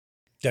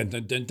Dun,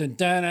 dun, dun, dun,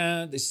 dun,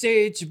 dun. They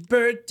say it's your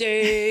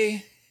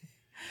birthday.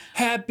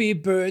 Happy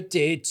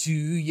birthday to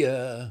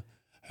you.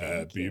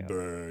 Happy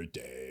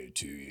birthday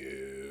to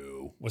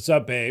you. What's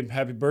up, babe?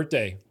 Happy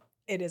birthday.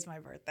 It is my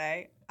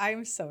birthday.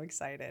 I'm so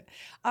excited.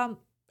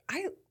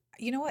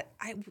 You know what?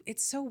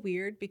 It's so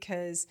weird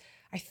because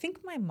I think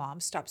my mom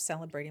stopped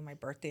celebrating my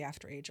birthday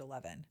after age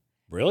 11.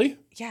 Really?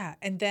 Yeah.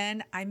 And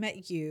then I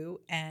met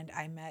you and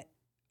I met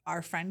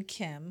our friend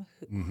Kim,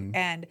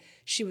 and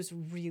she was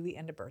really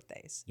into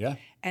birthdays. Yeah.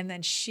 And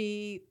then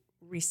she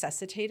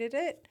resuscitated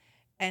it,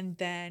 and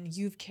then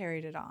you've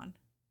carried it on.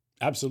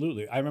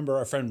 Absolutely. I remember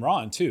our friend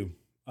Ron, too.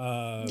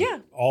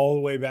 All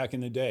the way back in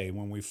the day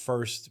when we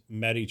first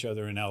met each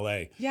other in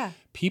LA. Yeah.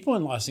 People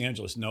in Los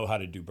Angeles know how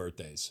to do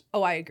birthdays.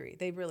 Oh, I agree.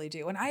 They really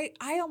do. And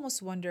I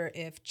almost wonder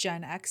if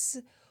Gen X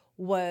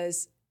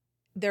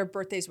their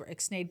birthdays were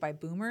ixnayed by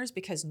boomers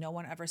because no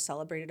one ever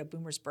celebrated a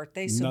boomer's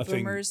birthday. So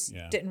boomers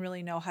didn't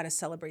really know how to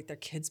celebrate their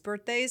kids'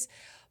 birthdays.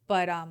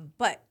 But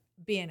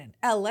being in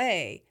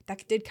LA,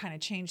 that did kind of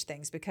change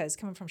things because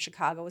coming from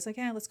Chicago, it was like,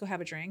 let's go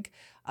have a drink.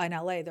 In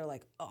LA, they're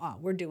like,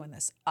 we're doing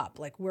this up.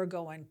 Like, we're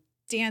going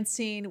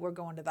dancing. We're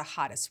going to the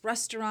hottest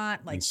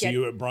restaurant. Like, and see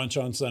you at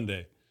brunch on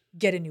Sunday.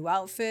 Get a new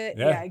outfit.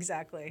 Yeah,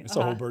 exactly. It's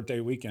a whole birthday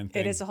weekend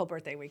thing. It is a whole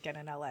birthday weekend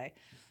in LA.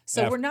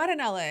 So we're not in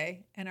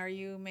LA. And are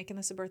you making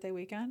this a birthday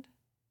weekend?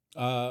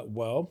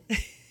 Well,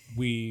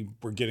 we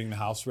were getting the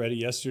house ready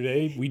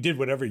yesterday. We did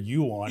whatever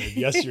you wanted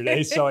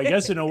yesterday. So I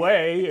guess in a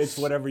way it's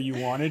whatever you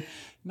wanted.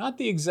 Not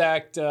the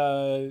exact,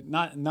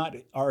 not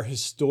our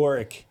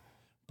historic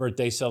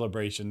birthday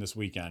celebration this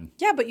weekend.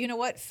 Yeah, but you know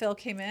what? Phil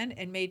came in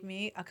and made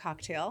me a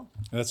cocktail.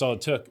 And that's all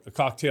it took. A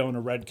cocktail in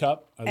a red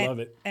cup. I love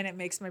it. And it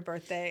makes my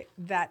birthday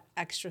that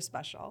extra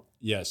special.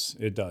 Yes,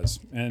 it does.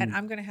 And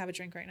I'm going to have a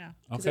drink right now.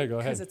 Okay, go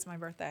ahead. Because it's my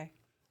birthday.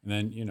 And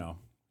then, you know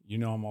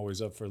I'm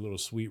always up for a little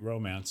sweet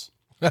romance.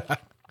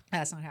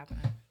 That's not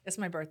happening. It's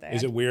my birthday.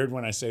 Is it weird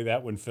when I say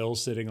that when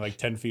Phil's sitting like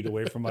 10 feet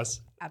away from us?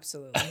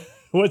 Absolutely.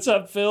 What's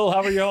up, Phil?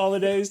 How are your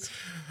holidays?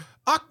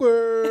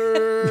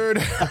 Awkward.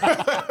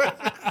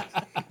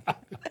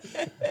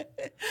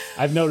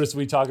 I've noticed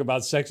we talk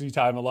about sexy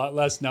time a lot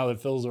less now that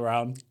Phil's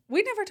around.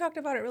 We never talked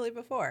about it really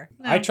before.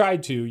 No. I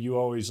tried to. You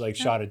always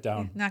shot it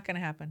down. Not going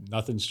to happen.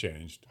 Nothing's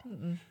changed.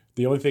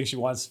 The only thing she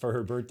wants for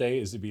her birthday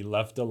is to be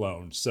left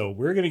alone. So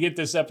we're going to get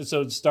this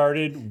episode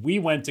started. We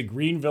went to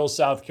Greenville,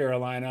 South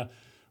Carolina.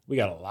 We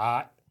got a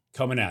lot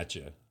coming at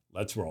you.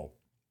 Let's roll.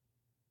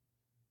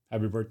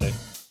 Happy birthday.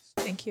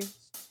 Thank you.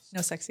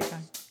 No sexy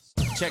time.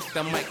 Check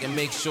the mic and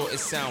make sure it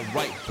sound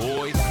right,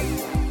 boys.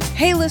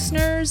 Hey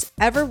listeners,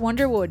 ever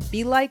wonder what it would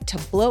be like to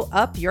blow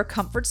up your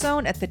comfort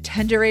zone at the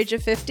tender age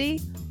of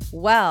 50?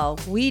 Well,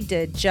 we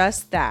did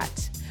just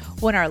that.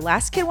 When our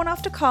last kid went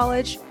off to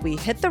college, we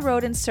hit the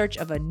road in search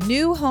of a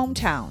new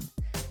hometown.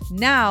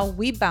 Now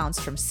we bounce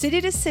from city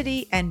to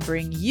city and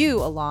bring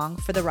you along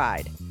for the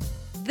ride.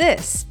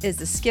 This is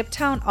the Skip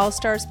Town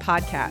All-Stars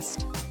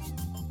podcast.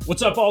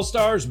 What's up,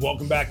 All-Stars?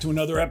 Welcome back to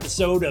another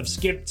episode of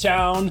Skip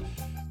Town.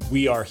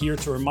 We are here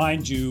to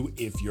remind you,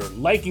 if you're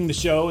liking the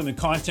show and the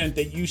content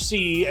that you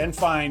see and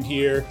find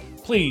here,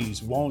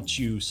 please won't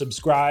you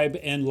subscribe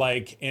and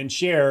like and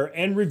share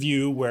and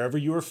review wherever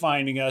you are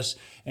finding us,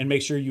 and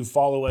make sure you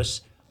follow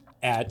us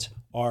at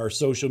our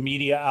social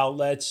media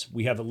outlets.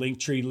 We have a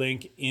Linktree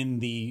link in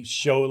the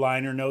show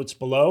liner notes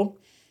below.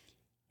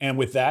 And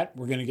with that,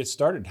 we're going to get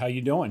started. How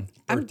you doing,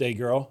 birthday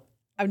girl?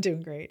 I'm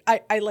doing great. I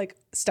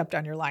stepped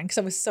on your line because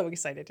I was so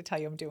excited to tell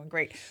you I'm doing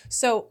great.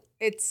 So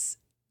it's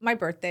my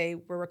birthday.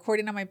 We're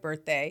recording on my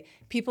birthday.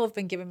 People have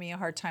been giving me a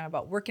hard time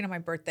about working on my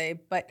birthday,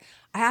 but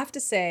I have to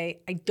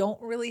say I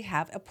don't really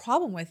have a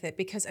problem with it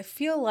because I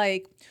feel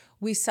like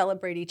we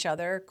celebrate each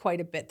other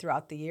quite a bit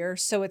throughout the year.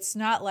 So it's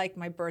not like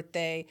my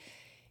birthday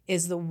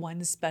is the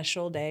one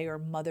special day, or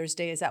Mother's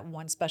Day is that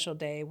one special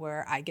day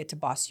where I get to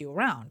boss you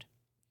around.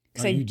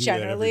 Because I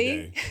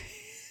generally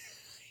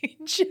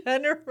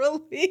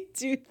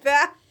do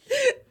that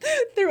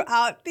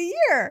throughout the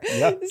year.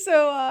 Yeah.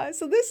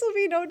 So this will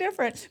be no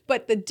different.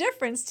 But the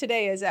difference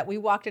today is that we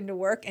walked into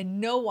work and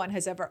no one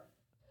has ever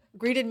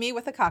greeted me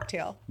with a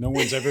cocktail. No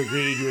one's ever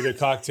greeted you with a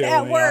cocktail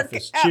At in the work,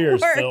 office. at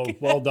Cheers, work. Phil.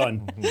 Well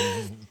done.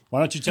 Why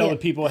don't you tell the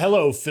people,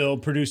 hello, Phil,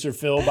 producer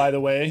Phil, by the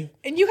way.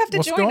 And you have to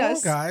What's join going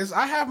us. on, guys?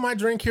 I have my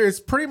drink here. It's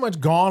pretty much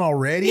gone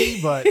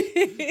already, but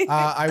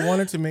I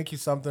wanted to make you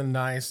something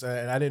nice,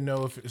 and I didn't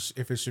know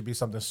if it should be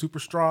something super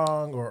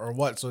strong or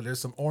what. So there's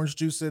some orange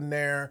juice in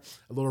there,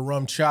 a little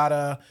rum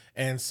chata,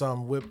 and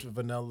some whipped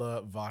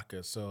vanilla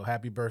vodka. So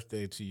happy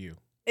birthday to you.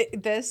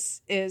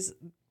 This is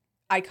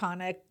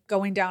iconic,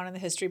 going down in the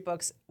history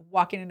books,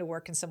 walking into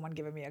work and someone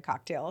giving me a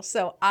cocktail.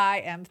 So I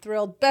am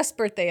thrilled. Best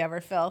birthday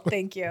ever, Phil.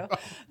 Thank you.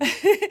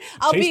 Tastes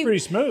pretty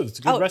smooth. It's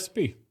a good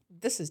recipe.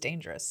 This is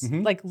dangerous,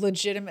 like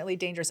legitimately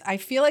dangerous. I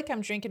feel like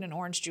I'm drinking an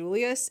Orange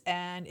Julius.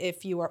 And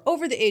if you are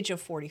over the age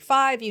of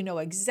 45, you know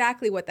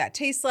exactly what that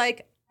tastes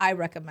like. I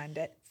recommend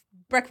it.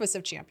 Breakfast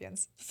of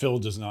Champions. Phil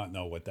does not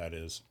know what that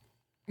is.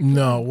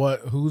 No,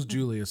 who's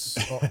Julius?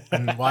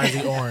 And why is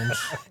he orange?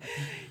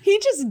 He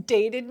just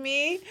dated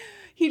me.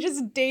 He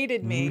just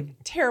dated me.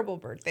 Terrible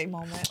birthday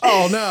moment.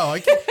 Oh no,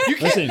 you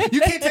can't. Listen.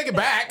 You can't take it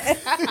back.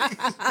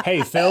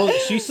 Hey, Phil,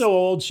 she's so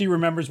old, she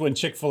remembers when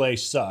Chick-fil-A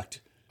sucked.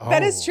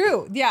 That is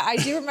true. Yeah, I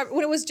do remember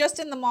when it was just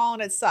in the mall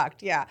and it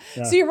sucked. Yeah.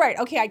 So you're right.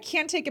 Okay, I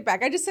can't take it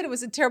back. I just said it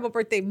was a terrible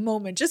birthday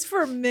moment just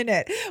for a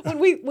minute. When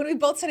we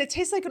both said it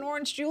tastes like an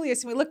orange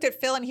Julius, and we looked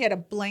at Phil and he had a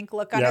blank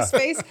look on his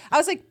face. I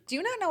was like, "Do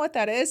you not know what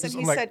that is?" And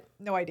he said,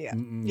 "No idea."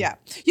 Yeah.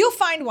 You'll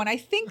find one. I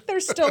think they're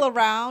still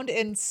around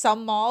in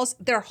some malls.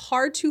 They're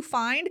hard to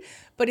find,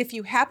 but if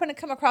you happen to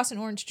come across an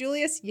orange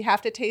Julius, you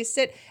have to taste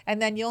it, and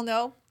then you'll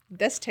know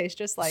this tastes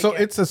just like it. So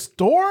it's a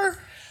store?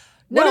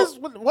 No,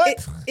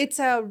 what? It's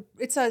in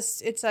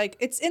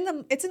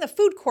the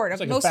food court of It's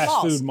like most a fast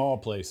malls. food mall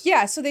place.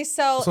 Yeah, so they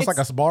sell. So it's like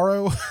a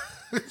Sbarro?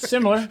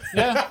 Similar,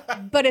 yeah.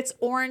 But it's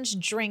orange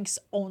drinks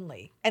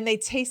only, and they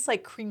taste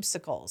like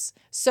creamsicles.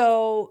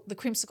 So the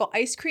creamsicle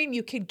ice cream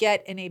you could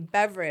get in a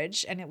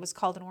beverage, and it was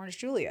called an orange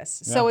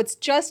Julius. So it's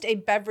just a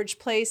beverage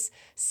place,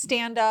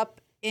 stand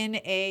up in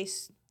a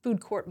food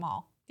court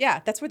mall.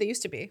 Yeah, that's where they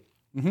used to be.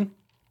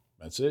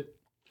 That's it.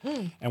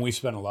 And we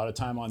spent a lot of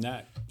time on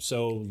that.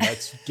 So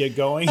let's get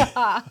going.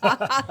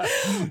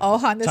 Oh,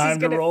 hon, this Time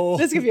is to roll.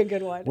 This is gonna be a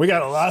good one. We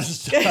got a lot of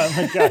stuff. Oh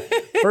my God.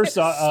 First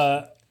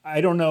off, I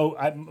don't know.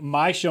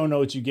 My show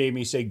notes you gave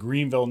me say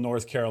Greenville,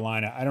 North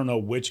Carolina. I don't know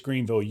which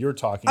Greenville you're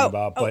talking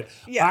about, but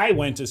yeah. I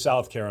went to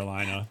South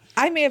Carolina.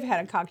 I may have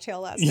had a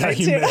cocktail last Yeah, night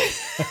you too. may.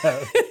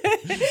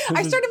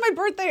 I started my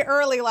birthday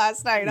early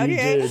last night. You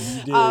Okay.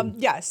 did.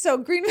 Yeah. So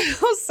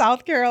Greenville,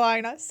 South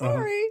Carolina.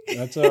 Sorry.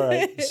 That's all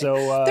right.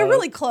 So They're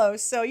really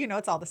close, so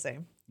it's all the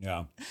same.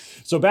 Yeah.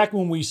 So back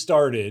when we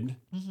started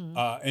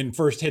and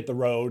first hit the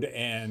road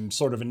and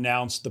sort of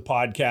announced the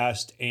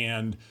podcast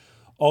and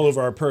all of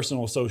our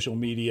personal social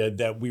media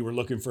that we were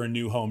looking for a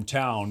new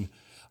hometown,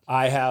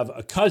 I have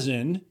a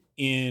cousin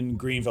in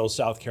Greenville,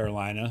 South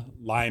Carolina,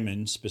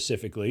 Lyman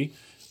specifically,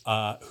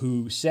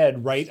 who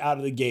said right out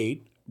of the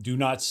gate, do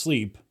not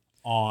sleep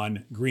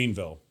on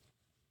Greenville.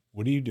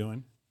 What are you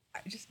doing?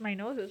 My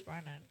nose is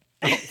running.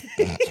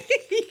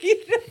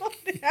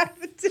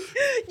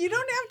 You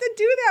don't have to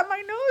do that.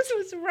 My nose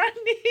was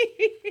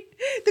running.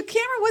 The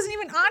camera wasn't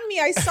even on me.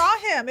 I saw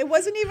him. It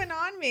wasn't even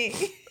on me.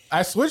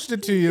 I switched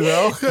it to you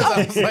though. 'Cause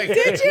I was like,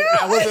 Did you?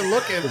 I wasn't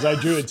looking. Because I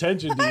drew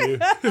attention to you.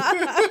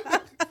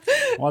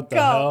 What the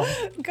hell?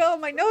 Go.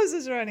 My nose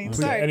is running.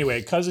 Sorry.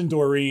 Anyway, cousin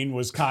Doreen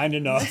was kind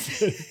enough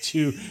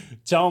to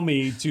tell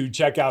me to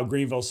check out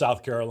Greenville,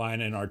 South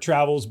Carolina in our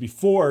travels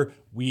before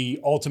we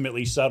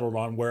ultimately settled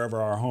on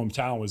wherever our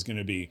hometown was going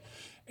to be.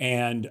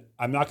 And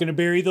I'm not going to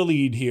bury the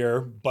lead here,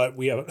 but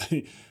we have,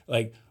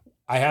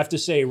 I have to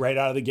say right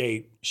out of the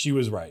gate, she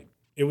was right.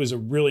 It was a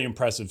really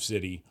impressive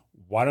city.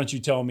 Why don't you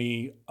tell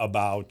me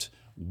about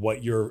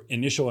what your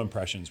initial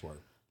impressions were?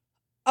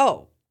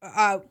 Oh,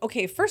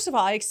 okay. First of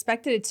all, I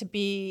expected it to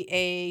be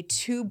a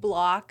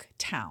 2-block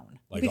town.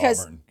 Like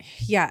Auburn.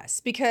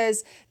 Yes,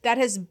 because that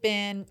has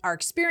been our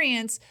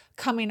experience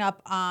coming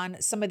up on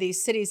some of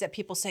these cities that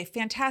people say,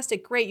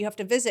 fantastic, great, you have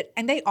to visit.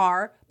 And they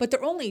are, but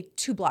they're only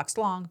 2 blocks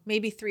long,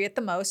 maybe 3 at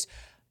the most.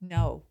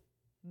 No.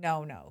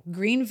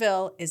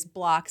 Greenville is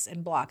blocks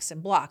and blocks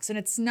and blocks. And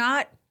it's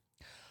not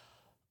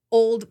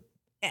old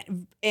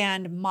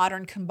and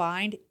modern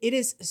combined. It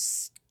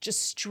is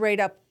just straight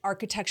up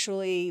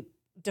architecturally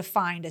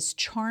defined as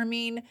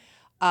charming,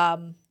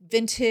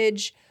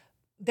 vintage.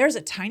 There's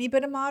a tiny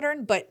bit of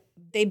modern, but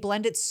they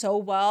blend it so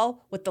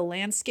well with the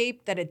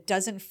landscape that it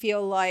doesn't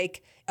feel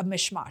like a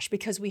mishmash,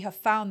 because we have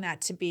found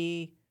that to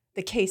be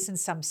the case in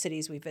some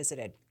cities we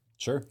visited.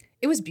 Sure.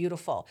 It was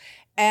beautiful.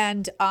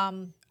 And,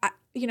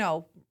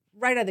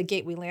 right out of the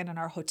gate, we land in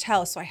our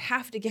hotel. So I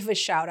have to give a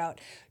shout out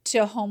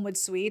to Homewood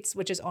Suites,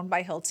 which is owned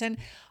by Hilton.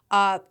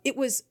 It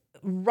was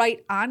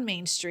right on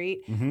Main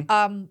Street.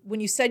 When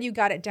you said you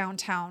got it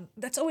downtown,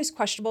 that's always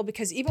questionable,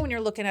 because even when you're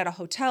looking at a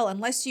hotel,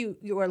 unless you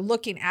are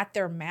looking at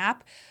their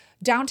map,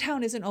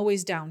 downtown isn't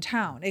always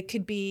downtown. It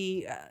could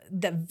be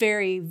the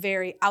very,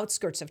 very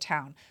outskirts of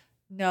town.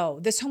 No,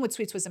 this Homewood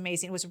Suites was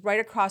amazing. It was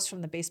right across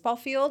from the baseball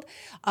field.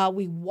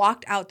 We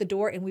walked out the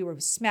door and we were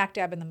smack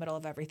dab in the middle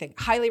of everything.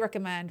 Highly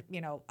recommend,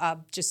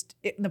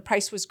 the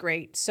price was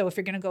great. So if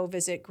you're going to go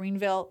visit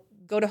Greenville,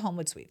 go to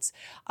Homewood Suites.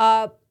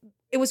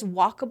 It was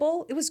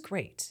walkable. It was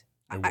great.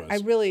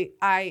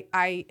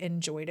 I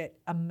enjoyed it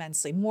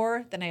immensely,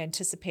 more than I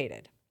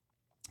anticipated.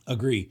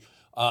 Agree.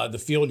 The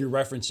field you're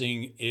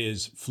referencing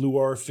is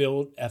Fluor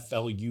Field,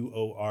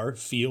 F-L-U-O-R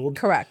Field.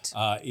 Correct.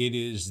 It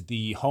is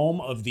the home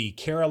of the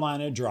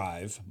Carolina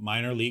Drive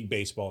minor league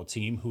baseball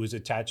team, who is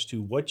attached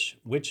to which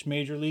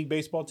Major League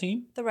Baseball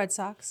team? The Red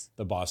Sox.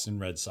 The Boston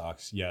Red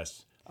Sox,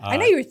 yes. I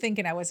know you were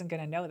thinking I wasn't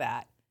going to know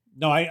that.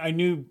 No, I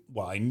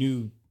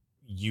knew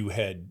you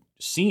had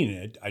seen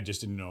it. I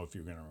just didn't know if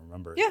you were going to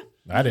remember it. Yeah.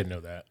 I didn't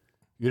know that.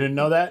 You didn't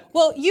know that?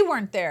 Well, you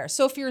weren't there.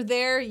 So if you're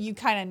there, you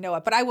kind of know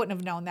it. But I wouldn't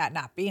have known that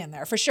not being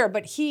there for sure.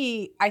 But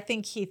I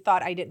think he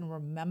thought I didn't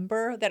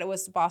remember that it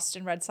was the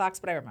Boston Red Sox,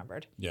 but I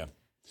remembered. Yeah.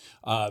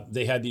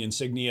 They had the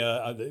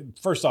insignia.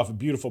 First off, a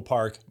beautiful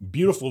park,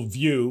 beautiful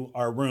view.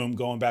 Our room,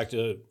 going back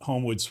to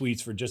Homewood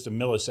Suites for just a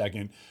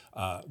millisecond,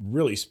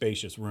 really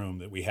spacious room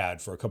that we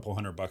had for a couple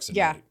 $100 a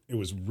night. It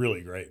was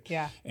really great.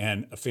 Yeah.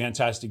 And a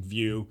fantastic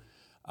view.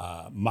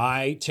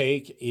 My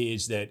take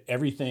is that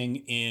everything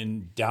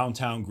in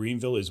downtown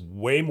Greenville is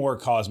way more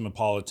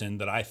cosmopolitan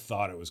than I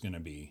thought it was going to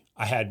be.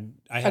 I had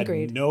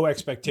Agreed. no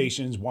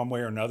expectations one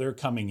way or another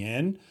coming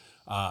in,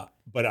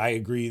 but I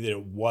agree that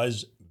it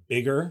was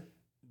bigger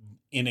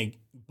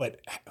but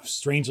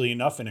strangely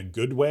enough, in a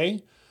good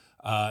way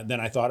than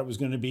I thought it was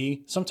going to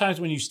be.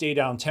 Sometimes when you stay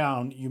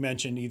downtown, you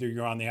mentioned either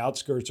you're on the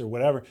outskirts or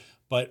whatever,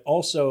 but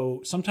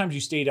also sometimes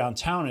you stay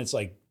downtown and it's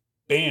like,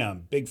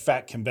 bam, big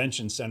fat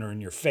convention center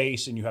in your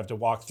face, and you have to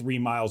walk 3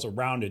 miles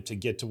around it to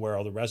get to where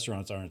all the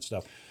restaurants are and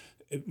stuff.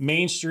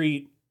 Main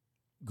Street,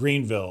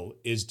 Greenville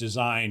is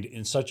designed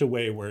in such a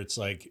way where it's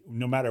like,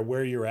 no matter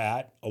where you're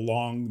at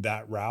along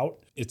that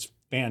route, it's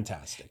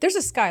fantastic. There's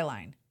a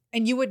skyline.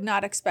 And you would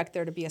not expect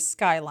there to be a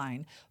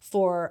skyline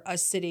for a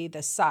city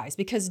this size,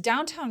 because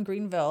downtown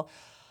Greenville,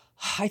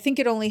 I think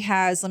it only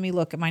has, let me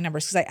look at my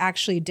numbers because I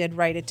actually did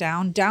write it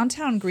down.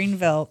 Downtown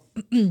Greenville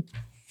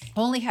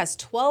only has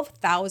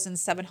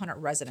 12,700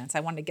 residents. I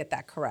wanted to get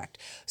that correct.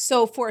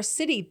 So for a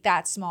city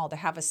that small to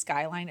have a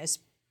skyline is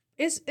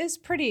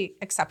pretty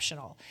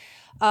exceptional.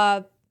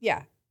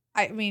 Yeah,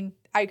 I mean,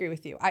 I agree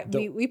with you.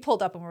 We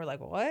pulled up and we were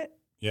like, what?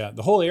 Yeah,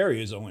 the whole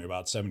area is only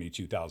about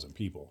 72,000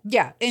 people.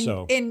 Yeah,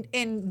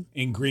 in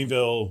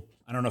Greenville,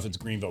 I don't know if it's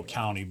Greenville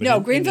County, but no,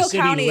 in Greenville the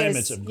city County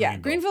limits is of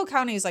Greenville. Greenville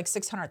County is like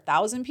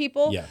 600,000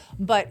 people. Yeah.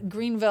 But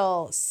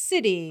Greenville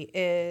City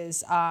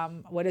is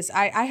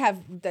I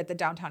have that the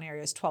downtown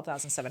area is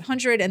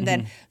 12,700, and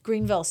then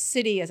Greenville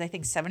City is I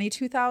think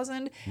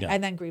 72,000,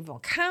 and then Greenville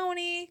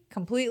County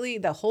completely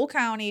the whole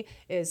county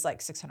is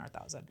like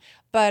 600,000.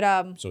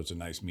 But so it's a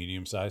nice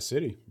medium-sized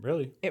city,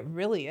 really. it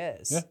really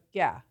is. Yeah.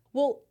 Yeah.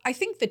 Well, I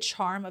think the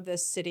charm of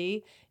this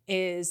city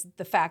is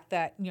the fact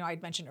that,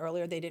 I'd mentioned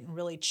earlier, they didn't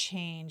really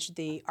change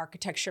the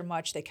architecture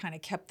much. They kind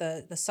of kept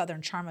the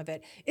southern charm of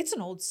it. It's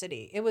an old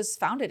city. It was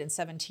founded in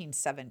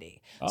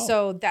 1770. Oh.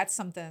 So that's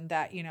something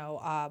that,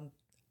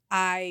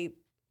 I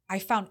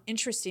found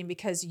interesting,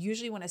 because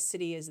usually when a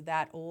city is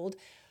that old,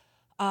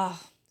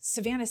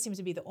 Savannah seems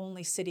to be the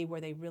only city where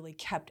they really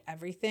kept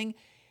everything.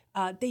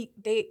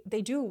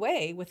 They do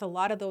away with a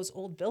lot of those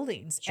old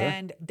buildings, Sure.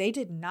 and they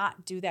did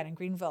not do that in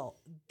Greenville.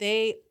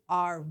 They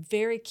are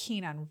very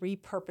keen on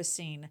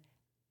repurposing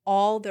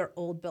all their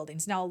old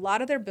buildings. Now, a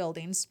lot of their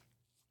buildings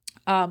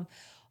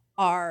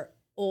are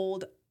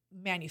old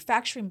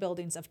manufacturing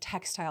buildings of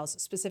textiles,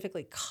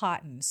 specifically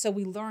cotton. So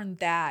we learned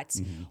that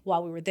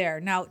while we were there.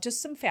 Now,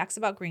 just some facts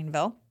about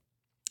Greenville.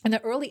 In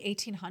the early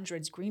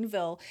 1800s,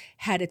 Greenville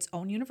had its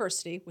own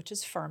university, which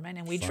is Furman,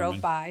 and we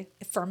drove by.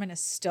 Furman is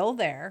still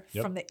there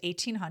from the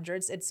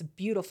 1800s. It's a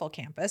beautiful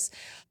campus.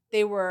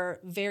 They were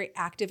very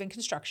active in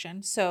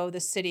construction, so the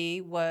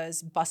city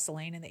was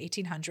bustling in the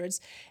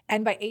 1800s.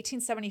 And by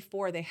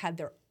 1874, they had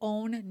their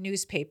own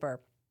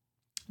newspaper,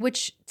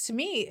 which to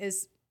me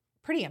is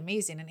pretty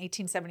amazing in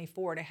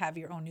 1874 to have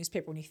your own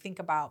newspaper when you think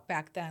about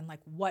back then,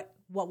 like what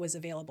was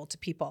available to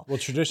people. Well,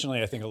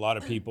 traditionally, I think a lot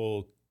of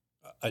people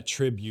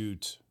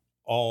attribute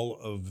all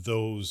of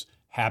those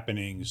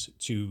happenings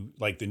to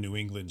like the New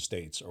England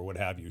states or what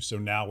have you. So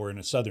now we're in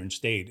a southern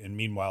state, and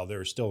meanwhile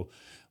there's still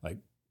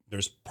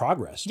there's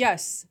progress.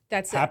 Yes,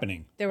 that's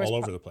happening There was all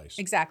over the place.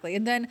 Exactly.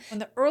 And then in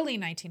the early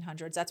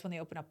 1900s, that's when they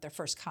opened up their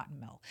first cotton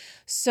mill.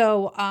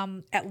 So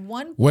at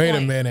one point, Wait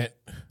a minute.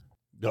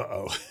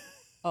 Uh-oh.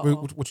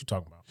 Wait, what you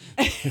talking about?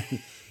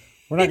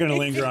 We're not going to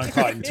linger on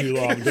cotton too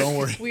long. Don't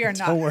worry. We are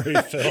not. Don't worry,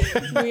 Phil.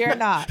 We are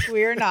not.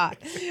 We are not.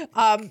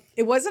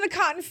 It wasn't a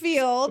cotton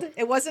field.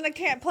 It wasn't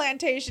a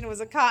plantation. It was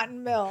a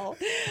cotton mill.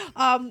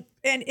 And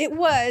it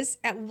was,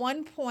 at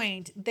one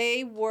point,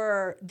 they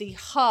were the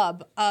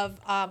hub of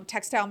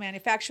textile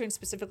manufacturing,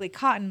 specifically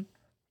cotton,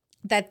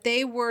 that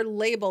they were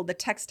labeled the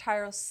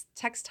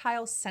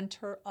textile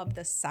center of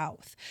the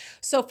South.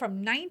 So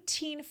from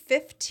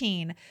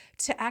 1915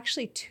 to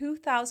actually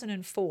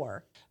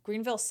 2004,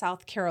 Greenville,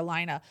 South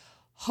Carolina,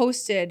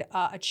 hosted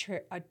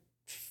a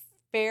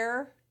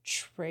fair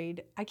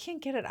trade. I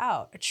can't get it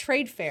out. A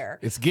trade fair.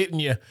 It's getting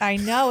you. I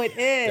know it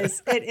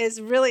is. It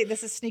is really.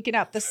 This is sneaking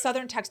up. The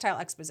Southern Textile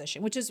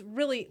Exposition, which was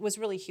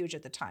really huge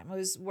at the time. It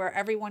was where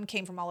everyone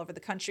came from all over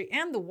the country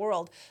and the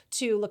world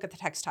to look at the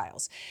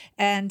textiles.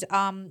 And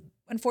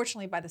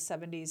unfortunately, by the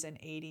 70s and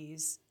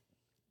 80s,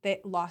 they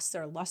lost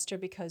their luster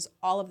because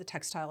all of the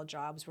textile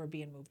jobs were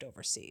being moved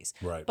overseas.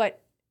 Right.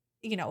 But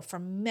for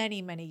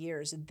many, many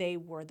years, they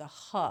were the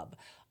hub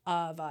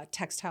of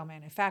textile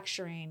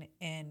manufacturing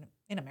in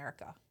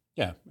America.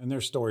 Yeah, and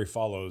their story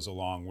follows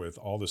along with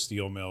all the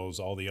steel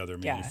mills, all the other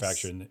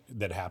manufacturing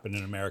that happened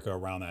in America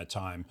around that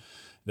time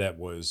that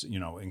was,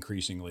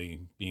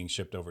 increasingly being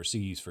shipped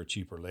overseas for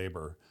cheaper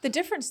labor. The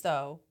difference,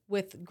 though,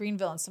 with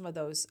Greenville and some of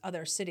those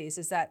other cities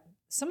is that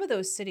some of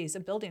those cities, the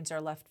buildings are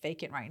left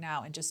vacant right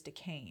now and just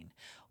decaying,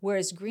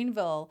 whereas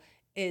Greenville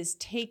is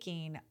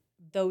taking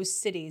those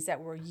cities that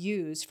were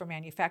used for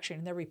manufacturing,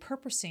 and they're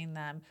repurposing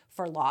them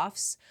for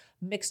lofts,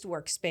 mixed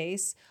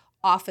workspace,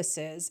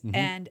 offices,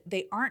 and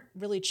they aren't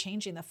really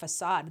changing the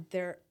facade.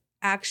 They're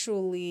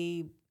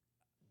actually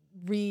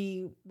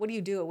what do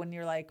you do it when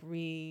you're like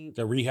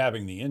They're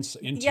rehabbing the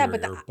interior, Yeah,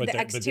 but the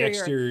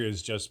exterior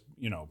is just,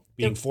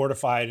 being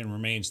fortified and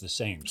remains the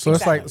same. So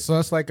it's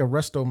like a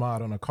resto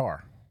mod on a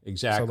car.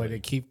 Exactly. So like they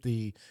keep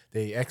the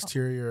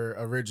exterior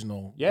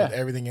original, Yeah. but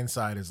everything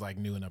inside is like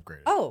new and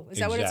upgraded. Oh, is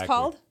that what it's Exactly.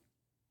 called?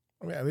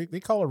 Yeah, they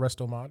call it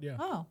resto mod. Yeah.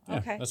 Oh, Yeah,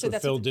 okay. that's So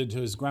what Phil did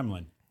to his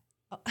gremlin.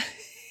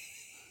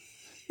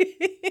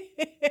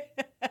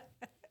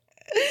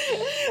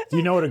 Do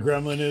you know what a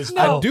gremlin is?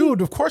 No.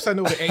 Dude, of course I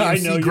know what an I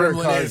AMC know you're a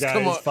gremlin car is. guy.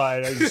 Come on. It's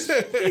fine. I'm just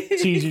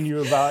teasing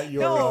you about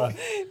your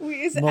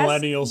it's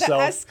millennial the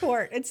self.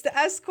 Escort. It's the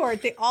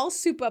Escort. They all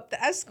soup up the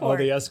Escort.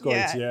 Oh, the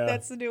Escorts, yeah.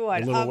 That's the new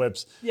one. The little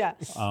whips. Yeah.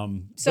 So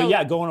So-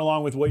 yeah, going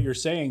along with what you're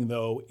saying,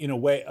 though, in a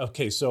way,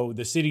 okay, so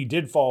the city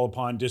did fall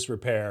upon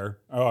disrepair,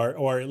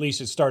 or at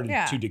least it started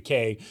Yeah. to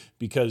decay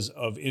because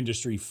of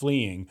industry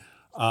fleeing.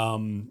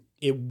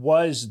 It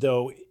was,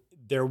 though,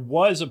 there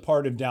was a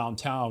part of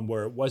downtown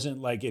where it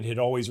wasn't like it had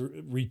always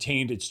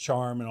retained its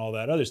charm and all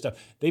that other stuff.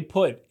 They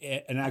put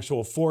an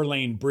actual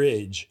 4-lane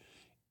bridge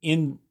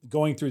in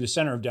going through the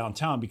center of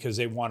downtown because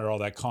they wanted all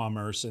that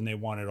commerce and they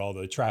wanted all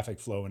the traffic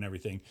flow and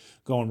everything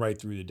going right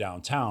through the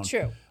downtown.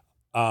 True.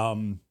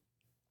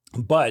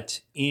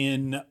 But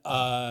in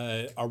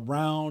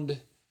around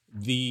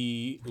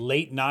the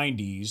late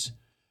 90s,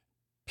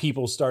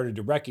 people started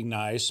to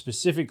recognize,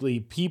 specifically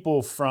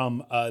people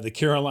from the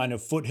Carolina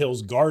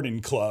Foothills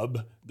Garden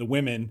Club, the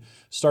women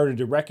started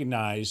to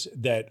recognize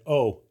that,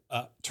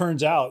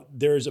 turns out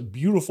there's a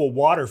beautiful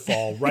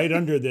waterfall right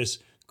under this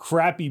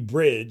crappy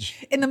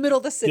bridge In the middle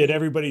of the city. that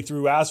everybody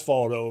threw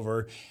asphalt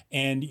over,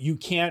 and you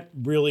can't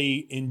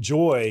really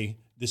enjoy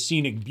the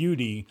scenic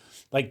beauty.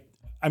 Like,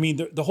 I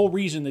mean, the whole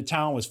reason the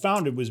town was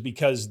founded was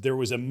because there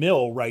was a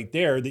mill right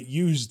there that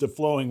used the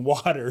flowing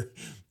water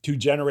to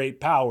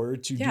generate power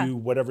to do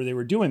whatever they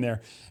were doing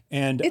there.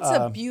 And It's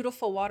a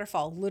beautiful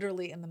waterfall,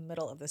 literally in the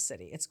middle of the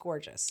city. It's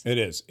gorgeous. it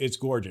is. It's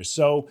gorgeous.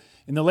 So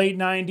in the late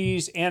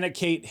 90s, Anna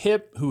Kate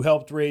Hipp, who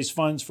helped raise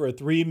funds for a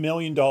 $3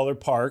 million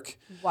park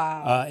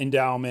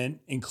endowment,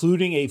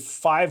 including a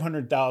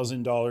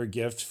 $500,000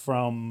 gift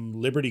from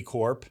Liberty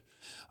Corp,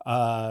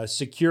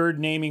 secured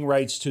naming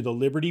rights to the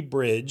Liberty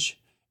Bridge,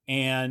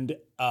 and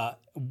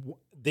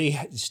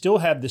they still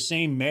have the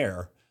same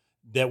mayor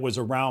that was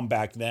around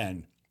back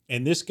then.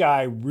 And this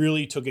guy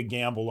really took a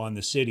gamble on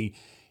the city.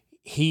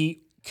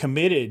 He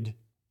committed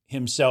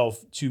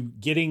himself to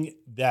getting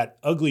that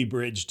ugly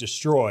bridge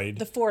destroyed.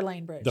 The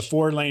 4-lane bridge. The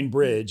 4-lane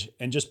bridge,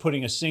 and just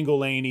putting a single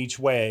lane each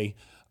way.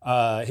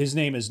 His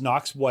name is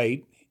Knox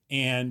White,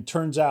 and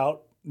turns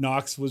out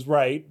Knox was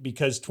right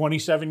because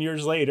 27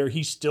 years later,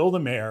 he's still the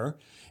mayor,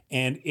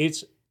 and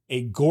it's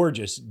a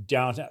gorgeous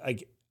downtown.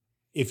 Like,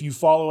 if you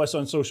follow us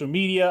on social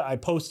media, I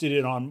posted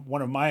it on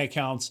one of my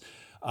accounts.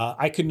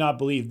 I could not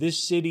believe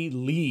this city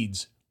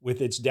leads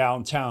with its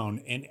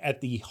downtown, and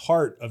at the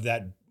heart of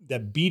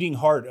that beating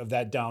heart of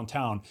that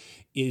downtown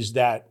is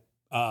that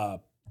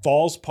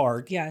Falls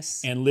Park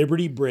and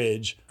Liberty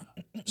Bridge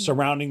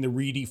surrounding the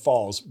Reedy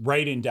Falls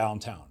right in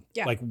downtown.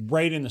 Yeah. Like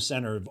right in the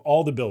center of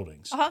all the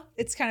buildings.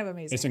 It's kind of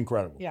amazing. It's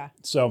incredible. Yeah.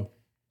 So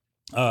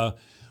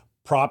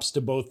props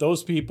to both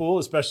those people,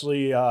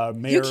 especially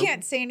Mayor. You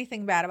can't say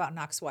anything bad about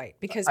Knox White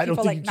because I don't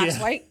people think like you Knox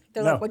can. White,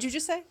 they're No. like, what'd you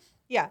just say?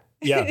 Yeah.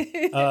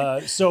 Yeah.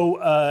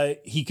 So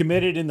he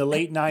committed in the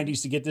late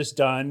 90s to get this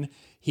done.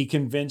 He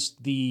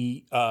convinced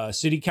the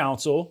city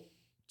council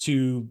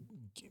to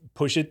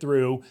push it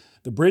through.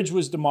 The bridge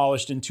was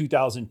demolished in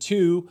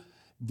 2002.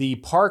 The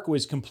park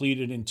was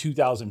completed in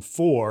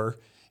 2004.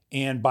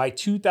 And by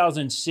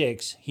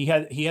 2006, he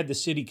had the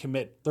city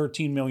commit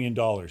 $13 million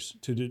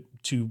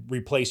to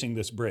replacing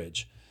this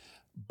bridge.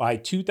 By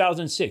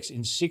 2006,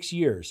 in 6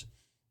 years,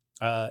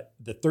 the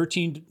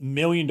 $13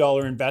 million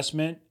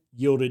investment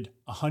yielded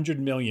 $100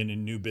 million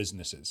in new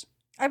businesses.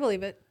 I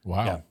believe it.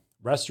 Wow. Yeah.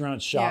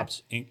 Restaurants,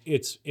 shops. And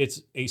it's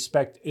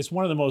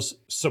one of the most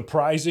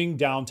surprising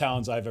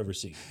downtowns I've ever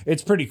seen.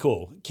 It's pretty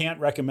cool. Can't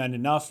recommend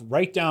enough.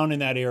 Right down in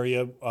that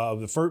area.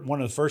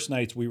 One of the first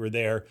nights we were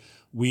there,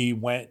 we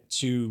went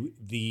to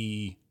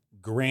the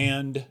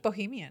Grand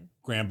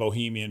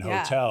Bohemian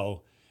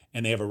Hotel,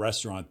 and they have a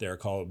restaurant there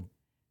called,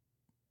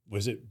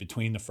 was it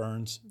Between the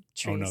Ferns?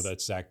 Trees. Oh no,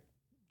 that's Zach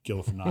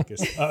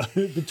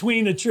Galifianakis.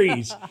 Between the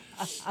Trees.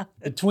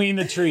 Between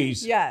the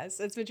Trees.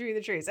 Yes, it's Between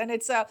the Trees. And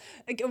it's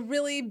like a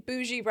really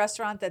bougie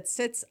restaurant that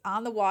sits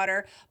on the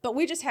water, but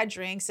we just had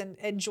drinks and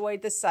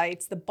enjoyed the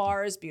sights. The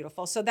bar is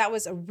beautiful. So that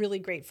was a really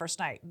great first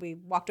night. We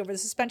walked over the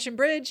suspension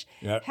bridge,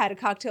 had a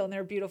cocktail in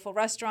their beautiful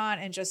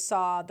restaurant, and just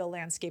saw the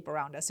landscape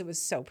around us. It was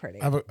so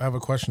pretty. I have a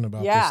question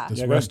about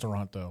this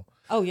restaurant, though.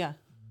 Oh, yeah.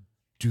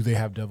 Do they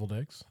have deviled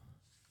eggs?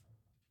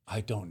 I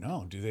don't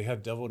know. Do they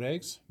have deviled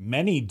eggs?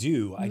 Many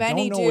do. I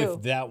Many don't know do.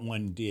 if that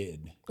one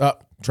did.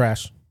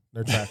 Trash.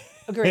 They're trash.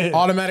 Agreed.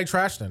 Automatic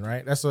trash then,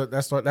 right?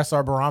 That's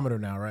our barometer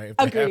now, right?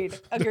 If they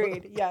have-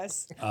 Agreed.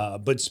 Yes.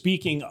 But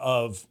speaking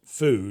of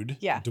food,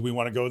 Yeah. do we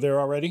want to go there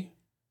already?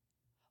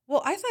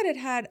 Well, I thought it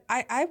had,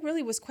 I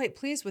really was quite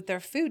pleased with their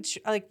food.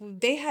 Like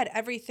they had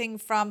everything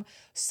from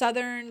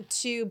Southern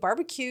to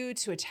barbecue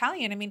to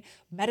Italian. I mean,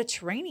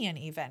 Mediterranean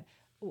even.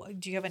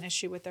 Do you have an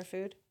issue with their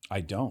food?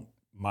 I don't.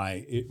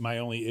 My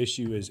only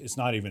issue is it's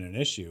not even an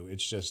issue.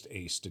 It's just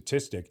a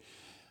statistic.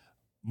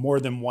 More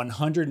than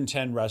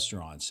 110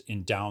 restaurants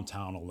in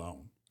downtown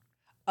alone.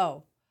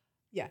 Oh,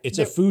 yeah. It's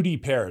a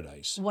foodie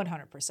paradise.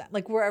 100%.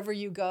 Like wherever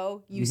you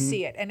go, you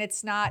see it. And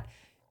it's not,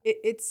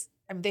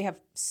 I mean, they have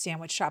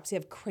sandwich shops, they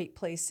have crepe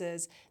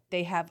places,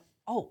 they have,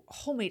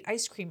 homemade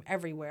ice cream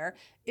everywhere.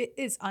 It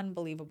is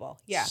unbelievable.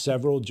 Yeah.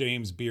 Several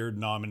James Beard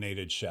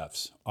nominated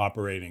chefs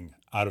operating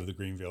out of the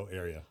Greenville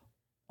area.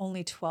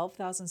 Only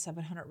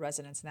 12,700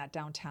 residents in that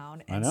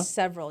downtown I and know.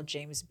 several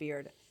James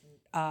Beard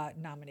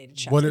nominated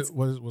chefs. What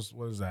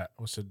is that?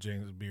 What's the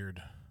James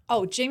Beard?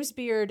 Oh, James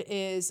Beard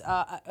is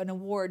an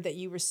award that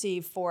you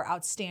receive for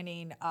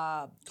outstanding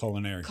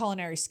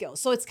Culinary. skills.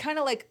 So it's kind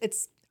of like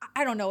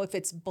I don't know if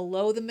it's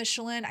below the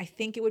Michelin. I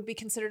think it would be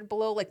considered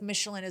below. Like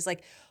Michelin is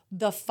like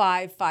the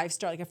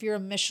five-star. Like if you're a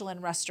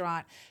Michelin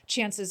restaurant,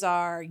 chances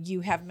are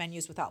you have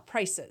menus without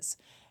prices.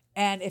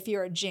 And if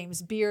you're a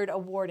James Beard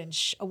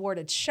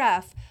awarded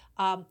chef,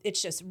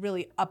 it's just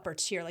really upper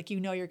tier. Like you're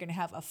going to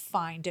have a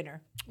fine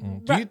dinner.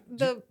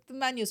 The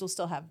menus will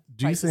still have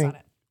prices on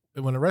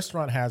it. When a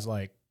restaurant has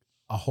like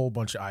a whole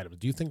bunch of items,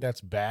 do you think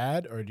that's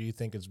bad, or do you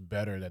think it's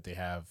better that they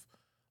have,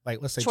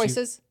 like, let's say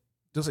Choices?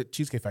 Just like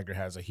Cheesecake Factory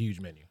has a huge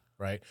menu,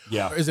 right?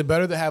 Yeah. Or is it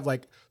better to have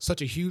like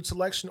such a huge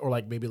selection, or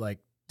like maybe like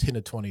 10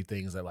 to 20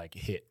 things that like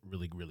hit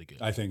really, really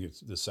good? I think it's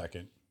the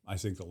second. I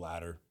think the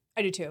latter.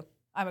 I do too.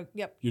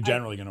 Yep. You're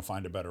generally going to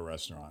find a better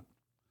restaurant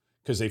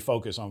because they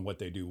focus on what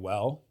they do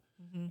well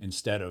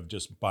instead of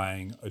just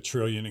buying a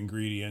trillion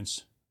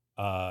ingredients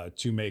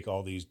to make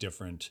all these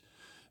different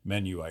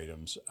menu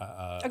items.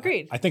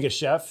 Agreed. I think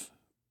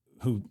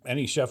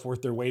any chef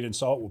worth their weight in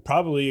salt will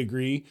probably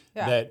agree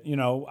that,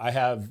 I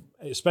have,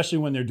 especially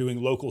when they're doing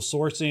local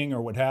sourcing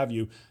or what have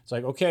you, it's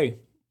like, okay,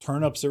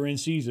 turnips are in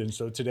season.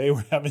 So today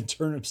we're having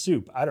turnip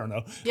soup. I don't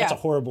know. Yeah. That's a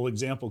horrible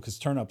example because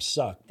turnips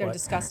suck. They're but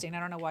disgusting. I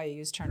don't know why you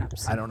use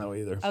turnips. I don't know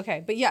either.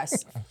 Okay, but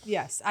yes,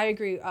 I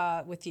agree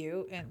with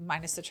you, and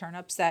minus the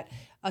turnips, that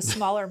a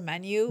smaller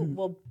menu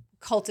will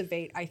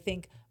cultivate, I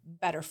think,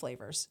 better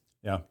flavors.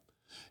 Yeah.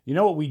 You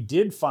know what we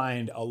did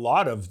find a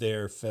lot of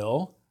there,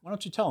 Phil? Why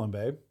don't you tell him,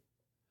 babe?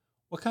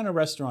 What kind of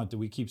restaurant do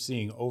we keep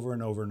seeing over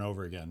and over and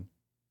over again?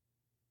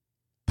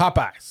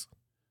 Popeyes.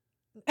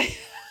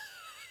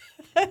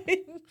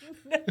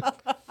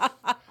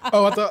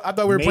 Oh, I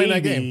thought we were playing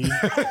that game.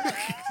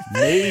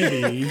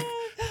 Maybe.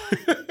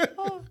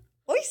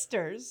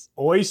 Oysters.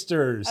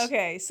 Oysters.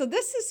 Okay, so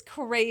this is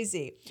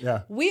crazy.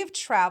 Yeah. We have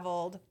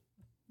traveled,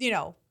 been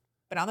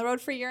on the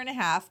road for a year and a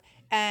half,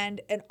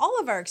 and in all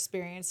of our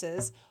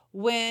experiences,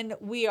 when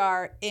we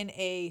are in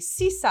a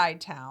seaside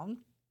town,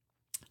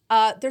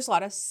 there's a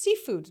lot of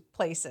seafood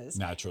places.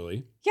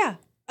 Naturally. Yeah.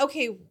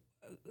 Okay.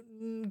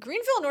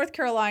 Greenville, North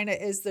Carolina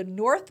is the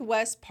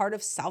northwest part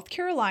of South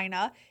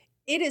Carolina.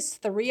 It is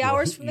 3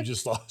 hours from You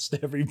just lost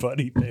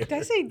everybody there. Did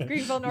I say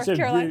Greenville, North You said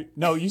Carolina?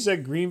 No, you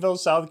said Greenville,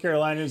 South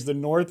Carolina is the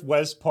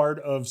northwest part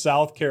of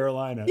South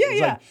Carolina. Yeah, It's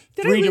yeah. like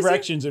Did I three lose you?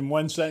 directions in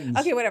one sentence.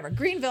 Okay, whatever.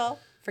 Greenville,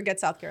 forget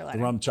South The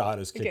Carolina. rum chata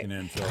is kicking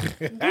in,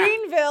 Phil.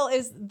 Greenville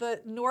is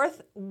the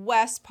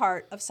northwest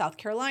part of South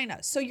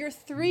Carolina. So you're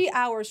 3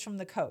 hours from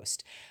the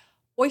coast.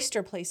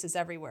 Oyster places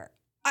everywhere.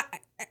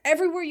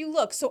 Everywhere you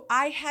look. So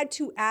I had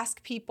to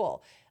ask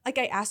people. Like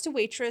I asked a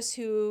waitress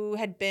who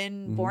had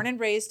been born and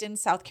raised in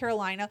South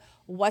Carolina,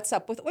 what's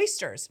up with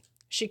oysters?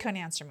 She couldn't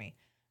answer me.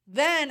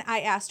 Then I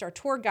asked our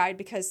tour guide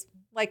because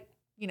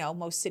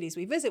most cities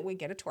we visit, we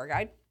get a tour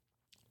guide.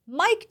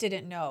 Mike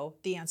didn't know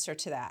the answer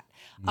to that.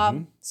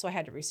 So I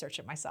had to research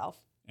it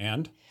myself.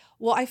 And?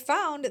 Well, I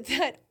found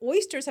that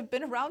oysters have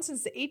been around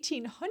since the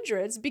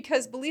 1800s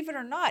because, believe it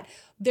or not,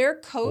 their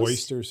coast...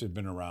 Oysters have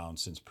been around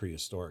since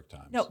prehistoric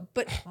times. No,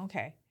 but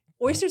okay.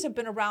 Oysters have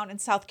been around in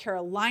South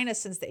Carolina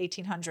since the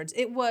 1800s.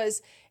 It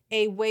was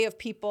a way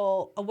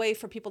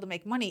for people to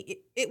make money.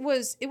 It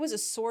was a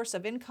source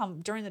of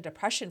income during the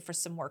Depression for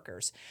some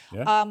workers.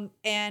 Yeah.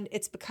 And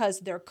it's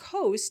because their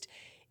coast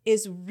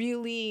is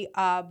really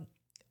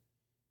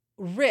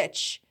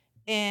rich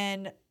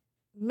in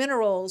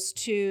minerals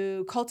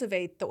to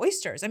cultivate the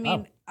oysters. I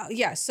mean,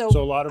 So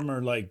a lot of them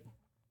are like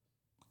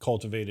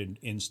cultivated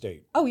in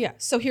state. Oh yeah.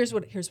 So here's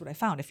what I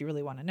found. If you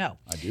really want to know,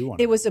 I do want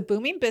to. It was a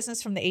booming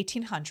business from the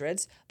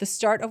 1800s, the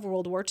start of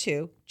World War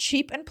II.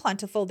 Cheap and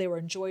plentiful, they were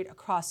enjoyed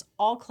across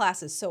all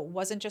classes. So it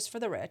wasn't just for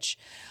the rich.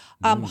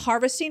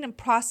 Harvesting and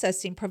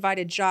processing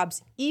provided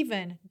jobs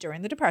even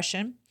during the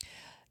Depression.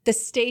 The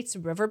state's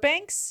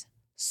riverbanks,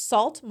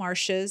 salt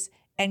marshes,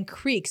 and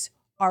creeks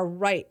are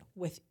right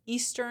with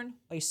eastern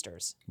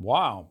oysters.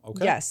 Wow.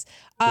 Okay. Yes.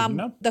 Good to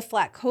know. The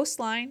flat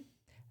coastline,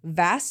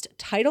 vast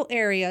tidal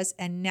areas,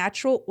 and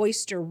natural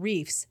oyster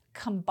reefs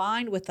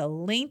combined with a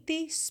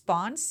lengthy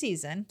spawn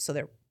season, so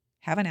they're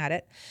having at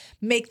it,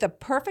 make the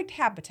perfect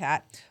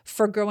habitat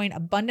for growing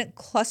abundant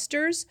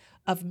clusters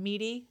of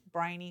meaty,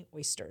 briny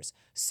oysters.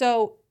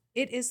 So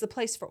it is the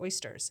place for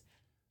oysters.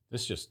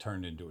 This just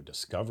turned into a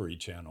Discovery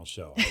Channel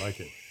show. I like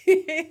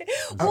it.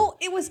 Well,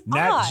 it was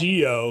Nat odd.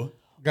 Geo.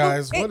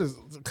 Guys,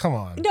 come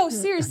on. No,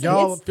 seriously.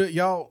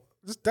 Y'all,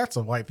 that's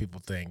a white people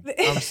thing.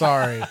 I'm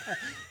sorry.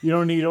 You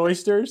don't need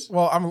oysters?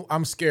 Well,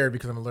 I'm scared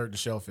because I'm allergic to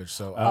shellfish.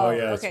 So, Oh,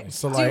 yeah. okay. So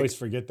So, I like- always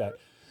forget that.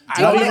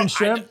 I Not don't even know.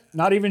 shrimp?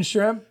 Not even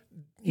shrimp?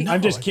 No.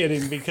 I'm just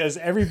kidding, because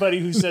everybody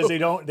who says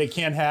they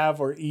can't have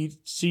or eat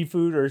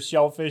seafood or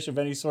shellfish of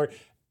any sort,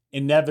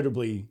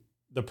 inevitably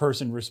the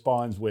person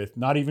responds with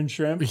not even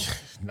shrimp.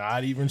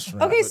 not even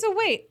shrimp. Okay, so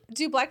wait.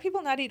 Do black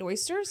people not eat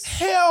oysters?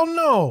 hell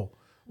no.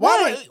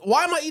 Why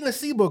am I eating a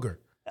sea booger?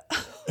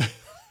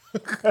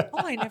 Oh,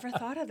 I never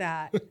thought of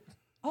that.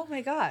 Oh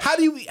my gosh. How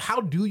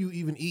do you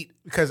even eat?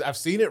 Because I've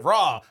seen it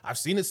raw, I've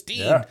seen it steamed,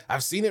 Yeah.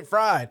 I've seen it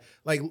fried.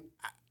 Like,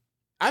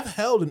 I've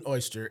held an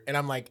oyster and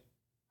I'm like,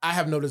 I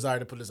have no desire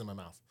to put this in my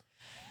mouth.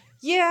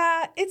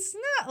 Yeah, it's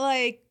not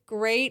like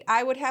great.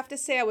 I would have to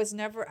say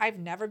I've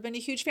never been a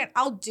huge fan.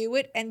 I'll do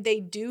it, and they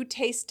do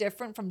taste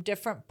different from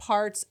different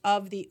parts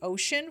of the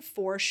ocean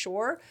for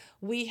sure.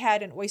 We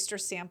had an oyster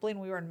sampling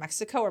when we were in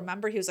Mexico.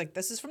 Remember, he was like,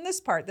 this is from this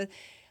part.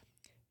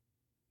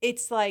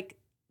 It's like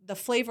the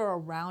flavor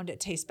around it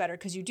tastes better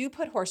because you do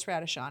put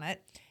horseradish on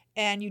it,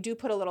 and you do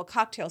put a little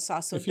cocktail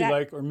sauce. So If you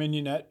like, or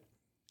mignonette.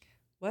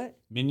 What?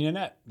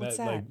 Mignonette. What's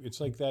that? Like, it's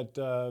like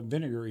that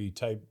vinegary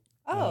type.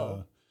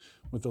 Oh.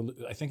 With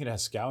I think it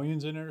has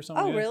scallions in it or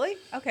something. Oh, like that. really?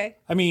 Okay.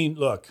 I mean,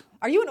 look.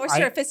 Are you an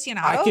oyster I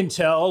aficionado? can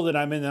tell that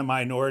I'm in the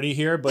minority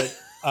here, but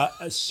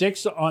a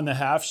 6 on the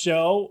half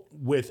show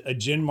with a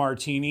gin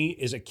martini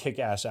is a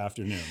kick-ass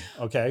afternoon.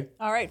 Okay.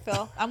 All right,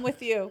 Phil, I'm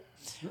with you.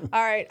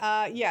 All right.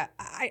 Yeah,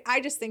 I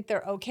just think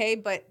they're okay,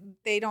 but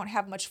they don't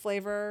have much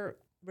flavor,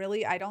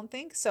 really, I don't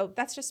think. So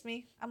that's just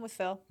me. I'm with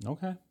Phil.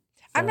 Okay.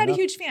 I'm Fair not enough.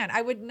 a huge fan.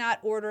 I would not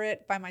order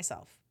it by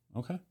myself.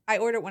 Okay. I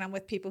order it when I'm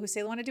with people who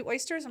say they want to do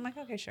oysters. I'm like,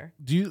 okay, sure.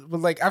 But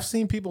like, I've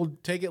seen people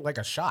take it like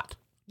a shot.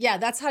 Yeah,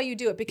 that's how you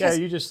do it Yeah, because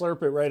you just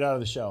slurp it right out of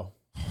the shell.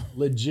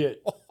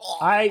 Legit.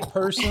 I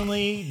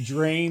personally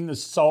drain the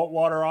salt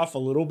water off a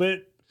little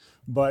bit,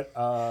 but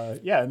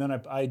yeah, and then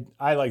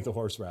I like the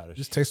horseradish. It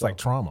just tastes like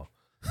trauma.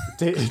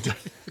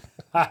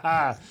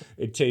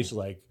 It tastes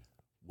like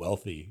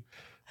wealthy.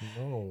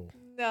 No.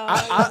 no.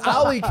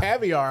 I'll eat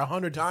caviar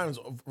 100 times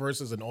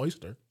versus an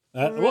oyster.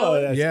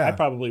 Well, Yeah. I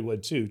probably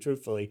would too,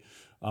 truthfully.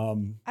 I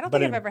don't but think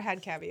I've in- ever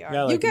had caviar.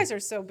 Yeah, You like- guys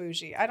are so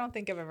bougie. I don't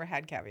think I've ever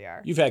had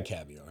caviar. You've had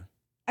caviar.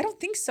 I don't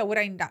think so. Would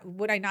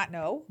I not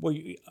know? Well,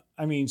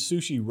 I mean,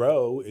 sushi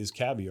roe is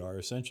caviar,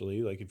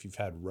 essentially. Like if you've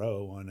had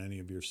roe on any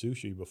of your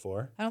sushi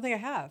before. I don't think I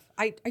have.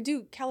 I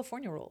do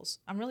California rolls.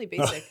 I'm really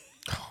basic.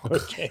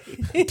 Okay.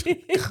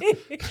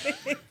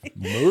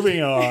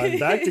 Moving on.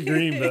 Back to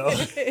Greenville.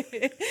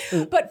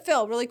 But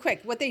Phil, really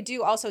quick, what they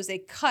do also is they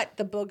cut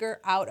the booger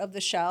out of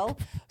the shell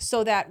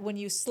so that when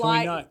you Can slide.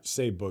 we not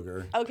say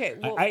booger? Okay,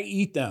 well, I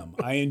eat them.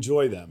 I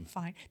enjoy them.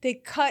 fine. They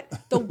cut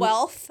the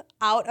wealth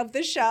out of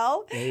the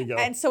shell. There you go.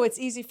 And so it's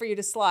easy for you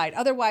to slide.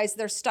 Otherwise,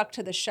 they're stuck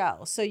to the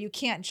shell. So you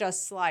can't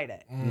just slide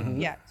it.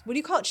 Yeah. What do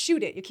you call it?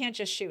 Shoot it. You can't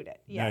just shoot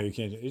it. Yeah. No, you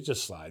can't. It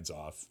just slides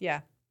off.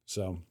 Yeah.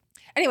 So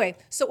Anyway,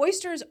 so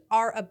oysters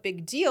are a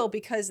big deal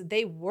because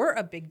they were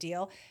a big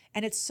deal.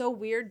 And it's so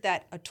weird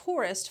that a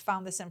tourist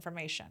found this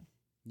information.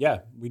 yeah,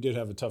 we did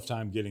have a tough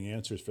time getting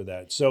answers for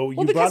that. So you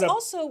Well, because brought up.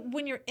 also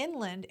when you're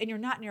inland and you're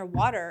not near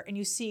water and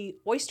you see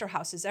oyster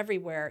houses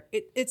everywhere,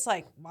 it's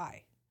like,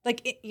 why?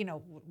 Like,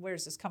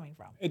 where's this coming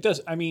from? It does.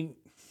 I mean,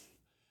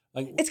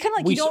 like It's kinda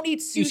like you don't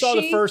eat You saw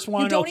the sushi, first you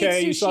one, don't eat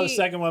okay. You saw the sushi.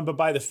 second one, but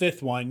by the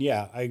fifth one,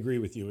 yeah, I agree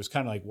with you. It was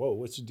kind of like, whoa,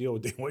 what's the deal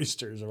with the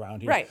oysters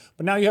around here? Right.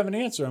 But now you have an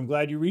answer. I'm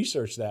glad you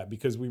researched that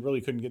because we really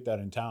couldn't get that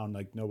in town.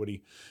 Like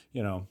nobody,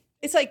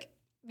 It's like,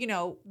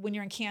 when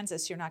you're in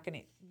Kansas, you're not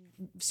going to,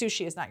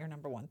 sushi is not your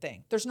number one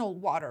thing. There's no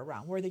water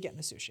around. Where are they getting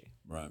the sushi?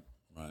 Right,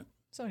 right.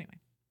 So anyway,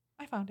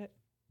 I found it.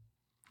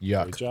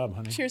 Yuck. Great job,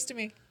 honey. Cheers to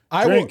me.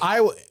 I will.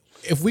 Drink.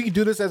 If we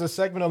do this as a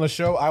segment on the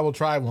show, I will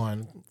try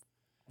one.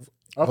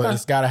 Okay. But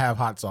it's got to have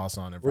hot sauce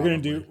on it. We're gonna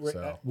probably, do.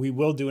 so. We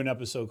will do an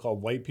episode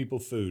called "White People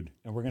Food,"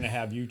 and we're gonna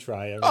have you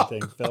try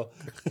everything, Phil.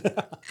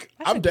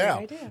 I'm a great down.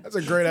 idea. That's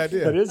a great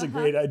idea. That is a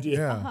great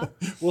idea.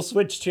 Yeah. We'll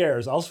switch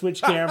chairs. I'll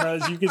switch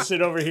cameras. You can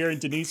sit over here,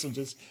 and Denise will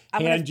just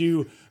hand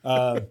you,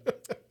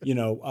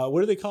 what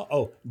do they call?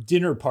 Oh,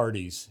 dinner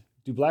parties.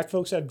 Do black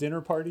folks have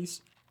dinner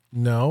parties?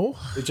 No.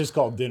 It's just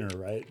called dinner,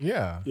 right?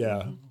 Yeah.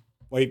 Yeah.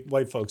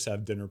 White folks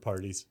have dinner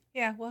parties.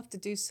 Yeah, we'll have to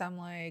do some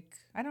I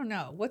don't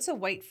know. What's a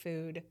white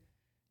food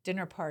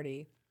dinner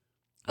party?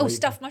 Oh,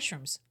 stuffed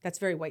mushrooms. That's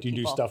very white Do you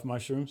people. do stuffed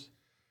mushrooms?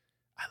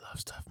 I love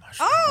stuffed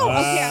mushrooms. Oh,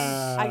 okay.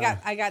 Ah.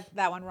 I got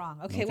that one wrong.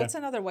 Okay, Okay. what's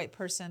another white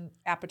person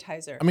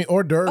appetizer? I mean,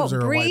 hors d'oeuvres are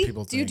a brie. white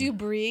people Do you thing. do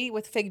brie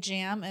with fig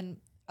jam and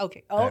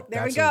okay? Oh, That-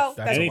 there we that's go. a- that's That's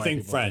a white Anything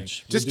people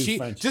French. thing. We'll Just do cheese.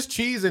 French. Just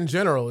cheese in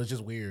general is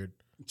just weird.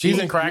 Cheese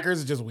and crackers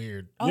is just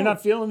weird. You're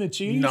not feeling the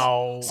cheese?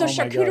 No. so Oh my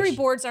charcuterie gosh.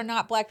 boards are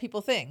not black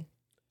people thing.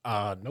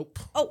 Nope.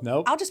 Oh,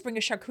 Nope. I'll just bring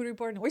a charcuterie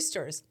board and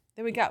oysters.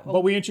 There we go.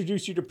 But we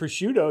introduced you to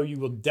prosciutto. You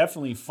will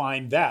definitely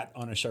find that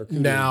on a charcuterie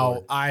Now,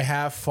 board. I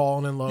have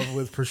fallen in love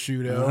with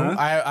prosciutto.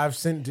 I've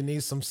sent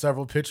Denise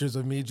several pictures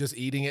of me just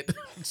eating it.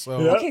 So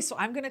Yeah. Okay, so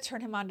I'm going to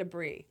turn him on to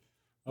brie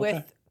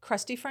with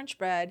crusty French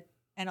bread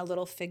and a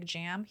little fig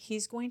jam.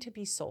 He's going to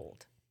be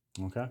sold.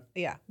 Okay.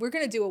 Yeah, we're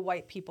going to do a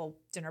white people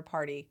dinner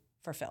party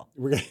for Phil.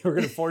 We're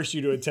gonna force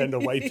you to attend a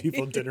white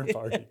people dinner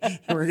party. And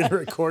we're gonna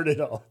record it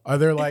all. are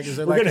there like, is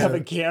there We're like gonna have a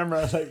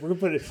camera, like we're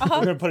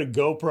gonna put a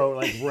GoPro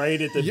like right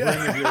at the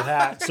brim of your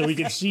hat, so we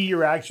can see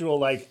your actual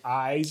like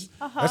eyes.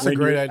 That's a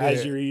great idea.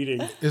 As you're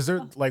eating. Is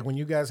there like when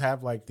you guys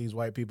have like these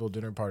white people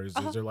dinner parties?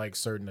 Is there like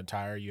certain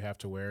attire you have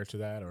to wear to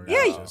that, or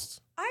Yeah, is it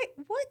just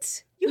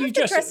what? You have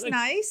to just, dress like-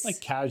 nice. like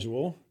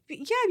casual.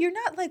 Yeah, you're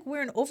not like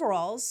wearing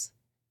overalls.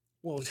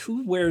 Well,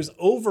 who wears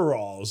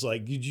overalls?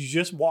 Like, did you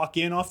just walk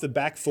in off the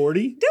back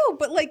 40? No,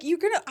 but like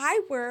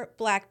I wear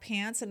black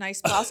pants, a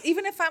nice blouse,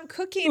 even if I'm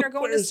cooking or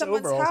going to wears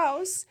someone's overalls?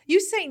 house. You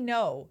say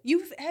no.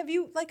 Have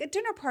you like a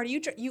dinner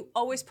party? You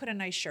always put a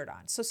nice shirt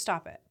on. So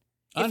stop it.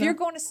 I If know. you're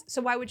going to,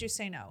 so why would you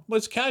say no? Well,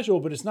 it's casual,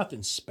 but it's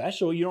nothing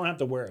special. You don't have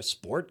to wear a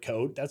sport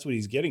coat. That's what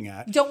he's getting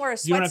at. Don't wear a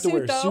You don't have to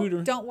wear sweatsuit a though. suit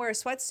or- Don't wear a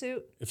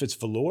sweatsuit. If it's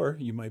velour,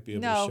 you might be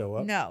able to show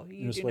up. No, In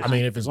you a do sweatshirt. not. I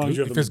mean, if it's As long as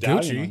you have if the it's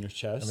medallion Gucci on your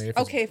chest. I mean, if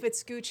it's, Okay, if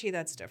it's Gucci,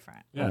 that's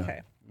different. Yeah.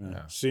 Okay.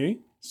 Yeah. See?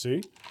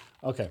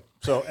 Okay.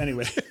 So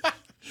anyway,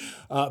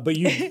 but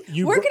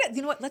you We're gonna,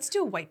 you know what? Let's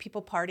do a white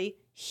people party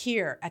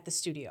here at the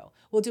studio.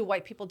 We'll do a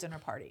white people dinner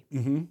party.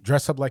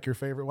 dress up like your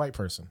favorite white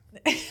person.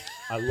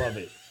 I love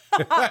it.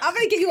 I'm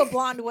gonna get you a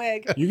blonde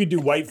wig. You can do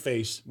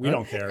whiteface. We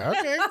don't care.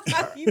 Okay.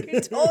 You can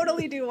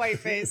totally do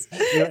whiteface.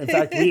 In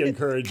fact, we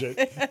encourage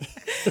it.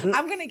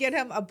 I'm gonna get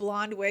him a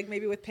blonde wig,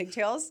 maybe with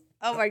pigtails.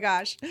 Oh my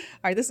gosh! All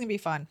right, this is gonna be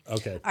fun.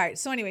 Okay. All right.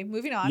 So anyway,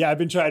 moving on. Yeah, I've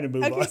been trying to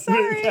move Okay, on.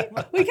 sorry.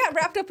 We got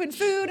wrapped up in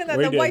food and then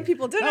We the did. white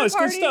people dinner No, it's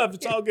party. good stuff.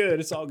 It's all good.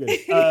 It's all good.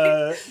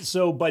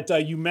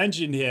 But you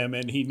mentioned him,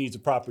 and he needs a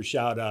proper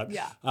shout out.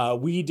 Yeah.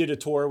 We did a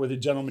tour with a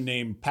gentleman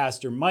named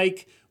Pastor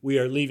Mike. We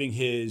are leaving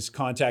his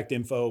contact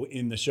info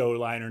in the show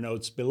liner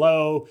notes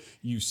below.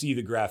 You see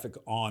the graphic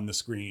on the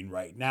screen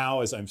right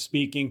now as I'm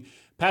speaking.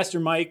 Pastor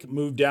Mike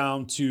moved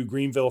down to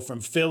Greenville from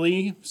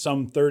Philly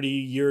some 30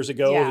 years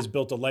ago. Yeah. Has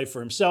built a life for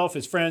himself,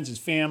 his friends, his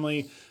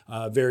family,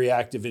 very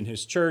active in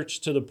his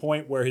church, to the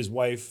point where his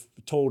wife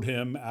told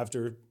him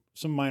after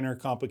some minor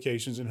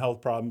complications and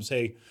health problems,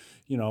 hey,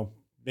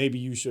 maybe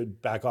you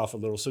should back off a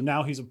little. So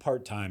now he's a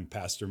part-time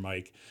Pastor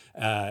Mike,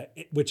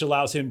 which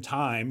allows him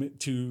time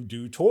to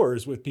do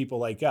tours with people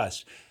like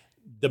us.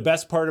 The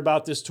best part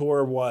about this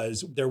tour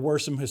was there were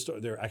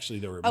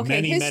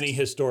many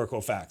historical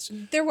facts.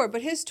 There were,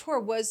 but his tour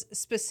was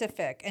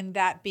specific, and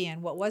that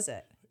being, what was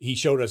it? He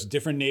showed us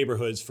different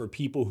neighborhoods for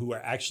people who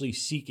are actually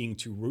seeking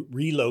to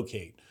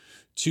relocate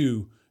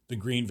to the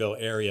Greenville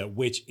area,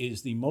 which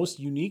is the most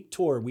unique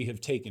tour we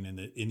have taken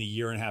in the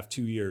year and a half,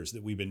 2 years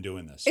that we've been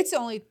doing this. It's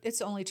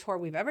the only tour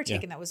we've ever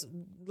taken that was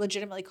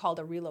legitimately called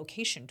a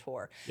relocation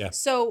tour. Yeah.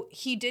 So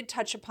he did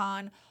touch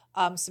upon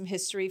some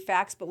history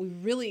facts, but we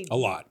really A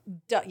lot.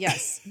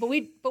 Yes, but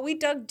we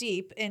dug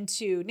deep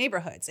into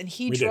neighborhoods, and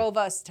he We did. drove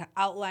us to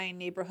outlying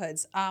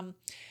neighborhoods.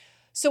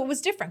 So it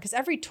was different because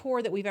every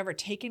tour that we've ever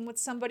taken with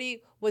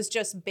somebody was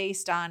just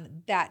based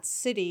on that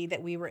city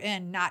that we were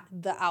in, not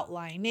the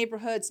outlying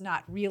neighborhoods,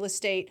 not real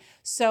estate.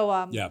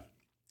 So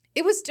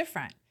it was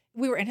different.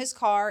 We were in his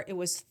car. It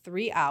was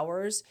 3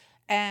 hours,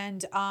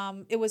 and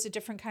it was a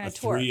different kind of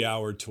tour.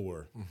 3-hour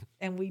tour.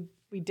 And we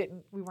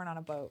weren't on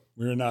a boat.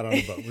 We were not on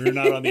a boat. We were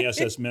not on the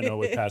SS Minnow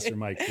with Pastor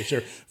Mike, for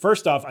sure.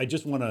 First off, I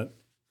just want to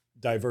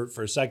divert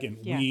for a second.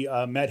 Yeah. We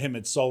met him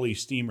at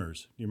Sully's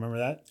Steamers. Do you remember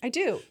that? I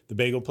do. The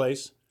bagel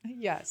place?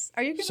 Yes.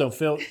 Are you going to? So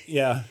Phil,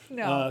 yeah.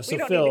 No, so we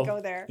don't Phil, need to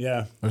go there.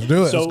 Yeah. Let's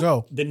do it. So Let's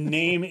go. the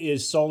name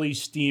is Sully's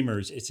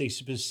Steamers. It's a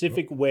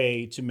specific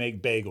way to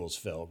make bagels,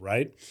 Phil,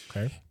 right?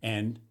 Okay.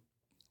 And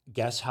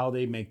guess how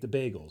they make the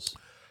bagels?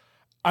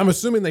 I'm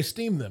assuming they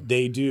steam them.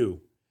 They do.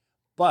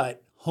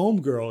 But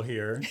homegirl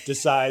here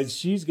decides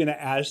she's going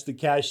to ask the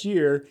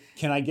cashier,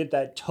 can I get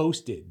that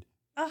toasted?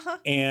 Uh-huh.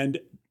 And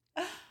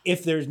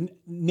if there's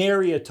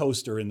nary a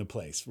toaster in the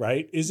place,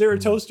 right? Is there a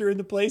toaster in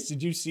the place?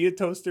 Did you see a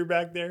toaster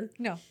back there?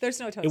 No, there's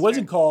no toaster. It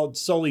wasn't called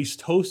Sully's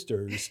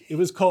Toasters. It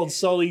was called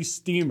Sully's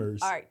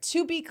Steamers. All right.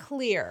 To be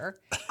clear,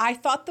 I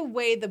thought the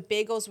way the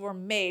bagels were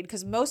made,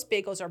 because most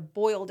bagels are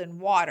boiled in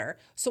water.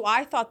 So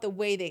I thought the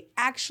way they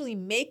actually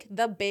make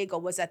the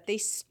bagel was that they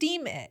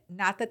steam it,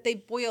 not that they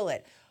boil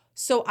it.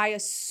 So I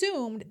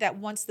assumed that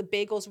once the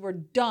bagels were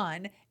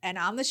done and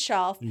on the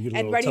shelf You get a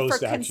and little ready for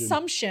toast action.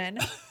 consumption,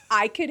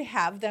 I could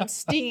have them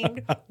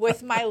steamed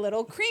with my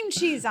little cream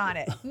cheese on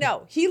it.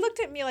 No, he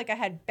looked at me like I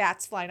had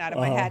bats flying out of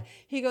my head.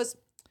 He goes,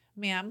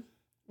 ma'am,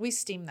 we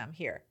steam them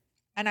here.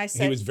 And I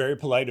said, He was very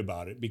polite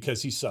about it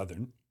because he's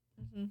Southern.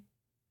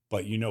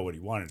 But you know what he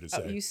wanted to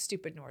say. oh, you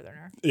stupid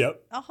northerner.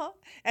 Yep. Uh-huh.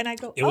 And I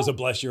go, It was a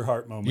bless your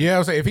heart moment. Yeah, I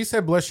was like, if he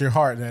said "bless your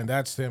heart," then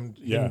that's him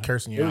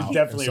cursing you It was out.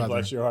 definitely in a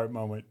bless Southern. your heart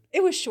moment.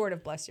 It was short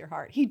of bless your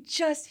heart. He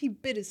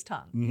bit his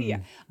tongue.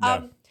 Yeah.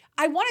 Yeah.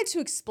 I wanted to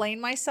explain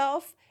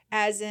myself,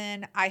 as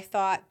in I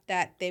thought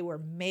that they were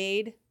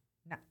made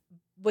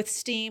with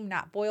steam,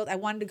 not boiled. I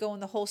wanted to go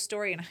in the whole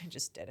story, and I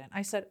just didn't.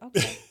 I said,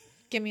 okay,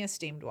 give me a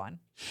steamed one.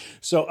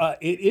 So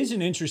it is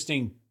an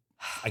interesting,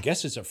 I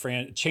guess it's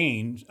a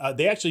chain.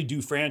 They actually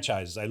do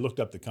franchises. I looked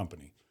up the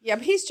company. Yeah,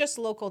 but he's just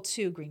local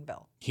to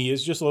Greenville. He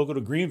is just local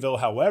to Greenville.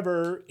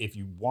 However, if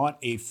you want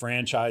a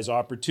franchise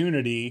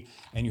opportunity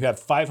and you have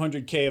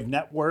 $500K of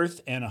net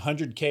worth and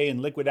 $100K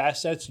in liquid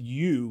assets,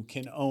 you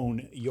can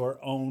own your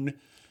own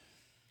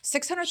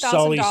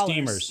Sully $600,000.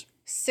 steamers.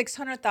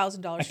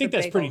 $600,000. I think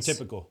that's pretty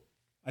typical.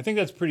 I think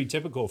that's pretty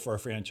typical for a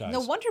franchise. No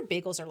wonder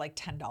bagels are like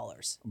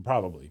 $10.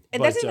 Probably.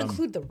 And that doesn't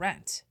include the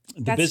rent.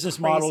 The business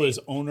model is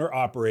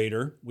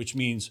owner-operator, which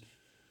means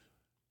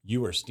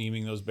you are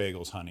steaming those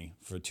bagels, honey,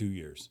 for 2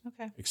 years.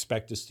 Okay.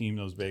 Expect to steam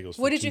those bagels for 2 years.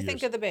 What did you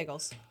think of the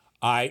bagels?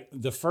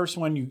 The first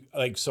one,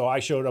 so I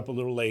showed up a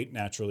little late,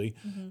 naturally,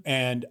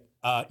 and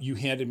you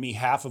handed me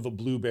half of a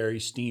blueberry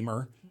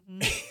steamer.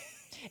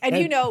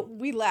 And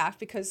we laugh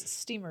because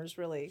steamers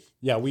really...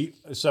 Yeah,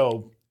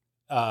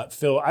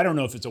 Phil, I don't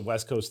know if it's a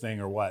West Coast thing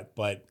or what,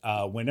 but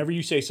whenever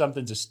you say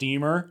something's a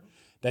steamer,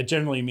 that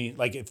generally means,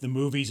 like, if the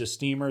movie's a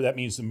steamer, that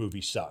means the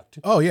movie sucked.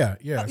 Oh, yeah,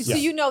 yeah. So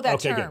you know that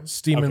Okay, term. good.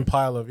 Steaming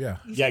pile of, yeah.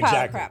 Yeah, Pile of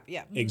exactly. crap,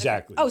 yeah.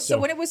 Exactly. Oh, so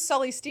when it was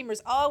Sully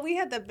Steamers, we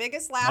had the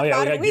biggest laugh yeah,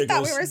 out we of it. got We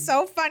thought we giggles. were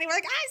so funny. We're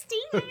like,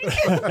 steamers.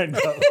 I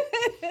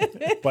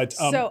know.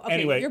 But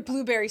anyway, your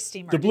blueberry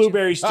steamer. the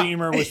blueberry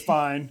steamer was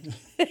fine.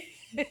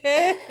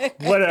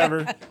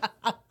 Whatever.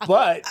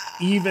 But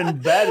even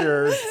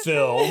better,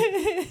 Phil,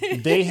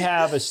 they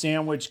have a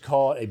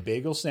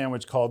bagel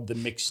sandwich called the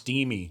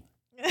McSteamy.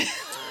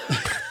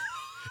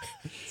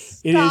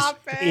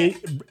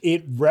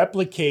 It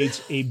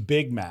replicates a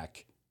Big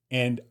Mac.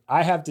 And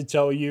I have to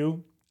tell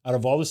you, out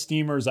of all the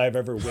steamers I've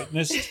ever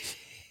witnessed,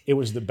 it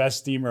was the best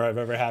steamer I've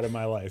ever had in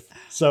my life.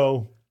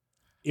 So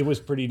it was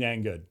pretty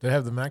dang good. They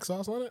have the mac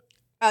sauce on it?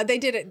 They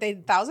did it. They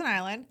Thousand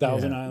Island.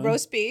 Island.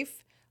 Roast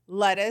beef,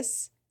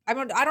 lettuce. I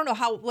don't know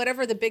how,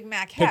 whatever the Big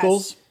Mac has.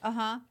 Pickles.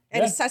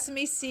 And Yeah. a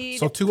sesame seed.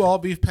 So 2 all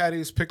beef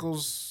patties,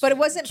 pickles. But it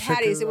wasn't chicken,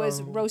 patties. It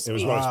was roast It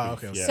was beef.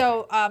 roast beef. okay. Yeah.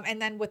 So,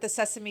 and then with the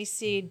sesame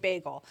seed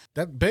bagel.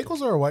 That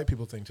bagels are a white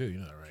people thing too, you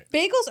know that, right?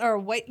 Bagels are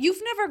white.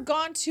 You've never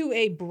gone to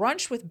a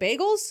brunch with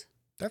bagels?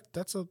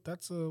 That's a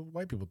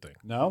white people thing.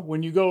 No,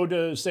 when you go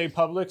to, say,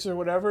 Publix or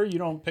whatever, you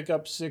don't pick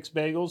up 6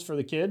 bagels for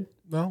the kid.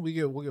 No,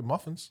 we'll get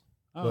muffins.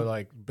 But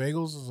like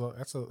bagels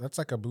that's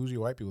like a bougie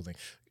white people thing.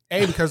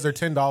 Because they're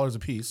 $10 a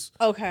piece.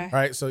 Okay.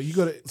 Right. So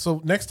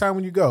so next time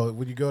when you go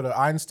to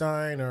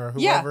Einstein or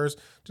whoever's,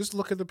 just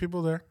look at the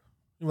people there.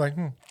 You're like,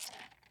 all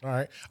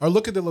right. Or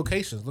look at the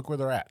locations. Look where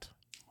they're at.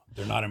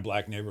 They're not in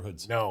black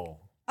neighborhoods. No.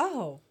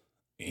 Oh.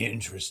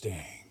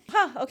 Interesting.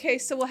 Okay.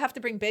 So we'll have to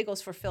bring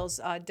bagels for Phil's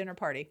dinner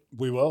party.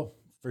 We will,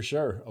 for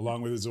sure,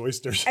 along with his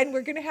oysters. And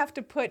we're going to have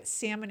to put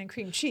salmon and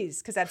cream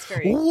cheese because that's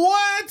very...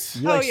 What?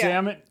 You like yeah.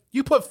 salmon?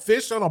 You put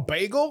fish on a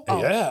bagel?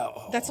 Yeah.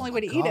 That's the only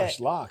way to eat Gosh,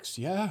 it. lox,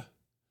 yeah.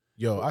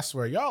 Yo, I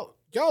swear, y'all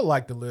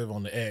like to live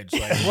on the edge.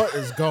 Like, what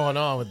is going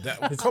on with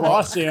that? It's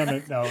raw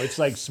salmon. No, it's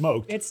like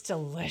smoked. It's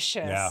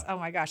delicious. Yeah. Oh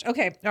my gosh.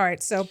 Okay. All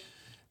right. So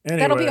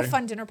Anyway, that'll be a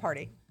fun dinner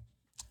party.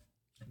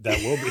 That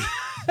will be.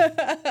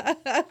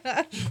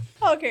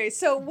 Okay.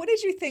 So what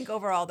did you think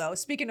overall, though?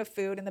 Speaking of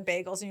food and the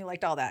bagels, and you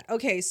liked all that.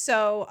 Okay.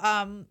 So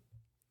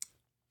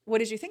what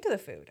did you think of the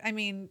food? I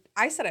mean,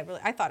 I thought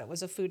it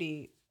was a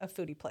foodie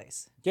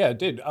place. Yeah, it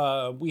did.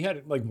 We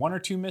had like 1 or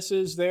 2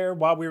 misses there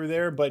while we were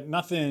there, but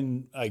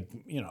nothing like,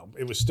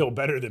 it was still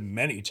better than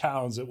many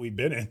towns that we've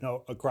been in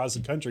across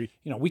the country.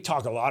 We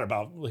talk a lot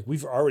about, like,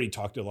 we've already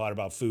talked a lot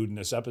about food in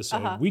this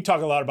episode. We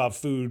talk a lot about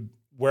food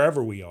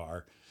wherever we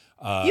are.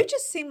 You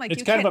just seem like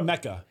it's kind of a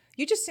mecca.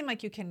 You just seem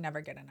like you can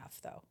never get enough,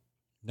 though.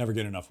 Never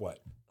get enough what?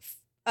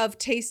 Of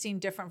tasting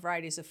different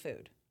varieties of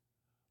food.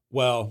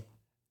 Well,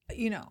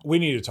 we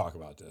need to talk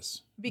about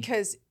this.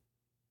 Because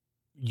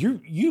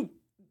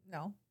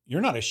No.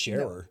 You're not a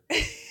sharer.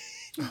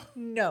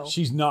 No.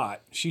 She's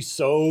not. She's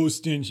so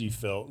stingy,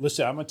 Phil.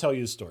 Listen, I'm going to tell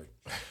you the story.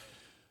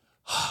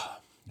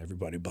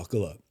 Everybody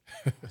buckle up.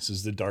 This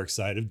is the dark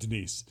side of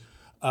Denise.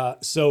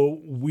 So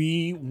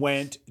we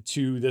went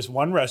to this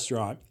one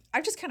restaurant.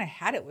 I've just kind of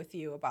had it with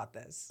you about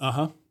this.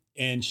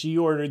 And she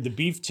ordered the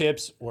beef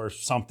tips or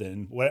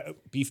something.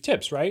 Beef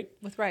tips, right?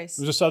 With rice.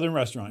 It was a southern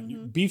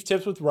restaurant. Beef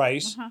tips with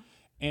rice.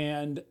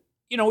 And,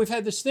 we've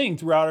had this thing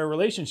throughout our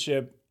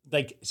relationship,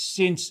 like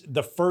since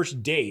the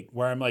first date,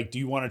 where I'm like, do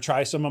you want to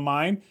try some of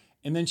mine?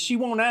 And then she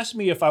won't ask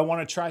me if I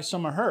want to try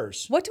some of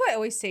hers. What do I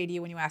always say to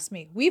you when you ask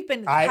me?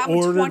 I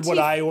ordered what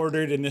I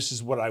ordered, and this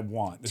is what I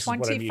want. This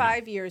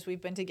 25 years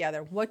we've been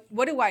together. What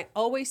do I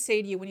always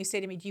say to you when you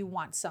say to me, do you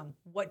want some?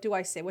 What do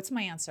I say? What's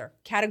my answer?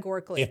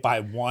 Categorically. If I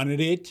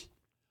wanted it,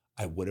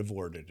 I would have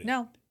ordered it.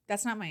 No,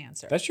 that's not my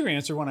answer. That's your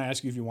answer when I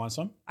ask you if you want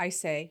some? I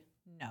say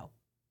no.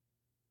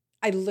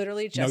 I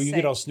literally just say... No, you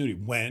get all snooty.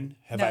 When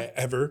have I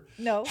ever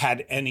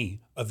had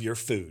any of your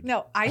food?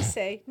 No, I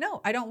say,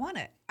 no, I don't want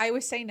it. I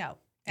always say no.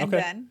 And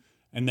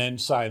then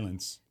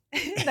silence.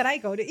 then I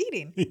go to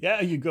eating.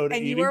 Yeah, you go to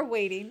eating. And you are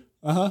waiting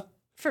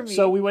For me.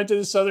 So we went to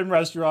the Southern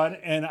restaurant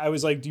and I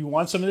was like, do you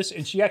want some of this?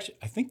 And she actually,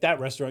 I think that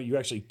restaurant, you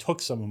actually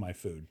took some of my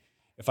food,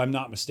 if I'm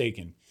not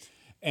mistaken.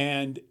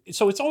 And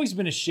so it's always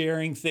been a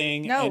sharing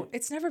thing. No, and,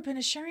 it's never been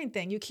a sharing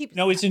thing. You keep.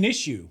 no, it's an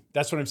issue.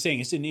 That's what I'm saying.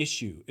 It's an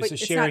issue. It's But a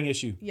it's sharing not-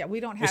 issue. Yeah, we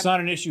don't have. It's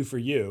not an issue for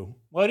you.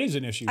 Well, it is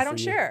an issue I for don't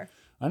you. share.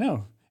 I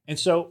know. And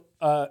so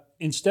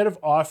instead of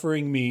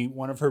offering me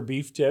one of her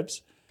beef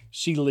tips,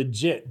 she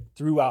legit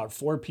threw out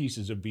 4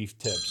 pieces of beef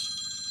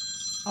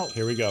tips. Oh.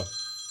 Here we go.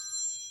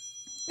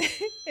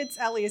 It's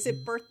Ellie. Is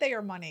it birthday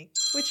or money?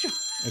 Which one?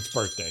 It's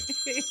birthday.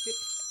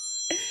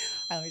 All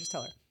right, let me just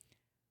tell her.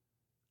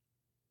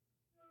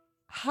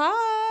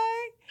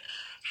 Hi.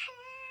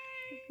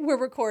 We're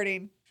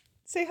recording.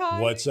 Say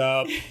hi. What's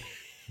up?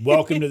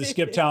 Welcome to the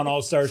Skip Town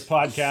All Stars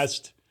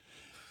podcast.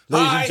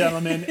 Ladies Hi. and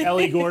gentlemen,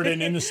 Ellie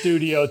Gordon in the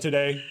studio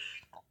today.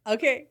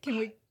 Okay, can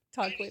we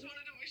talk later? I just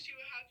wanted to wish you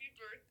a happy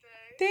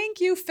birthday. Thank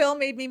you. Phil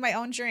made me my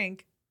own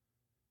drink.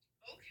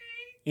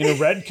 Okay. In a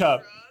red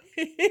cup.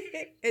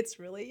 It's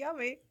really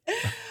yummy.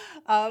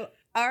 All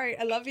right,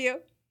 I love you. Okay,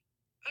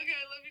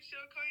 I love you too.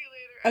 I'll call you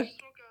later. I Okay.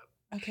 just woke up.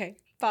 Okay,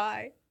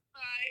 bye. Bye.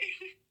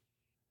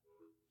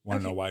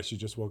 Want to know why she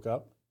just woke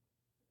up?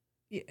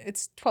 Yeah,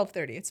 it's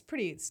 12:30. It's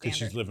pretty Because standard.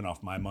 she's living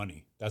off my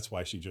money. That's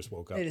why she just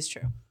woke up. It is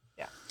true.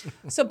 Yeah.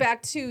 So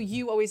back to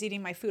you always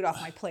eating my food off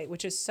my plate,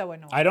 which is so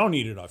annoying. I don't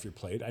eat it off your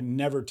plate. I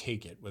never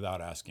take it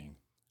without asking.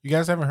 You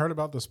guys haven't heard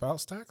about the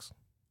spouse tax?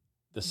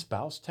 The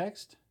spouse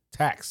text?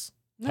 Tax.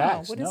 No,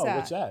 Tax? what is no, that?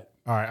 what's that?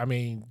 All right. I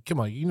mean,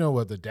 come on. You know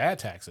what the dad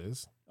tax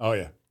is. Oh,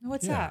 yeah.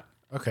 What's Yeah. that?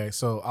 Okay,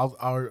 so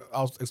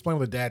I'll explain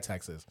what the dad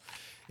tax is.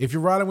 If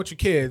you're riding with your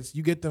kids,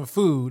 you get them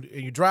food,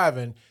 and you're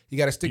driving, you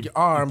got to stick your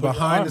arm Put your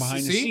behind, arm the,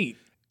 behind seat.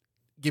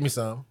 Give me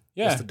some.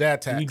 Yeah. That's the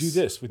dad tax. And you do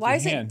this with Why your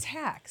is hand. it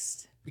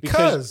taxed?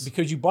 because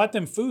Because you bought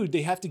them food,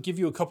 they have to give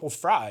you a couple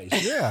fries.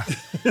 yeah,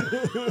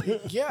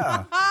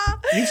 yeah,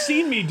 You've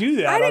seen me do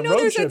that I didn't on know road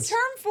there's trips. a term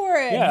for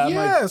it. Yeah, I'm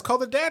yeah. like, It's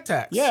called the dad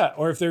tax. yeah.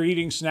 Or if they're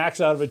eating snacks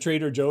out of a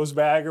Trader Joe's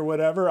bag or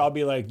whatever, I'll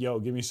be like, yo,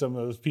 give me some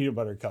of those peanut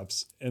butter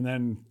cups. And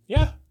then,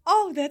 yeah.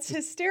 Oh, that's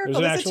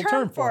hysterical. There's an There's a actual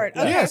term term for for it. it.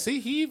 Okay. Yeah,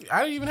 see, I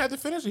didn't even have to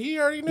finish it. He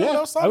already knew what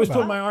I was talking I was about.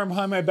 putting my arm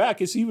behind my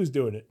back as he was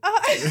doing it.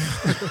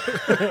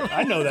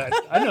 I know that.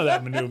 I know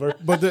that maneuver.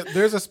 But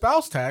there's a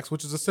spouse tax,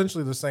 which is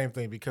essentially the same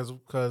thing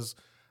because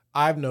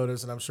I've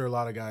noticed, and I'm sure a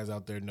lot of guys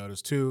out there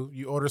notice too.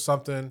 You order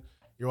something,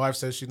 your wife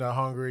says she's not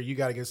hungry, you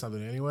got to get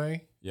something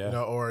anyway. Yeah. You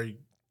know, or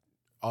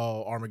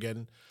all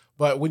Armageddon.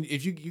 But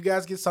if you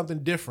guys get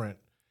something different,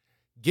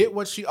 get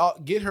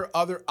her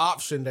other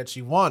option that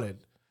she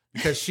wanted.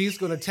 Because she's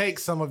going to take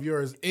some of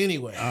yours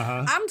anyway.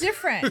 I'm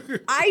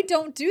different. I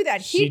don't do that.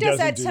 He She does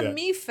that doesn't do to that.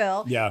 me,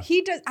 Phil. Yeah.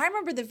 He does. I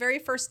remember the very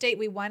first date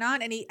we went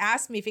on, and he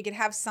asked me if he could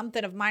have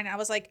something of mine. And I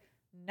was like,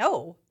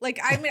 no. Like,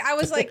 I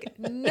was like,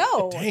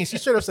 no. Dang, she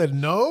should have said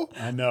no.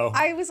 I know.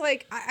 I was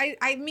like,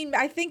 I mean,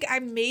 I think I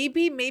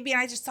maybe, and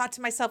I just thought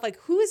to myself, like,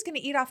 who is going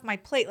to eat off my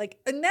plate? Like,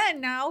 and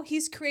then now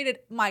he's created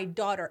my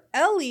daughter,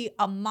 Ellie,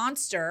 a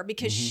monster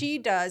because she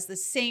does the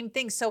same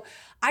thing. So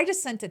I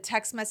just sent a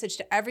text message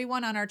to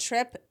everyone on our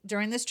trip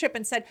during this trip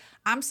and said,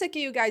 I'm sick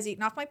of you guys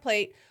eating off my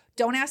plate.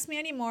 Don't ask me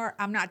anymore.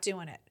 I'm not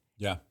doing it.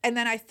 yeah. And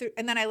then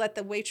I let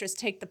the waitress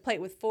take the plate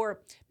with 4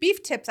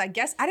 beef tips. I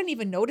guess I didn't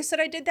even notice that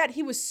I did that.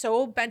 He was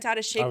so bent out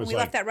of shape when was we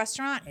like- left that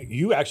restaurant.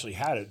 You actually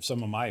had it.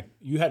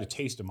 You had a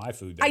taste of my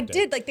food that I day.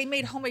 did. Like they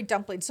made homemade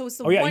dumplings. So it's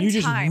the Oh, yeah. one You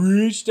just time.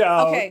 reached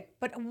out. Okay,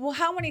 but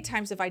how many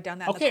times have I done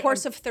that in Okay, the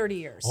course of 30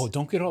 years? Oh,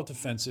 don't get all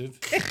defensive.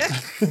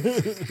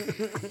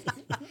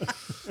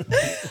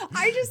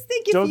 I just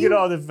think Don't get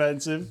all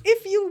defensive.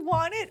 if you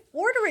want it,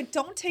 order it.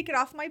 Don't take it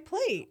off my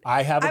plate.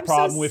 I have a I'm so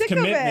problem with sick of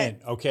it.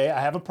 commitment. Okay,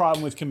 I have a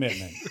problem with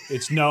commitment.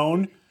 It's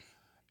known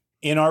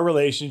in our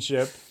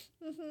relationship.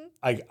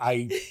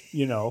 I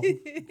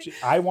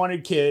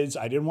wanted kids.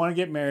 I didn't want to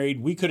get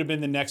married. We could have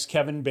been the next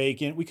Kevin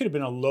Bacon. We could have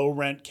been a low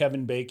rent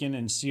Kevin Bacon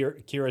and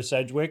Kira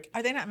Sedgwick.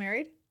 Are they not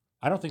married?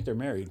 I don't think they're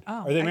married.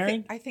 Oh, Are they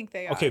married? I think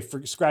they are. Okay,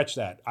 scratch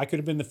that. I could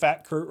have been the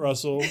fat Kurt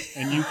Russell,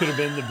 and you could have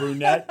been the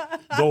brunette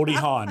Goldie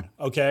Hawn.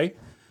 Okay,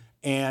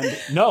 and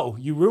no,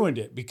 you ruined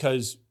it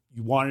because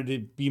you wanted to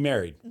be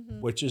married,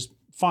 which is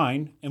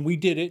fine, and we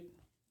did it,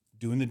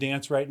 doing the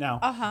dance right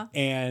now.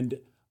 And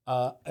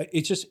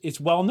it's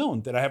well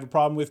known that I have a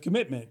problem with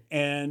commitment,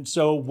 and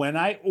so when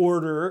I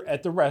order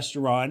at the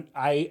restaurant,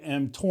 I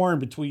am torn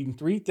between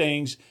 3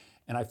 things.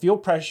 And I feel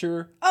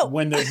pressure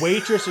when the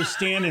waitress is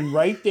standing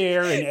right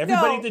there and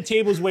everybody at the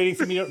table is waiting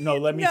for me to,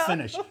 let me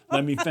finish.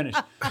 Let me finish.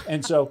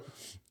 And so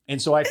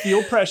I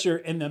feel pressure.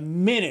 And the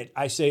minute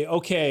I say,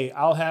 okay,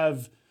 I'll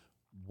have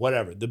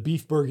whatever, the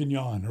beef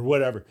bourguignon or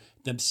whatever.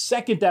 The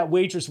second that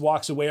waitress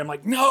walks away, I'm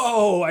like,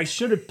 no, I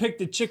should have picked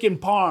the chicken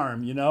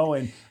parm,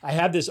 and I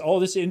have all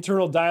this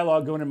internal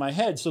dialogue going in my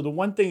head. So the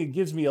one thing that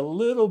gives me a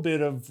little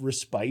bit of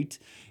respite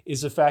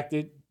is the fact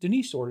that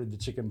Denise ordered the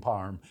chicken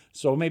parm.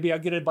 So maybe I'll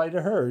get a bite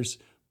of hers.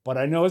 But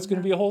I know it's going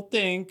to be a whole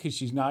thing because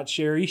she's not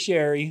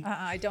sherry.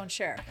 I don't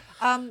share.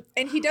 And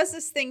he does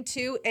this thing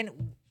too, and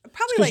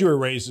probably Because you were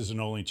raised as an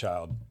only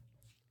child.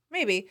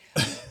 maybe.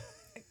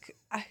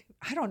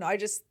 I don't know.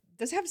 Does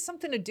it have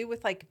something to do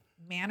with like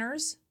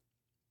manners.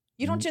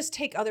 You don't just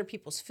take other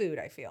people's food,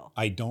 I feel.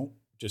 I don't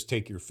just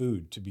take your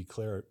food, to be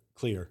clear.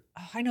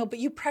 Oh, I know, but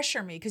you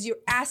pressure me because you're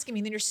asking me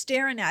and then you're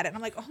staring at it. And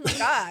I'm like, oh my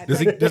God. Does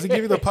he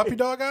give you the puppy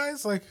dog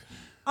eyes? Like,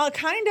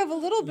 kind of a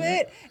little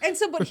bit. And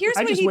so, but here's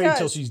I what just he wait does.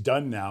 until she's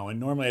done now, and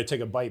normally I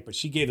take a bite, but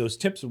she gave those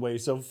tips away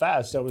so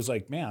fast. I was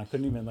like, man, I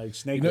couldn't even like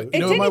snake it. you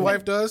know what my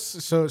wife does?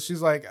 So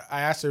she's like,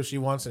 I asked her if she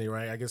wants any,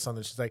 right? I get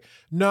something. She's like,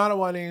 no, I don't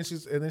want any.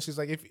 And then she's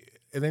like,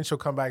 and then she'll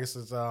come back and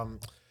says,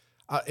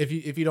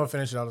 if you don't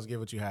finish it, I'll just give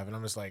what you have. And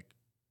I'm just like,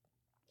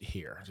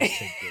 here, just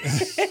take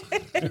this.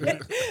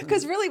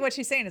 Because really what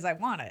she's saying is I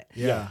want it.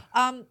 Yeah.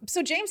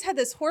 So James had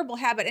this horrible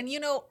habit, and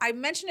I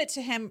mentioned it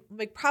to him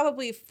like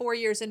probably 4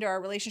 years into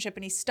our relationship,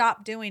 and he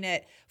stopped doing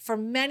it for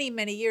many,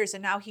 many years,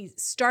 and now he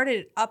started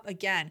it up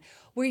again,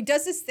 where he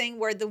does this thing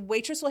where the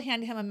waitress will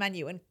hand him a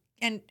menu,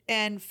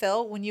 and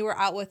Phil, when you are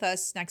out with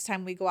us next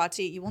time we go out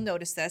to eat, you will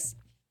notice this.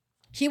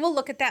 He will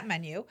look at that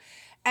menu,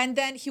 and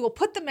then he will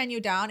put the menu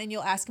down, and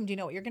you'll ask him, do you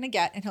know what you're going to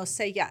get? And he'll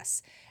say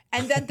yes.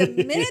 And then the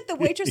minute the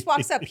waitress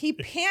walks up, he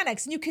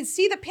panics, and you can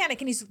see the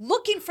panic, and he's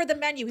looking for the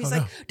menu. He's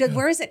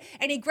where is it?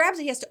 And he grabs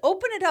it. He has to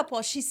open it up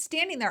while she's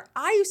standing there.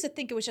 I used to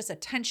think it was just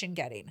attention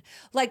getting,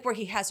 like where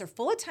he has her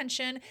full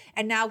attention,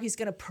 and now he's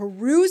going to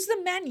peruse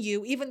the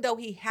menu, even though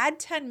he had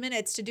 10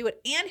 minutes to do it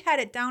and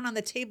had it down on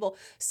the table,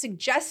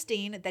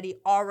 suggesting that he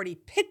already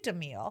picked a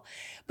meal.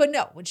 But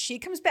no, when she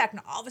comes back,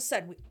 and all of a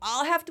sudden, we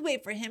all have to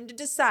wait for him to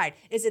decide,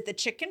 is it the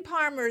chicken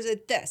parm or is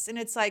it this? And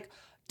it's like,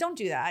 don't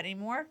do that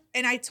anymore.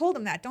 And I told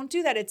him that. Don't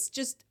do that. It's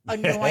just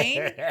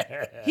annoying.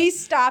 He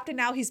stopped, and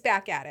now he's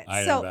back at it.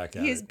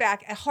 He's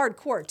back at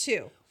hardcore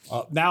too.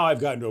 Now I've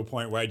gotten to a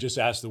point where I just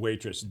ask the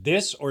waitress,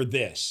 this or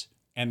this?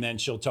 And then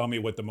she'll tell me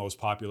what the most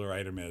popular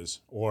item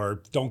is.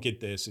 Or don't get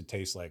this. It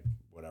tastes like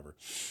whatever.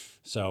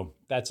 So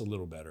that's a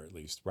little better at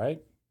least,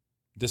 right?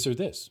 This or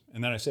this.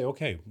 And then I say,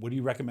 okay, what do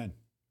you recommend?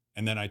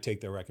 And then I take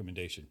their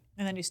recommendation.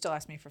 And then you still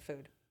ask me for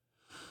food.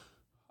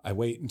 I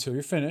wait until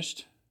you're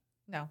finished.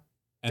 No.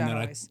 And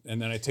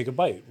then I take a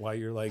bite while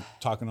you're like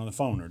talking on the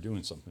phone or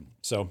doing something.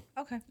 So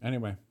okay.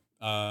 Anyway,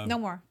 no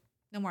more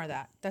of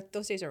that.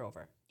 Those days are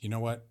over. You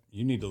know what?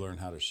 You need to learn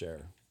how to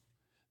share.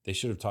 They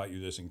should have taught you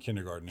this in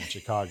kindergarten in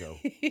Chicago.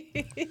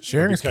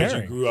 Sharing is caring. Because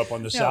you grew up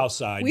on the South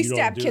Side. We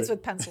stab kids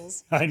with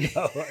pencils. I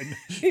know.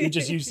 You're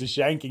just used to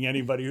shanking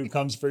anybody who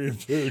comes for your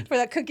food. For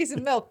that cookies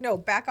and milk. No,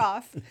 back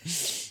off.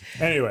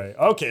 Anyway,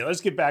 okay,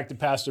 let's get back to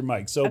Pastor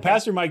Mike. So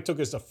Pastor Mike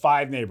took us to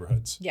 5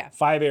 neighborhoods. Yeah.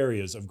 5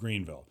 areas of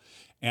Greenville.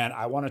 And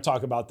I want to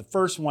talk about the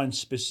first one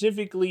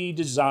specifically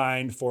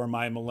designed for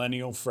my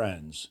millennial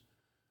friends.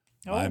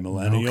 My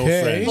millennial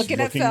friends looking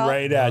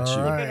right at you.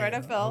 Looking right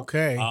at Phil.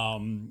 Okay.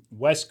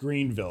 West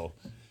Greenville.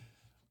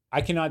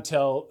 I cannot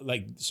tell,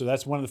 so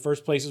that's one of the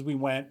first places we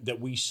went that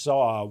we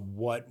saw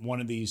what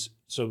one of these,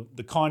 so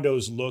the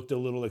condos looked a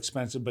little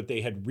expensive, but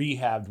they had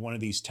rehabbed one of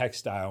these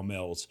textile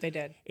mills. They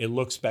did. It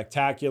looked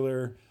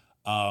spectacular.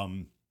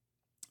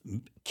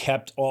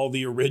 Kept all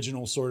the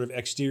original sort of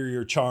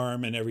exterior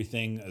charm and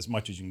everything as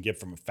much as you can get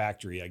from a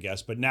factory, I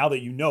guess. But now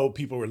that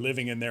people were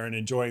living in there and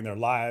enjoying their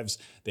lives,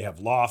 they have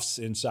lofts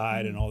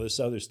inside and all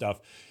this other stuff.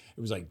 It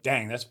was like,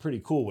 dang, that's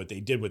pretty cool what they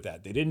did with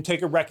that. They didn't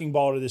take a wrecking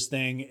ball to this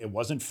thing. It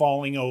wasn't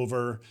falling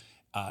over.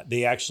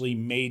 They actually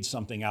made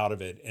something out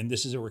of it. And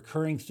this is a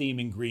recurring theme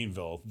in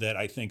Greenville that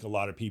I think a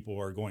lot of people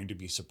are going to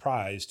be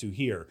surprised to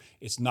hear.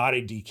 It's not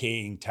a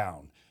decaying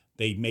town.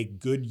 They make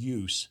good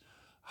use,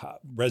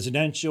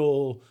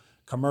 residential,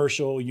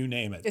 commercial, you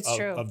name it,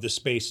 of the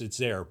space that's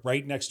there.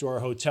 Right next to our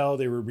hotel,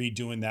 they were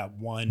redoing that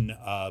one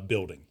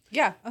building.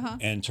 Yeah.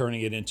 And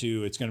turning it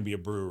into, it's going to be a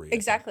brewery.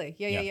 Exactly.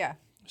 Yeah.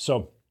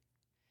 So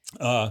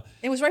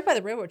it was right by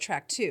the railroad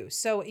track too.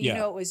 So,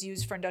 it was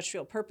used for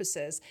industrial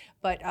purposes,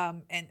 but,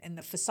 and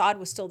the facade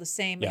was still the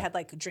same. It had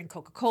like drink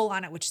Coca-Cola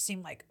on it, which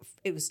seemed like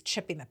it was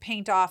chipping the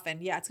paint off. And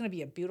it's going to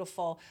be a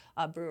beautiful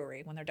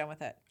brewery when they're done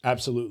with it.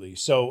 Absolutely.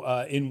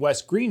 So in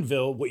West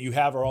Greenville, what you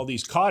have are all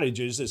these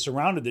cottages that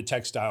surrounded the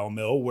textile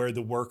mill where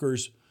the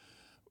workers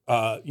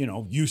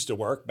used to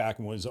work back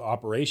when it was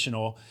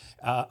operational.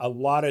 A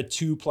lot of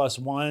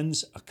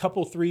 2+1s, a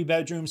couple 3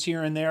 bedrooms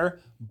here and there,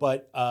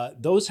 but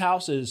those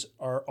houses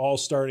are all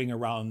starting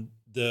around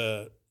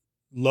the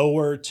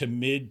lower to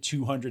mid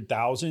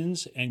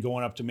 200,000s and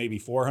going up to maybe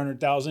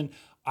 400,000.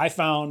 I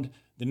found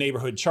the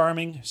neighborhood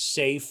charming,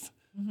 safe.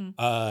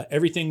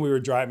 Everything we were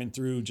driving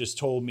through just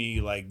told me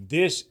like,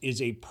 this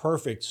is a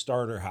perfect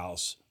starter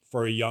house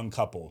for a young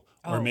couple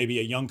or maybe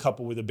a young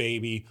couple with a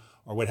baby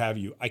or what have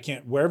you.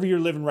 Wherever you're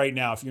living right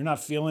now, if you're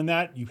not feeling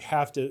that, you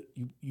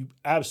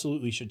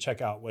absolutely should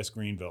check out West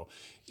Greenville.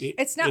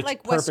 It's not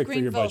like West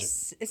Greenville.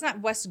 It's not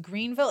West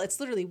Greenville. It's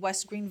literally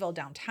West Greenville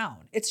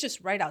downtown. It's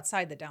just right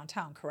outside the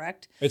downtown,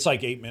 correct? It's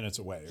like 8 minutes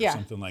away or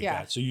something like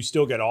that. So you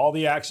still get all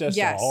the access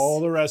to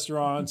all the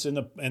restaurants and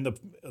the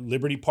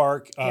Liberty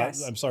Park.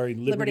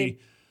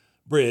 Liberty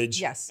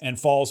Bridge and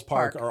Falls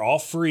Park are all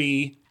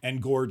free and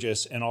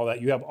gorgeous and all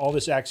that. You have all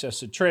this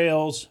access to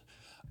trails.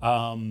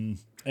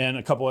 And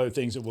a couple other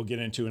things that we'll get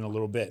into in a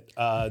little bit.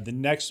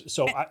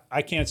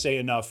 I can't say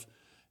enough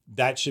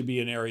that should be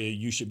an area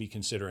you should be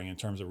considering in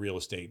terms of real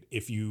estate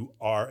if you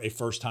are a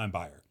first-time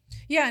buyer.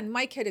 Yeah, and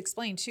Mike had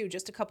explained too,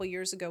 just a couple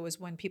years ago was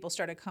when people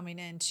started coming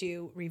in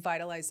to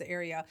revitalize the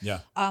area. Yeah.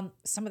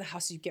 Some of the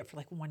houses you get for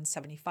like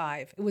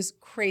 175. It was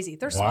crazy.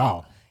 They're Wow.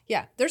 small.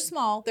 Yeah, they're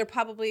small. They're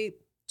probably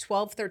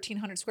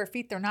 1,300 square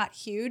feet. They're not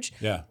huge,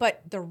 Yeah.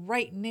 but they're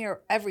right near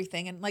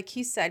everything. And like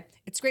he said,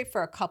 it's great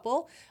for a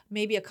couple,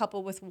 maybe a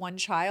couple with one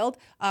child.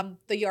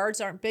 The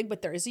yards aren't big,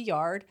 but there is a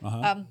yard.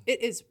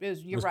 It is It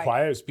you're was right.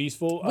 quiet, it was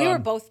peaceful. We were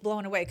both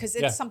blown away because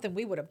it's yeah. something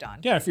we would have done.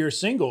 Yeah, if you're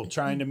single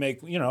trying to make,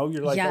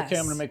 you're like, Yes. okay,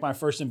 I'm going to make my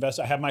first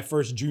investment. I have my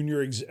first junior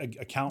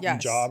accountant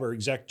Yes. job or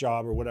exec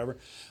job or whatever.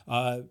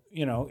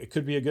 It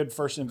could be a good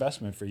first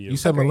investment for you. You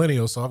said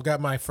millennial, so I've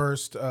got my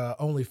first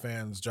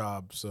OnlyFans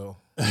job. So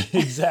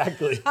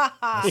Exactly.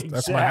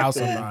 that's my house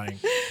I'm buying.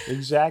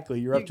 Exactly.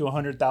 You're up to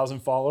 100,000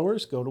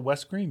 followers. Go to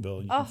West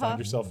Greenville. You can find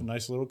yourself a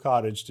nice little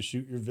cottage to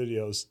shoot your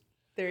videos.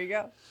 There you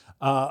go.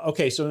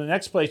 Okay, so the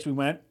next place we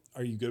went,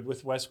 are you good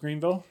with West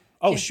Greenville?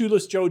 Oh,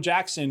 Shoeless Joe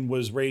Jackson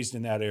was raised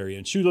in that area.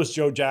 And Shoeless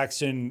Joe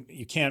Jackson,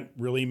 you can't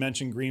really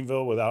mention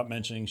Greenville without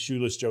mentioning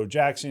Shoeless Joe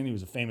Jackson. He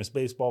was a famous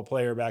baseball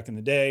player back in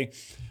the day.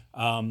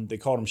 They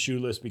called him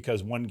Shoeless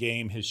because one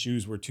game his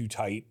shoes were too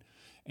tight,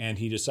 and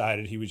he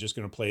decided he was just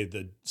going to play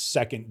the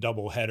second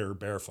doubleheader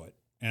barefoot.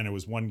 And it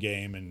was one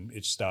game, and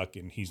it stuck,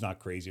 and he's not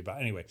crazy about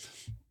it. Anyway,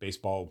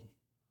 baseball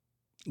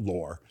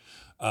lore.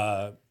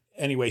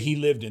 Anyway, he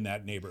lived in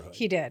that neighborhood.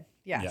 He did.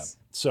 Yeah. Yes.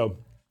 So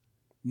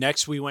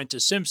next we went to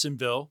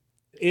Simpsonville.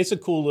 It's a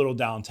cool little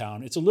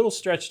downtown. It's a little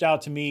stretched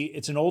out to me.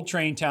 It's an old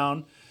train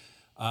town.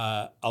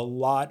 A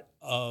lot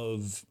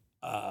of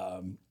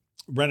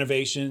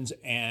renovations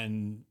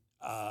and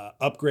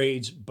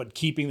upgrades, but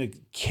keeping the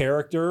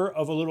character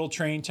of a little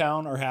train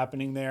town are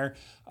happening there.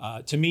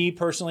 To me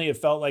personally, it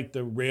felt like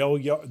the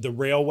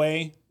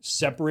railway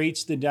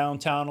separates the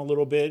downtown a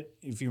little bit.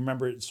 If you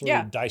remember, it's sort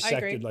Yeah, of I agree.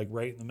 dissected like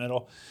right in the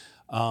middle.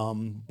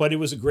 But it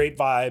was a great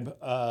vibe.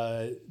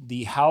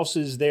 The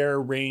houses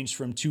there ranged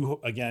from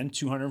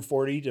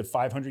 240 to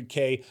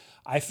 500K.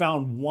 I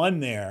found one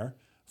there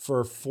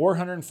for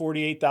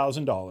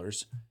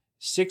 $448,000,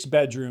 6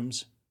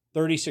 bedrooms,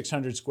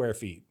 3,600 square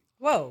feet.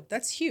 Whoa,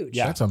 that's huge.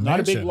 Yeah, That's a not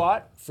a big mansion.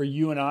 lot for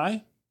you and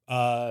I.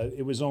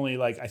 It was only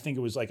I think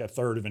it was like a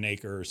third of an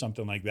acre or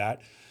something like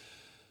that.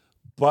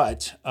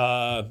 But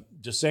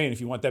just saying,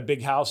 if you want that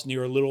big house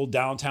near a little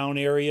downtown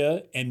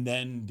area and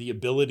then the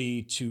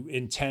ability to,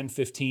 in 10,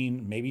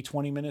 15, maybe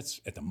 20 minutes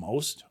at the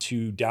most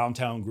to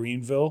downtown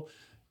Greenville,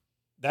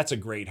 that's a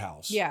great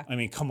house. Yeah. I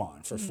mean, come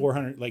on, for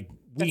 400,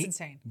 That's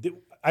insane.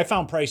 I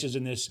found prices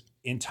in this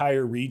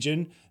entire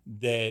region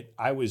that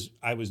I was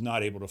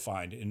not able to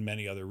find in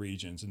many other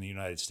regions in the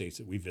United States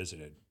that we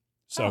visited.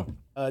 So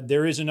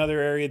there is another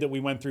area that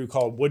we went through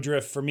called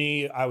Woodruff. For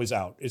me, I was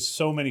out. It's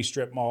so many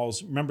strip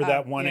malls. Remember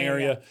that one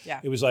area? Yeah.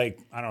 It was like,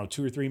 I don't know,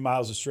 2 or 3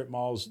 miles of strip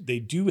malls. They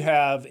do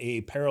have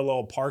a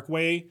parallel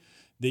parkway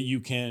that you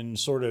can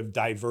sort of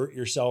divert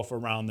yourself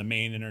around the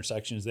main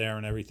intersections there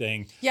and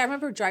everything. Yeah, I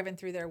remember driving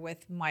through there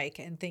with Mike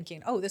and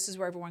thinking, oh, this is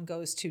where everyone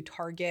goes to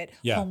Target,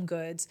 Yeah. Home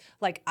Goods.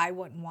 Like, I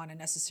wouldn't want to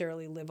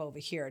necessarily live over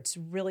here. It's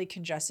really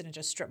congested and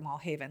just strip mall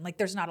haven. Like,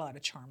 there's not a lot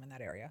of charm in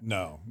that area.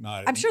 No,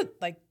 not. I'm sure,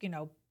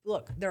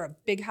 look, there are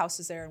big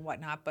houses there and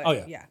whatnot, but Oh,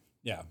 yeah. yeah.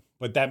 Yeah,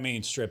 but that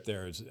main strip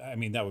there is, I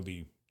mean, that would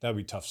be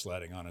tough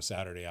sledding on a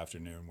Saturday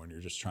afternoon when you're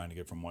just trying to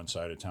get from one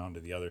side of town to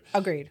the other.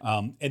 Agreed.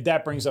 And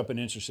that brings up an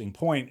interesting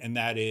point, and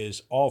that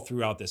is all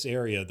throughout this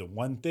area, the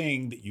one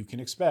thing that you can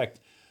expect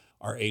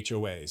are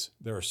HOAs.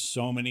 There are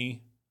so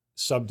many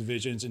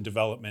subdivisions and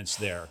developments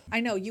there.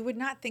 I know you would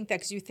not think that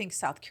because you think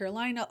South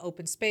Carolina,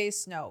 open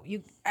space. No,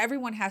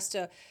 everyone has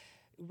to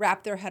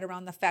wrap their head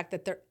around the fact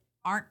that there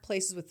aren't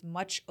places with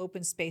much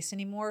open space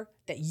anymore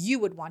that you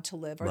would want to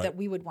live or Right. that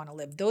we would want to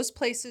live. Those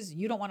places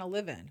you don't want to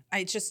live in.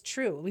 It's just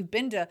true. We've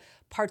been to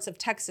parts of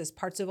Texas,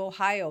 parts of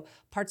Ohio,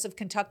 parts of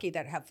Kentucky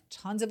that have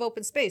tons of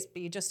open space,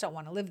 but you just don't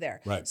want to live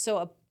there. Right.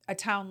 So a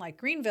town like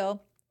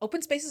Greenville,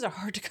 open spaces are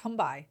hard to come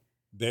by.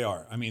 They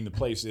are. I mean, the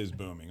place is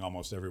booming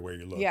almost everywhere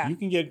you look. Yeah. You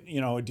can get,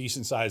 a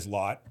decent sized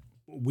lot.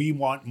 We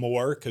want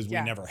more because we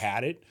Yeah. never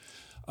had it.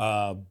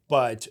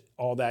 But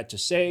all that to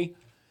say,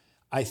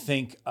 I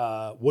think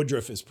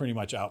Woodruff is pretty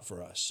much out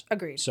for us.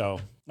 Agreed. So,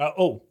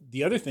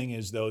 the other thing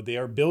is though, they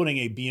are building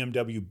a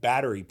BMW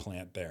battery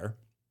plant there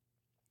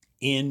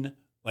in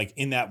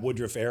that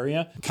Woodruff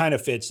area. Kind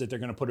of fits that they're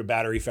going to put a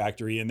battery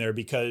factory in there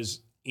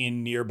because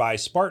in nearby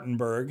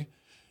Spartanburg,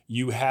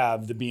 you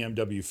have the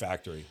BMW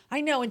factory. I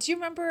know. And do you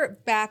remember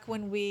back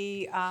when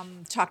we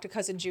talked to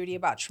Cousin Judy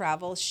about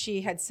travel?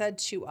 She had said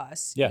to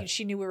us, Yeah.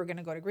 she knew we were going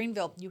to go to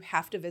Greenville, you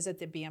have to visit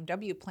the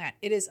BMW plant.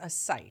 It is a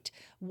sight.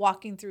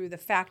 Walking through the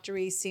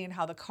factory, seeing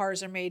how the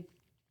cars are made,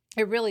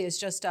 it really is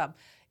just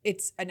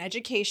it's an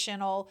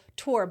educational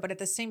tour, but at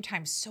the same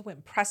time, so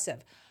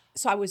impressive.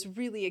 So I was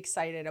really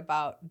excited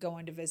about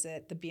going to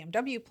visit the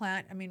BMW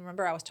plant. I mean,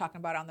 remember I was talking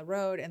about on the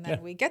road, and then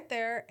Yeah. we get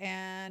there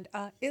and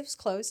it was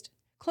closed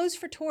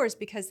for tours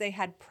because they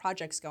had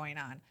projects going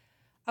on.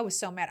 I was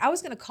so mad. I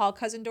was going to call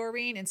Cousin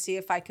Doreen and see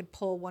if I could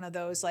pull one of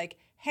those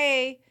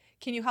hey,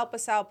 can you help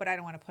us out? But I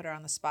don't want to put her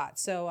on the spot.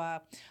 So I'm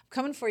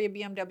coming for you,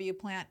 BMW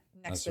plant,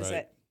 next That's visit.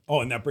 right. Oh,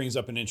 and that brings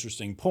up an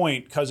interesting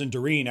point. Cousin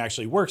Doreen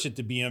actually works at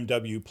the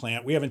BMW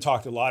plant. We haven't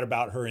talked a lot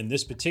about her in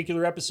this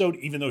particular episode,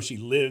 even though she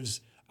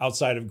lives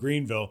outside of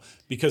Greenville,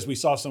 because we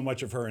saw so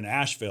much of her in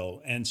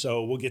Asheville. And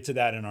so we'll get to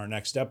that in our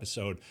next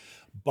episode.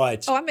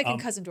 But Oh, I'm making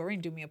Cousin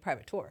Doreen do me a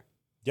private tour.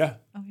 yeah,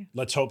 Oh, yeah.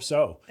 let's hope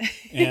so.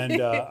 And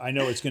I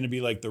know it's going to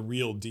be like the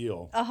real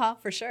deal.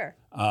 For sure.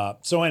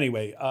 So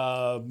anyway,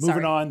 moving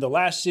Sorry. on, the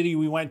last city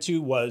we went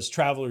to was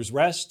Traveler's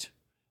Rest.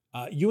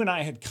 You and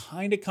I had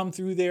kind of come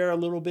through there a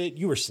little bit.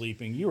 You were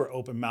sleeping. You were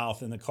open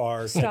mouth in the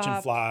car, catching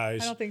Stop.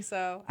 flies. I don't think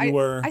so. You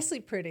I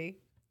sleep pretty.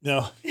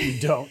 No, you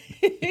don't.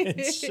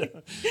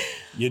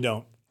 You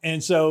don't.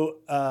 And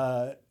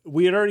so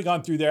we had already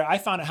gone through there. I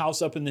found a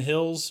house up in the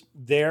hills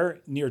there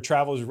near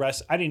Traveler's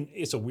Rest.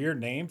 It's a weird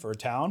name for a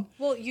town.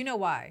 Well, you know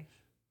why?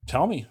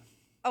 Tell me.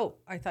 Oh,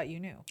 I thought you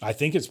knew. I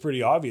think it's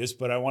pretty obvious,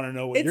 but I want to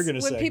know what you're going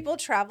to say. When people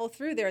travel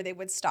through there, they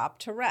would stop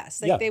to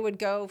rest. Like Yeah. they would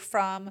go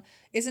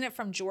isn't it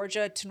from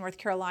Georgia to North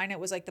Carolina? It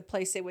was like the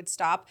place they would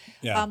stop.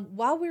 Yeah.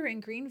 While we were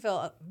in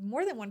Greenville,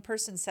 more than one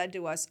person said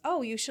to us,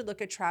 oh, you should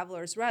look at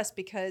Traveler's Rest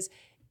because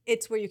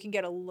it's where you can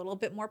get a little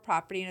bit more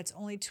property and it's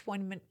only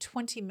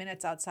 20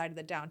 minutes outside of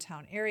the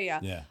downtown area.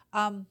 Yeah.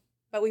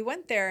 But we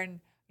went there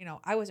and,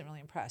 I wasn't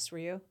really impressed. Were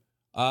you?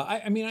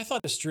 I mean, I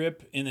thought the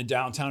strip in the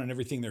downtown and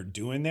everything they're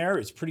doing there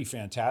is pretty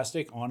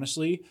fantastic,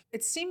 honestly.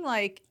 It seemed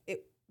like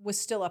it was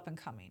still up and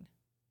coming.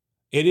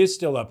 It is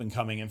still up and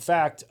coming. In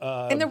fact,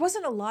 And there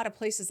wasn't a lot of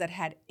places that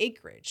had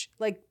acreage.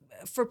 Like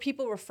for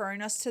people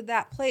referring us to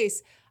that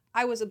place,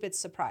 I was a bit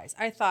surprised.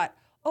 I thought,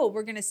 oh,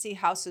 we're going to see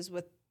houses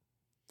with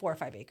 4 or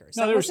 5 acres.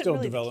 no, That there were wasn't still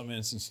really-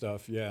 developments and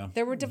stuff. Yeah.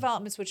 There were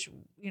developments, which,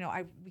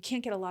 we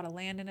can't get a lot of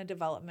land in a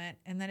development.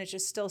 And then it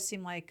just still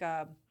seemed like,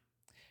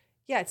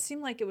 it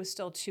seemed like it was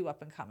still too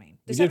up and coming.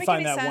 We Does did that make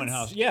find any that one sense?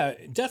 house. Yeah,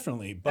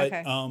 definitely. But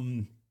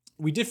Okay.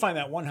 we did find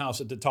that one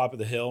house at the top of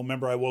the hill.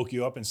 Remember, I woke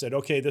you up and said,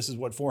 okay, this is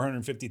what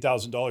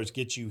 $450,000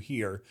 gets you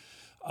here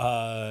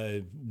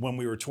when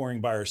we were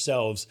touring by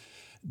ourselves.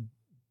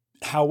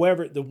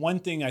 However, the one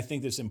thing I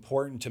think that's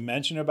important to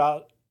mention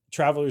about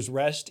Traveler's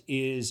Rest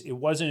is it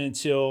wasn't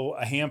until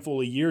a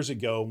handful of years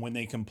ago when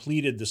they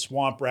completed the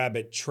Swamp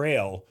Rabbit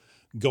Trail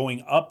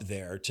going up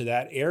there to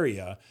that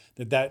area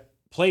that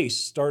place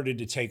started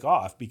to take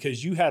off,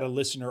 because you had a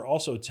listener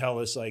also tell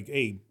us like,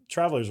 hey,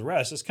 Traveler's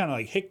Rest, it's kind of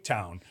like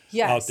Hicktown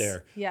out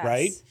there, yes.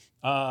 right?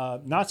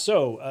 Not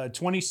so.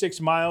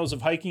 26 miles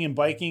of hiking and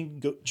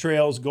biking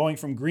trails going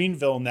from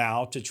Greenville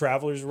now to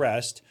Traveler's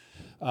Rest,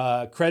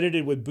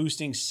 credited with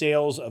boosting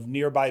sales of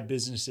nearby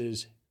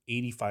businesses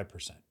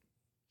 85%.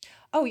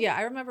 Oh, yeah.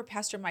 I remember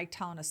Pastor Mike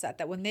telling us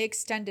that when they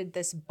extended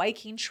this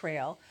biking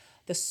trail,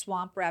 the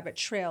Swamp Rabbit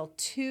Trail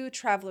to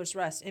Traveler's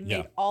Rest, it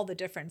made all the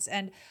difference.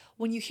 And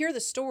when you hear the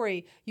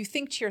story, you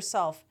think to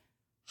yourself,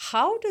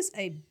 how does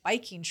a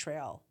biking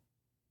trail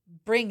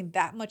bring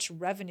that much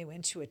revenue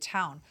into a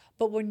town?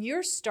 But when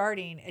you're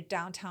starting at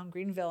downtown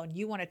Greenville and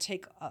you want to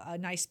take a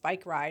nice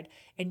bike ride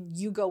and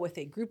you go with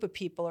a group of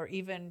people or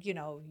even,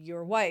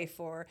 your wife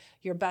or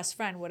your best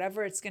friend,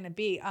 whatever it's going to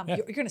be, you're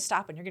going to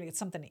stop and you're going to get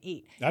something to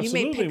eat. Absolutely.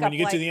 You may pick When up you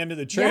get to the end of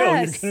the trail,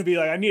 Yes. you're going to be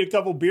like, I need a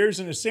couple beers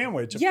and a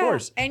sandwich, of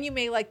course. And you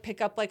may pick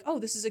up oh,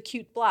 this is a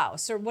cute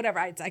blouse or whatever.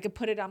 I could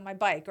put it on my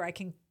bike or I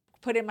can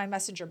put it in my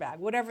messenger bag,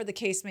 whatever the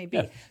case may be.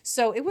 Yeah.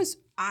 So it was,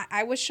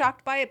 I was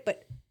shocked by it,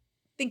 but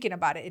thinking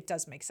about it, it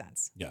does make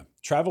sense. Yeah.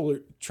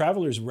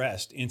 Traveler's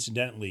Rest,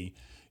 incidentally,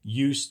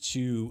 used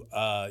to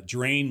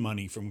drain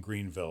money from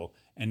Greenville,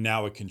 and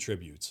now it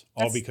contributes,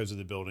 all because of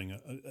the building,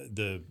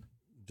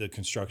 the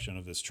construction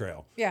of this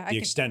trail. Yeah, the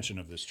extension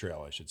of this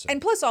trail, I should say.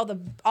 And plus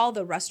all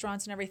the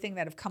restaurants and everything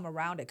that have come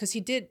around it. Because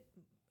he did,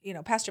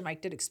 Pastor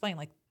Mike did explain,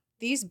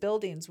 these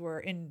buildings were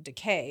in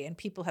decay and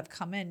people have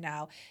come in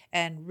now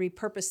and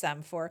repurposed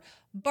them for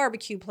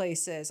barbecue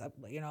places,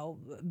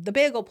 the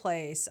bagel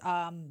place.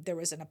 There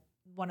was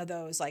one of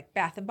those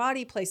Bath and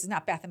Body places,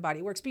 not Bath and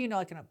Body Works, but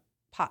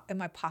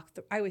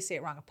I always say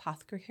it wrong,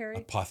 apothecary.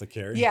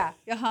 Apothecary. Yeah.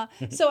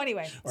 So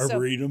anyway.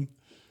 Arboretum.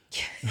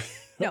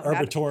 No,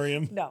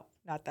 Arboretum. No,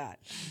 not that.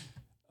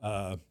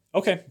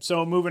 Okay.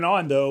 So moving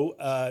on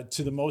though,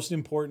 to the most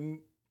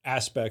important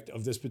aspect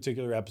of this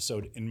particular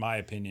episode, in my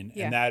opinion,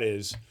 and that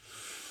is,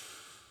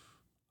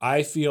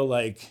 I feel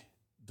like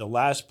the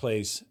last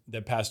place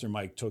that Pastor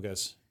Mike took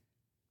us,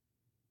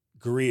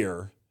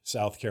 Greer,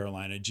 South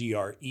Carolina,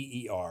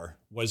 Greer,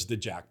 was the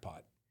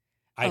jackpot.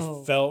 I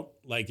felt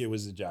like it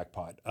was the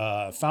jackpot.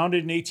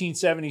 Founded in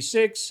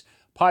 1876,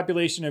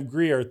 population of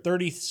Greer,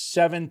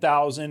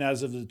 37,000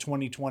 as of the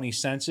 2020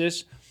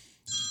 census.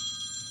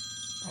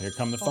 Here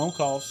come the phone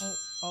calls.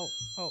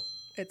 Oh,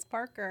 it's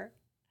Parker.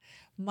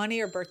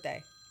 Money or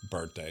birthday?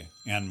 Birthday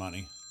and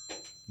money.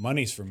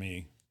 Money's for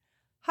me.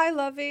 Hi,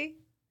 Lovey.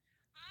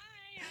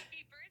 Hi,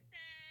 happy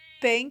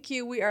birthday. Thank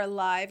you. We are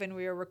live and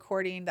we are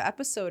recording the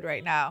episode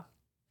right now.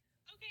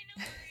 Okay,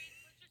 no worries.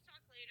 Let's just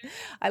talk later.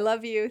 I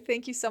love you.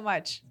 Thank you so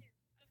much. Of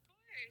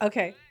course.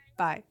 Okay,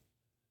 bye.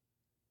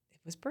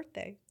 It was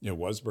birthday. It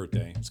was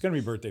birthday. It's going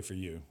to be birthday for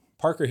you.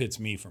 Parker hits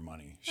me for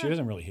money. She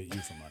doesn't really hit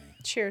you for money.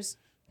 Cheers.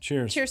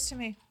 Cheers. Cheers to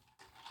me.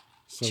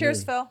 So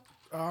Cheers, weird.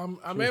 Phil.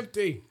 I'm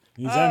empty.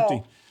 He's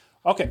empty.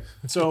 Okay,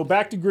 so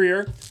back to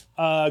Greer.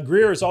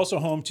 Greer is also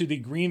home to the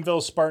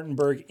Greenville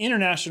Spartanburg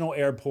International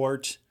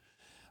Airport,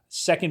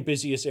 second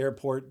busiest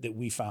airport that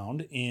we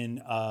found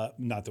in,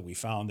 not that we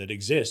found, that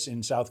exists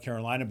in South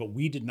Carolina, but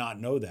we did not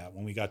know that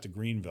when we got to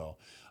Greenville.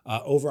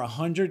 Over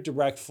 100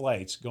 direct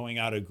flights going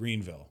out of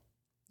Greenville.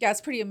 Yeah, it's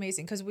pretty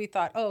amazing because we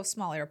thought, oh,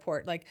 small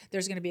airport, like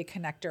there's going to be a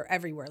connector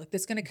everywhere. Like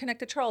it's going to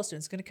connect to Charleston,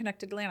 it's going to connect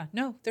to Atlanta.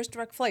 No, there's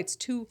direct flights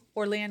to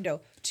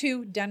Orlando,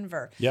 to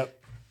Denver,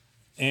 Yep.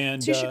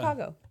 And to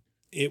Chicago.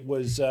 It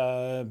was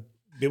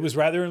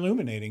rather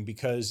illuminating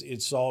because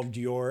it solved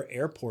your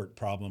airport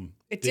problem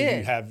It that you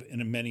did. have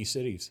in many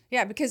cities.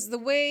 Yeah, because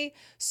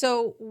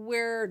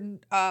where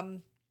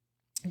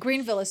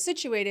Greenville is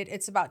situated,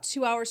 it's about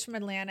 2 hours from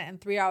Atlanta and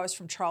 3 hours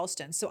from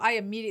Charleston. So I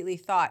immediately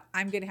thought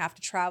I'm going to have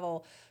to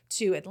travel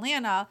to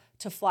Atlanta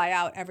to fly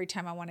out every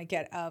time I want to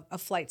get a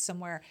flight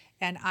somewhere.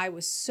 And I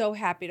was so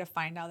happy to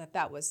find out that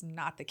that was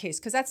not the case,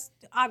 because that's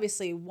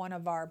obviously one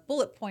of our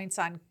bullet points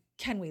on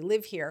can we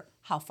live here?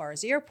 How far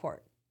is the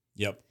airport?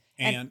 Yep.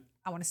 And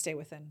I want to stay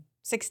within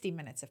 60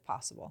 minutes if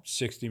possible.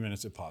 60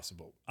 minutes if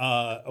possible.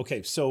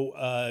 Okay,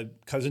 so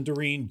Cousin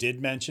Doreen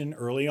did mention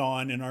early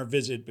on in our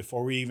visit,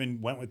 before we even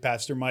went with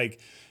Pastor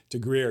Mike to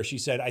Greer, she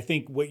said, I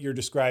think what you're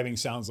describing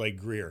sounds like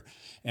Greer.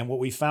 And what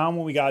we found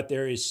when we got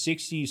there is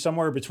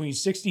somewhere between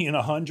 60 and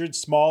 100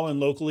 small and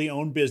locally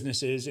owned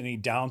businesses in a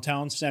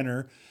downtown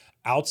center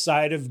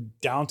outside of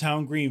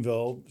downtown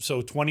Greenville,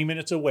 so 20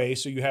 minutes away.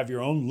 So you have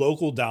your own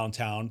local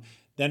downtown.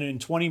 Then in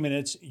 20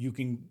 minutes, you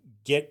can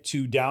get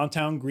to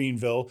downtown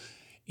Greenville.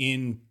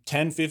 In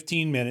 10,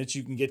 15 minutes,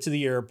 you can get to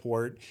the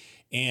airport,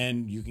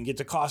 and you can get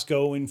to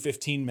Costco in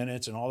 15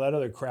 minutes and all that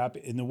other crap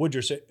in the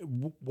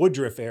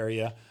Woodruff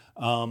area.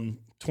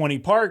 20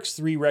 parks,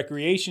 3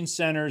 recreation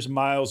centers,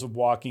 miles of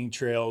walking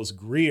trails.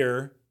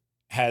 Greer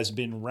has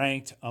been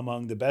ranked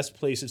among the best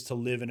places to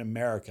live in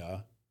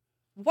America.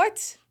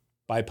 What?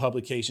 By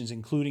publications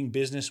including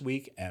Business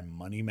Week and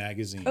Money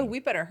Magazine. Oh, we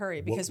better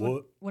hurry, because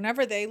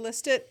whenever they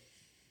list it,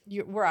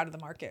 we're out of the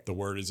market. The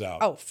word is out.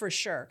 Oh, for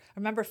sure.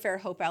 Remember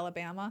Fairhope,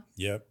 Alabama?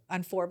 Yep.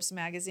 On Forbes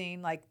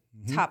magazine, like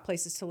top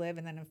places to live.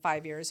 And then in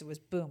 5 years, it was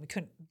boom. We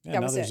couldn't, Yeah, that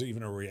now was there's it.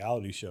 even a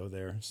reality show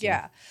there. So.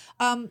 Yeah.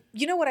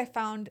 You know what I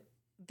found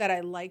that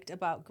I liked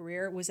about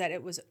Greer was that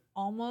it was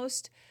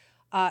almost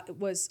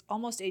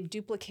a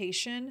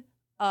duplication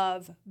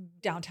of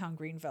downtown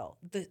Greenville.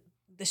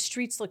 The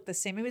streets look the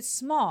same. I mean, it's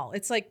small.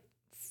 It's like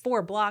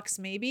 4 blocks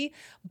maybe,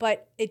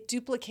 but it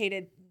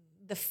duplicated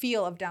the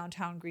feel of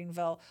downtown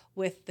Greenville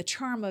with the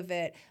charm of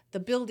it, the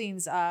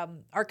buildings,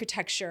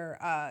 architecture,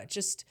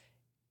 just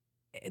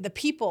the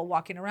people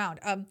walking around.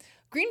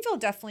 Greenville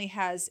definitely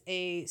has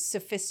a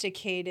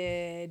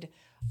sophisticated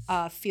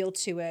feel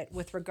to it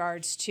with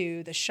regards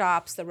to the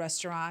shops, the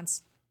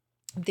restaurants,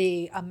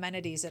 the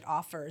amenities it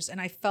offers. And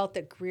I felt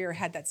that Greer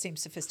had that same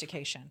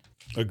sophistication.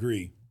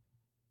 Agree.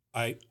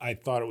 I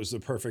thought it was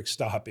the perfect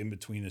stop in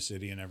between the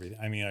city and everything.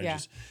 I mean,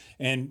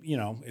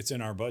 it's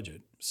in our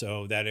budget.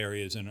 So that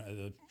area is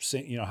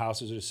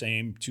houses are the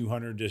same,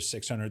 200 to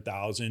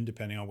 600,000,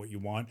 depending on what you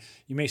want.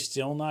 You may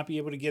still not be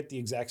able to get the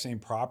exact same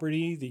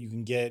property that you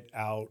can get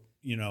out,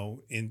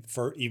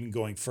 even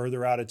going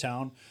further out of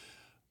town,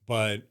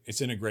 but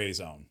it's in a gray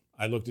zone.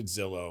 I looked at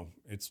Zillow.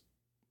 It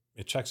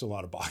checks a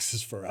lot of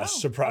boxes for us,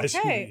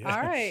 surprisingly. Okay, Yeah.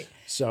 all right.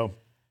 So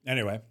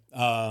anyway,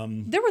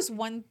 there was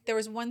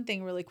one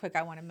thing really quick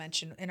I want to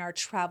mention in our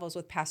travels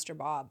with Pastor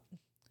Bob.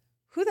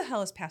 Who the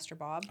hell is Pastor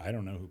Bob? I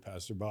don't know who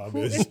Pastor Bob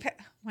Who is. is oh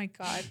my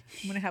God,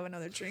 I'm gonna have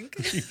another drink.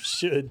 You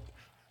should.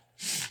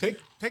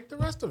 Take the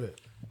rest of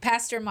it.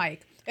 Pastor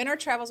Mike. In our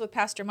travels with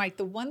Pastor Mike,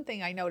 the one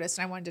thing I noticed,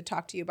 and I wanted to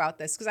talk to you about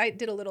this because I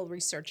did a little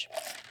research.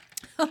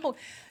 Oh,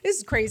 this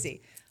is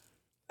crazy.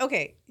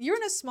 Okay, you're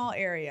in a small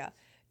area.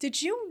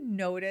 Did you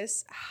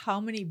notice how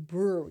many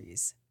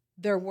breweries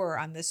there were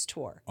on this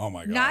tour? Oh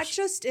my gosh. Not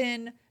just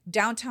in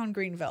downtown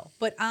Greenville,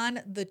 but on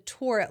the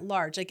tour at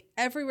large. Like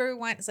everywhere we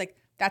went, it's like,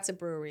 that's a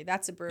brewery,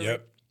 that's a brewery.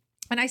 Yep.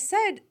 And I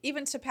said,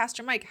 even to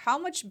Pastor Mike, how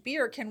much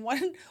beer can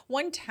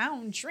one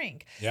town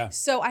drink? Yeah.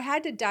 So I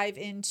had to dive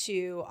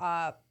into,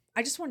 I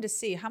just wanted to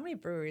see how many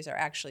breweries are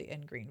actually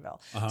in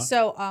Greenville.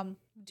 So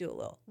do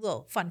a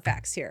little fun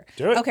facts here.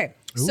 Do it. Okay.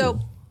 So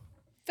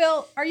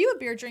Phil, are you a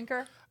beer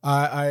drinker?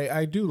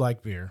 I do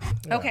like beer.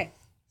 Yeah. Okay.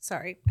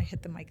 Sorry, I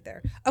hit the mic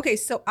there. Okay,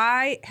 so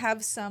I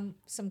have some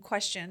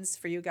questions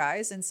for you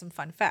guys and some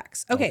fun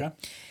facts. Okay.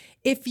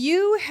 If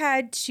you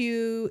had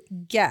to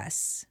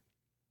guess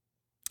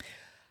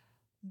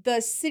the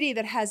city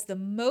that has the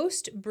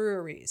most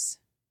breweries,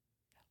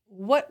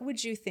 what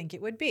would you think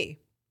it would be?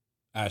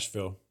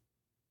 Asheville.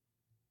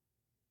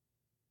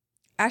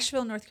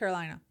 Asheville, North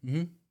Carolina.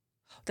 Mm-hmm.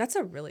 That's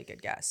a really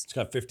good guess. It's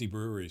got 50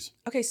 breweries.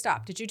 Okay,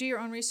 stop. Did you do your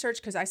own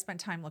research? Because I spent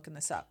time looking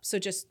this up. So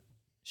just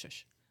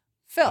shush.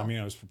 Phil. I mean,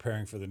 I was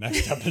preparing for the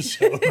next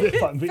episode,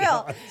 if I'm being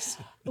Phil, honest.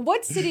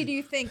 what city do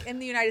you think in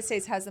the United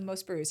States has the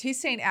most breweries?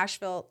 He's saying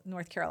Asheville,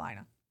 North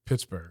Carolina.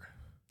 Pittsburgh.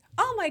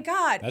 Oh my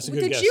God. That's a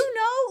good Did guess. you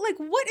know?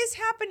 Like, what is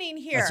happening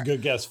here? That's a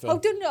good guess, Phil. Oh,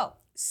 didn't know.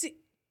 See,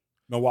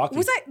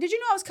 Milwaukee. did you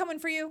know I was coming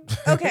for you?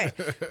 Okay.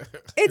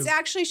 It's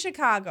actually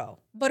Chicago.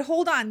 But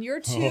hold on. Your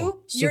two, Oh,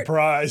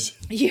 surprise.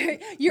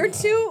 your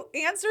two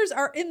answers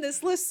are in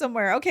this list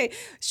somewhere. Okay.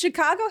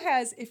 Chicago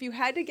has, if you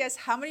had to guess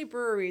how many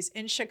breweries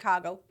in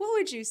Chicago, what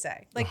would you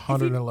say? Like, if you-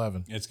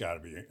 111. It's got to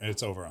be.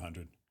 It's over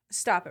 100.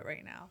 stop it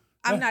right now.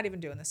 I'm not even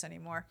doing this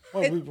anymore.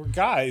 Well, we're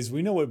guys.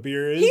 We know what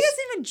beer is. He doesn't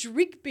even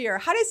drink beer.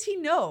 How does he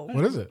know?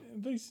 What is it?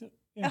 But he's-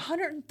 yeah.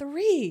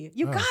 103.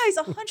 You guys,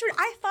 100.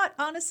 I thought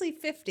honestly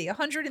 50.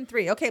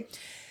 103. Okay.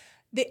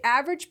 The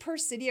average per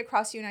city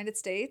across the United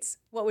States,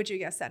 what would you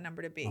guess that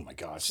number to be? Oh my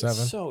gosh.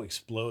 7. It's so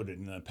exploded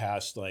in the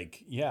past.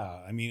 Like, yeah.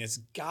 I mean, it's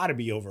got to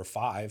be over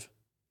 5.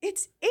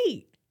 It's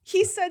 8.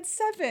 He said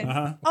 7.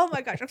 Uh-huh. Oh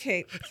my gosh.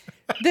 Okay.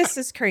 This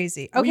is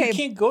crazy. Well, Okay. you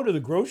can't go to the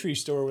grocery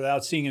store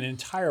without seeing an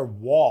entire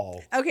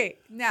wall Okay.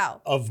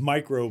 Now, of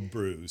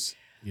microbrews.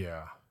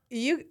 Yeah.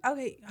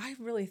 I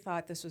really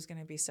thought this was going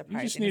to be surprising.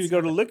 You just need to It's go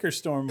not. to the liquor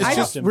store and I buy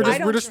don't- some We're I just,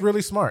 don't we're just drink.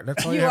 really smart.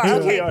 That's all you You have are.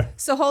 to We Okay. are.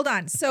 So hold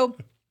on. So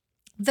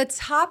the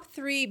top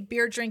 3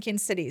 beer drinking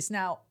cities.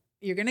 Now,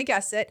 you're going to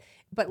guess it,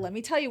 but let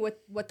me tell you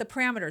what the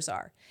parameters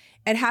are.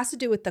 It has to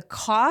do with the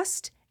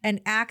cost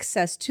and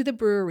access to the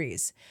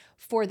breweries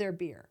for their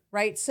beer,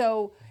 right?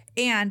 So,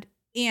 and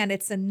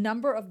it's the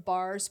number of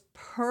bars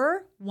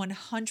per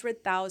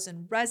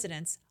 100,000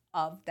 residents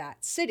of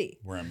that city.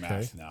 We're in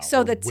math now. So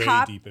We're the way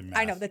top, deep in math.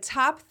 I know the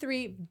top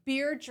 3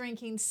 beer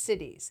drinking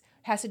cities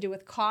has to do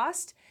with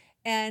cost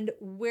and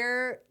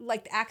where,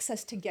 like, the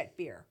access to get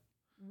beer.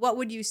 What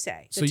would you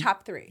say? The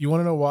top 3. You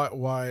want to know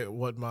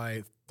what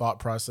my thought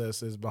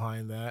process is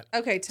behind that?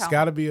 Okay, It's tell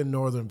got me. to be a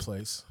northern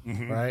place,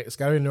 right? It's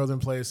got to be a northern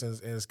place,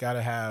 and it's got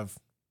to have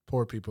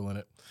poor people in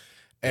it,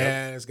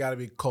 and it's got to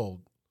be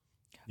cold.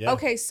 Yeah.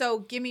 Okay, so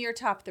give me your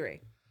top 3.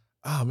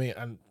 Oh man,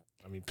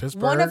 I mean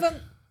Pittsburgh. One of them,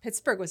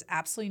 Pittsburgh, was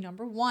absolutely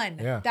number 1.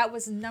 Yeah. That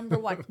was number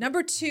 1.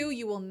 Number 2,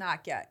 you will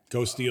not get. Go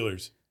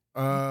Steelers.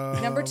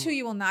 Number 2,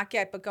 you will not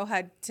get. But go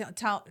ahead,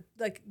 tell.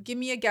 Like, give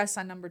me a guess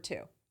on number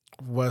 2.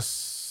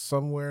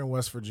 somewhere in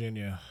West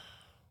Virginia.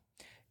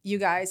 You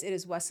guys, it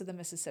is west of the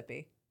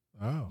Mississippi.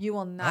 Oh, You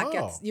will not Oh.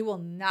 guess. You will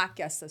not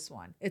guess this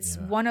one. It's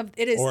Yeah. one of.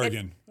 It is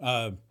Oregon.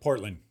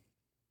 Portland.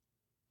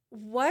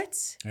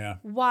 What? Yeah.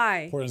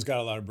 Why? Portland's got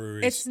a lot of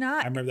breweries. It's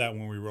not- I remember that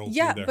when we rolled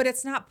Yeah, through there. but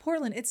it's not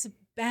Portland. It's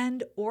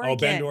Bend, Oregon. Oh,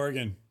 Bend,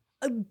 Oregon.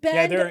 Bend,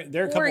 Yeah,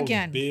 there are a couple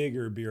Oregon. of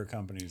bigger beer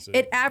companies. that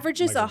It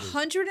averages microbrews.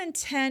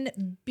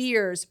 110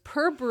 beers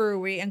per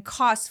brewery and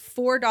costs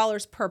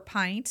 $4 per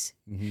pint.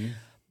 Mm-hmm.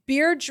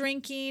 Beer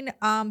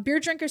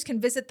drinkers can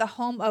visit the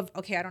home of,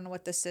 okay, I don't know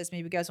what this is.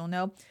 Maybe you guys will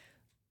know.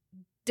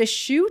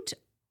 Deschute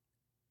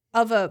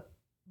of a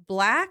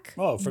black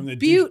from the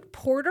Butte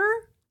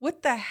Porter.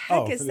 What the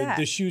heck is for that?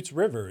 The Deschutes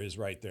River is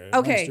right there. It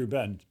Okay. runs through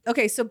Bend.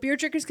 Okay, so beer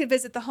drinkers can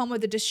visit the home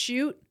of the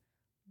Deschute,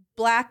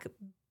 Black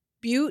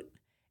Butte,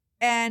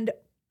 and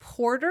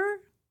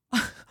Porter,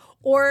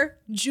 or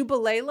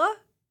Jubileela.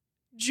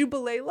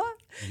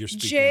 You're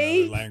speaking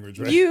another language,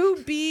 right?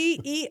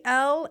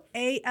 Jubeale.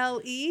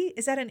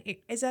 Is that a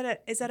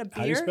beer?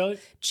 How do you spell it?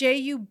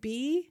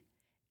 Jubeale.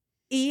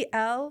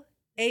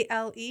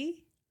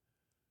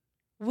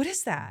 What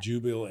is that?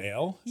 Jubil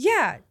Ale?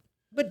 Yeah,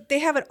 but they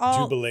have it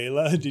all.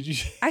 Jubileela? Did you?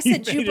 I you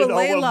said made it all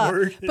one Jubileela,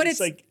 word? but it's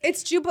like I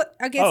guess.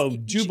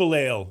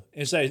 Jubilale.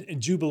 Is that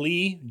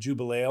Jubilee?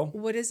 Jubilale?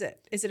 What is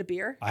it? Is it a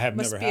beer? I have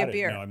Must never be had a it.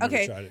 beer. No, I've never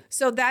okay, tried it.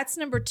 so that's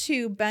number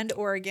 2, Bend,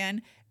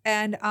 Oregon,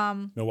 and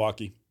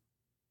Milwaukee.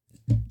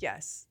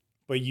 yes.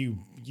 But you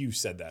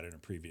said that in a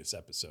previous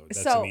episode.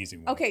 That's so an easy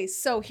one. okay,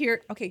 so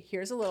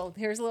here's a little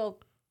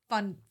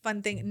fun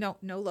thing. No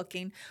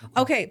looking.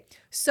 Okay,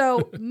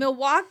 so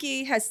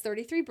Milwaukee has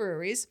 33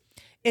 breweries.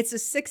 It's the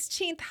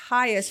 16th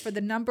highest for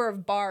the number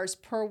of bars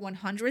per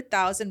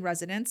 100,000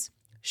 residents.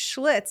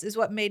 Schlitz is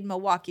what made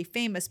Milwaukee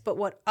famous, but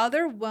what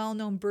other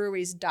well-known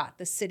breweries dot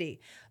the city?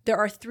 There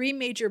are 3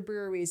 major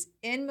breweries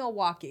in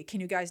Milwaukee.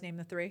 Can you guys name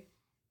the 3?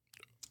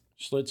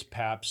 Schlitz,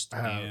 Pabst,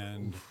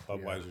 and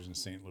Budweiser's in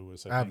St.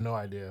 Louis. I have no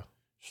idea.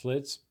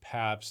 Schlitz,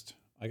 Pabst.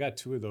 I got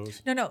 2 of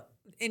those. No.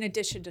 In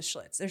addition to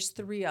Schlitz, there's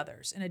 3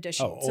 others in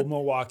addition. Oh, Old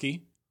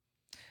Milwaukee.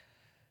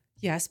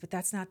 Yes, but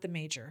that's not the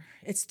major.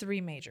 It's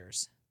 3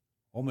 majors.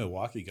 Old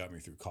Milwaukee got me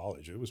through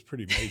college. It was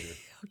pretty major.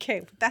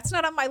 Okay, that's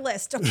not on my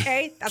list.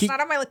 Okay, that's not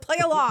on my list. Play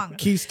along.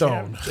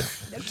 Keystone.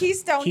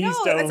 Keystone. No,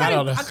 Keystone. that's I not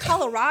don't know. a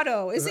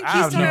Colorado. Isn't I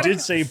don't Keystone? know. You out of-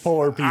 did say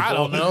poor people. I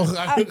don't know.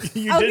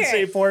 You Okay. did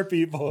say poor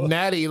people.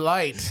 Natty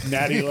Light.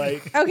 Natty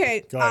Light.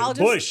 Okay, Go ahead. I'll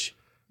just Bush.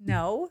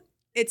 no.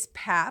 It's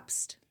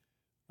Pabst,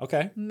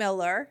 Okay.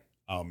 Miller,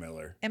 Oh,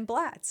 Miller. and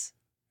Blatz.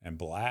 And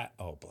Blatt.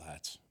 Oh,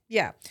 Blatz.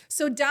 Yeah.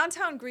 So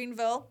downtown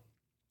Greenville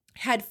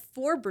had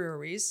 4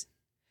 breweries,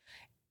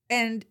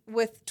 and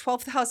with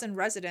 12,000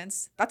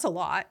 residents, that's a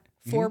lot.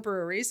 4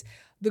 breweries.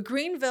 The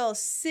Greenville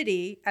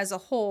city as a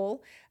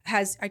whole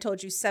has, I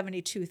told you,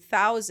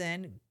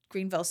 72,000.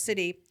 Greenville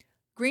city.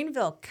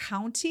 Greenville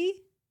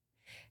County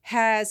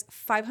has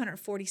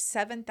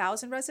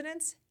 547,000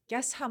 residents.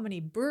 Guess how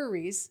many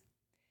breweries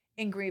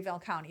in Greenville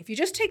County. If you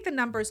just take the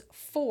numbers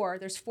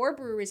there's 4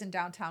 breweries in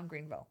downtown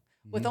Greenville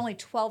with only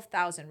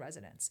 12,000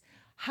 residents.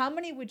 How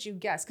many would you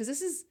guess?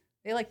 Because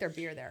they like their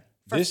beer there.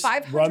 For This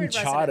 500 rum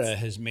chata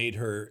residents. has made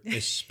her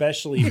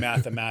especially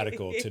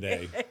mathematical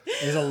today.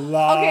 There's a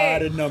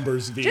lot of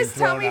numbers being Just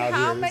tell thrown me out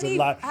here. There's a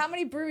lot. how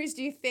many breweries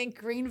do you think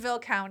Greenville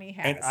County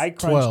has? And I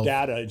crunched 12.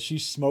 data, and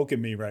she's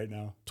smoking me right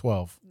now.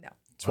 12. no.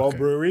 12 Okay.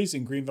 breweries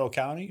in Greenville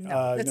County?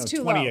 No, that's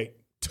too low. 28.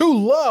 Too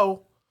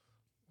low.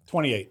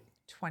 28.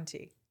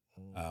 20.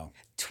 Oh.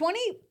 20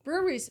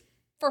 breweries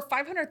for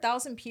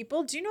 500,000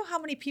 people. Do you know how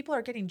many people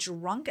are getting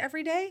drunk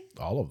every day?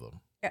 All of them.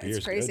 Yeah, Beer's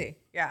it's crazy.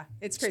 Yeah,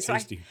 it's crazy. So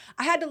tasty.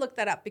 I had to look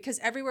that up because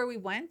everywhere we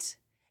went,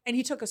 and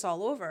he took us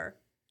all over,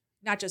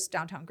 not just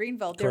downtown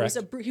Greenville. There was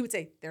he would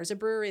say, "There's a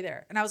brewery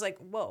there," and I was like,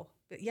 "Whoa!"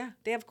 But yeah,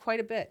 they have quite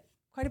a bit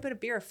of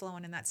beer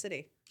flowing in that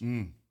city.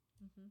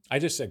 I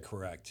just said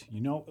correct.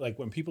 You know, like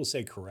when people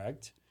say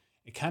correct,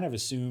 it kind of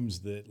assumes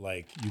that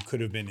like you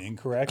could have been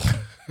incorrect,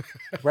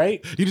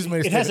 right? You just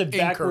made it has a statement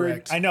backward.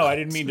 incorrect. I know. I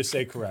didn't mean to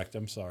say correct.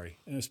 I'm sorry,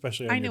 and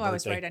especially on I your knew I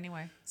was birthday. right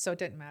anyway, so it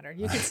didn't matter.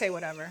 You could say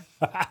whatever.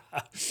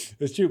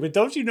 It's true, but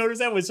don't you notice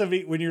that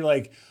when you're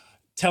like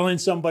telling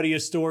somebody a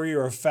story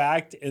or a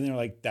fact, and they're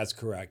like, "That's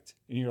correct,"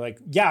 and you're like,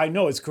 "Yeah, I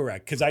know it's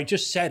correct because I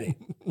just said it."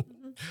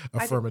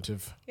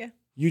 Affirmative. Yeah,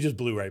 You just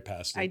blew right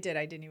past it. I did.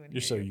 I didn't even. You're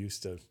hear so you.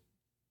 used to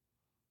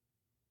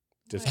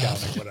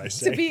discounting what I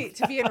say.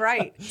 to being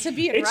right. To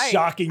being It's right.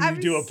 shocking you I'm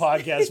do a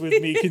podcast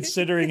with me,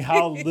 considering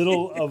how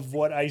little of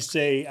what I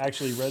say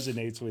actually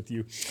resonates with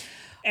you.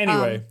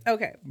 Anyway,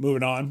 Okay.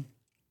 moving on.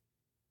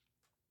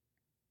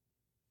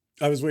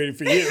 I was waiting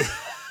for you.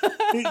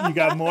 You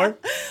got more?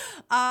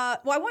 Well,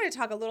 I want to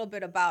talk a little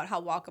bit about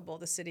how walkable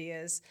the city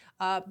is.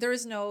 There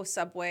is no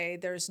subway.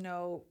 There's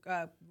no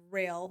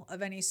rail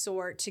of any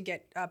sort to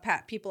get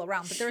people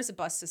around, but there is a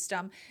bus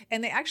system,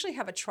 and they actually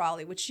have a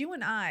trolley, which you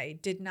and I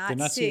did not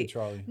see a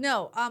trolley.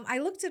 No, I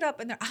looked it up,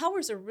 and their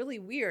hours are really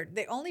weird.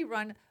 They only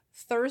run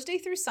Thursday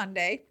through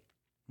Sunday.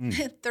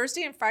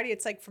 Thursday and Friday,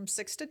 it's like from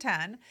 6 to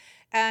 10,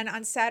 and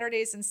on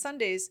Saturdays and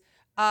Sundays.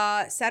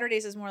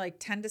 Saturdays is more like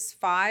 10 to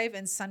 5,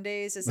 and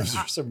Sundays is Those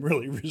are some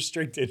really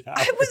restricted hours.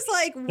 I was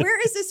like, where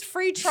is this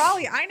free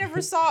trolley? I never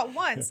saw it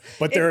once.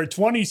 But there are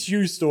 20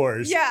 shoe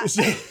stores. Yeah.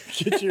 So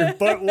get your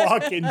butt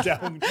walking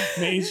down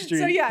Main Street.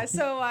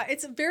 So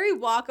it's very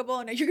walkable,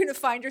 and you're going to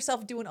find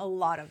yourself doing a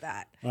lot of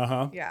that.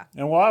 Uh-huh. Yeah.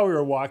 And while we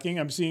were walking,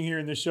 I'm seeing here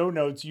in the show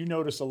notes, you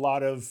notice a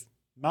lot of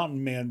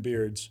mountain man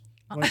beards.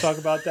 Want to talk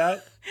about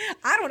that?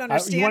 I don't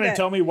understand You want to it.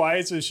 tell me why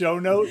it's a show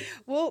note?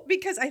 Well,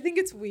 because I think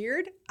it's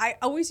weird. I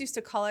always used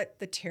to call it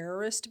the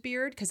terrorist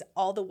beard because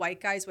all the white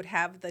guys would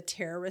have the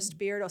terrorist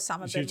beard,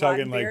 Osama So bin you're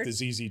Laden talking beard. like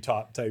the ZZ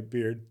Top type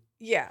beard.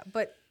 Yeah,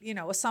 but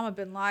Osama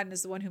bin Laden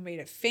is the one who made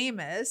it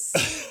famous.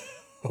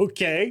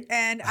 Okay.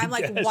 And I'm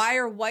like, guess. why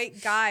are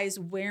white guys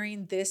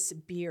wearing this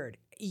beard?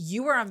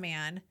 You are a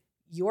man.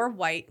 You're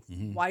white.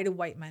 Mm-hmm. Why do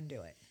white men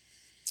do it?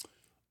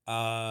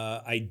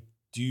 I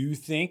do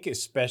think,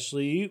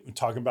 especially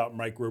talking about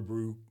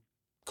microbrew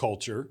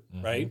culture,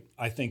 right?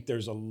 I think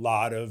there's a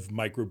lot of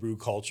microbrew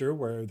culture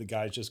where the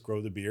guys just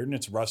grow the beard and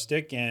it's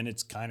rustic and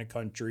it's kind of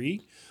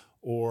country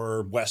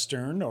or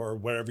Western or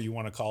whatever you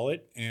want to call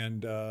it.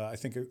 And I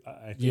think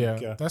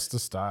That's the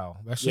style.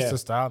 That's just yeah. the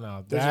style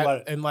now. There's a That lot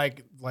of- and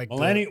like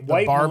millennial, the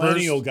white barbers,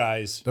 millennial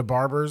guys. the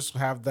barbers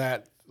have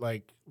that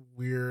like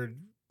weird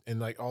and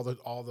like all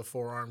the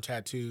forearm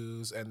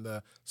tattoos and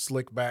the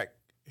slick back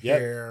Yep.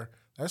 hair.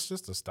 That's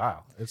just the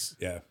style. It's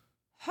Yeah.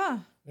 Huh.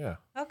 yeah.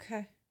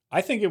 Okay.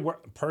 I think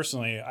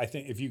personally, I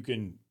think if you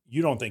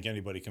don't think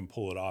anybody can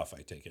pull it off,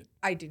 I take it.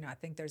 I do not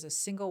think there's a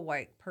single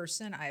white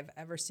person I've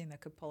ever seen that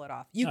could pull it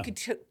off. You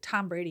could put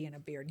Tom Brady in a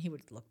beard and he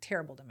would look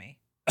terrible to me.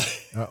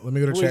 Let me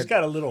go to Well, he's chat.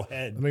 got a little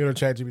head. Let me go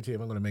to ChatGPT. I'm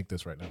going to make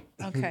this right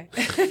now. Okay.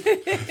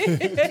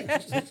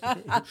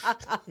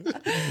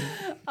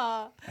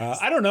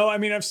 I don't know. I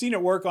mean, I've seen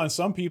it work on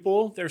some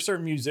people. There are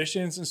certain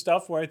musicians and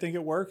stuff where I think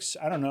it works.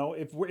 I don't know.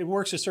 It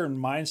works a certain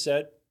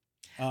mindset.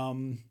 I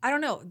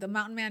don't know. The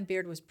mountain man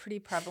beard was pretty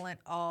prevalent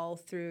all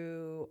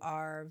through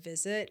our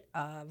visit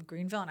of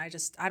Greenville, and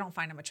I don't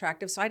find him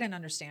attractive, so I didn't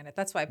understand it.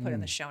 That's why I put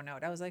in the show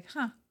note. I was like,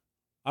 huh,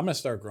 I'm going to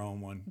start growing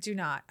one. do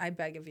not, I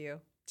beg of you,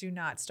 do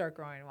not start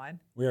growing one.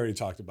 We already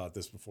talked about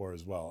this before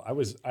as well.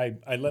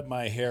 I let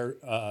my hair,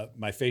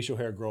 my facial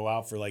hair grow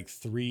out for like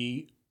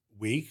 3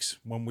 weeks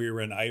when we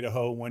were in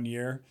Idaho one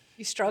year.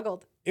 You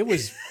struggled. It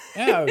was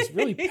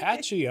really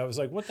patchy. I was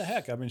like, what the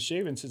heck? I've been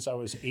shaving since I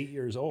was 8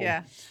 years old.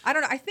 Yeah. I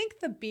don't know. I think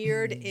the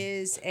beard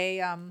is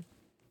a,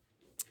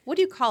 what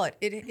do you call it?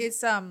 It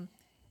is,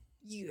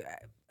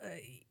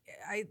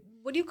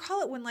 what do you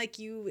call it when like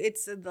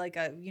it's like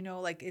a,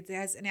 like it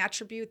has an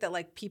attribute that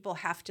like people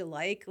have to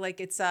like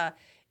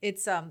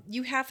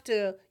you have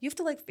to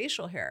like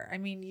facial hair. I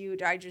mean,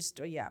 I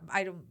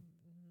don't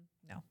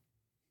know.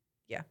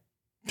 Yeah.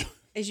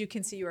 As you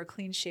can see, you are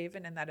clean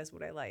shaven and that is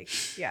what I like.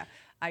 Yeah.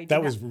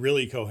 That was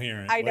really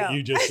coherent. I know. What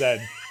you just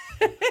said.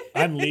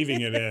 I'm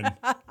leaving it in.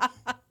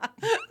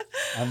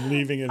 I'm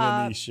leaving it in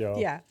the show.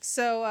 Yeah.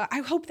 So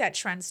I hope that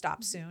trend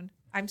stops soon.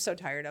 I'm so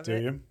tired of Do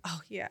it. you? Oh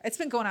yeah, it's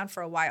been going on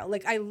for a while.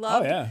 Like I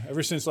love. Oh yeah,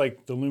 ever since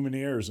like the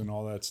Lumineers and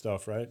all that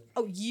stuff, right?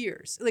 Oh,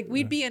 years. Like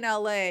we'd be in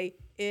LA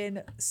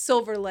in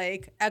Silver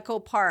Lake, Echo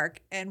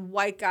Park, and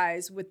white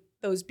guys with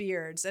those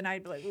beards, and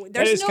I'd be like, That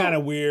 "There's is no." kind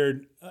of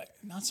weird.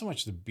 Not so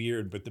much the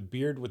beard, but the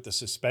beard with the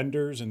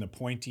suspenders and the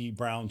pointy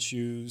brown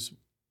shoes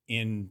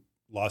in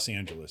Los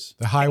Angeles.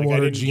 The high Like, I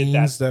water didn't get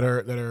jeans that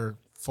are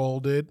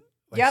folded.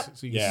 Like, Yep.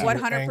 you can Yeah. see your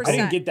 100%. ankle. I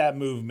didn't get that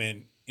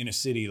movement in a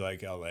city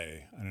like LA.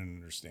 I didn't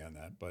understand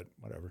that, but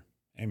whatever.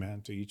 Hey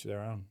man, to each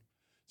their own.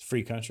 It's a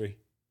free country.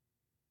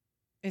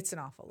 It's an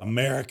awful look.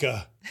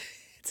 America.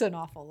 It's an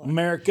awful look.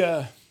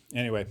 America.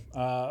 Anyway,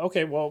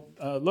 okay. Well,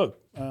 look.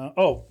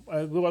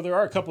 Well, there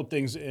are a couple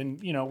things, and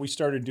we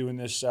started doing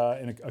this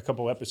in a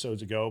couple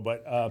episodes ago.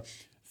 But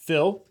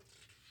Phil,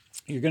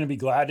 you're going to be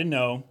glad to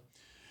know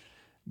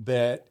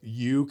that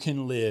you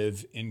can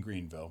live in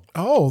Greenville.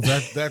 Oh,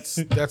 that's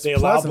They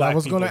allow pleasant. black I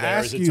was people going to there,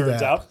 ask as it you turns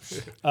that out.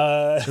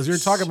 because you were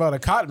talking about a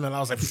cotton mill. I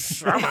was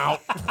like, I'm out.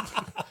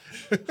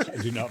 I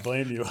do not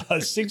blame you.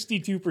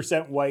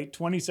 62% white,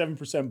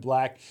 27%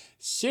 black,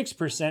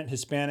 6%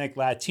 Hispanic,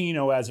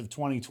 Latino as of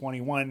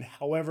 2021.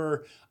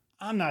 However,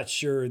 I'm not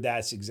sure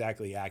that's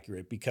exactly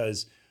accurate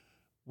because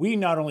we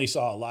not only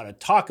saw a lot of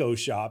taco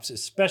shops,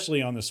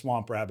 especially on the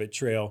Swamp Rabbit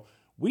Trail,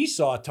 we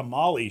saw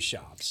tamale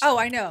shops. Oh,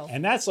 I know.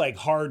 And that's like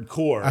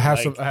hardcore. I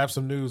have Like, I have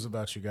some news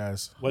about you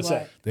guys. What's What?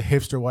 that? The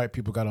hipster white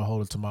people got a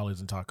hold of tamales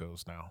and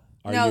tacos now.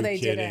 Are No, you they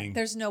kidding? didn't.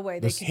 There's no way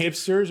they This can.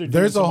 Hipsters are doing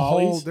There's a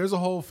tamales?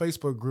 whole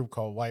Facebook group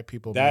called White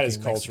People. That Making is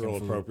cultural Mexican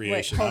food.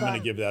 appropriation. Wait, I'm hold going to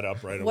on. give that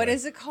up right away. What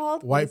is it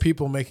called? White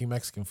people making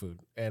Mexican food,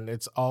 and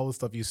it's all the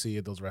stuff you see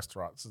at those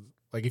restaurants.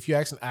 Like if you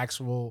ask an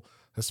actual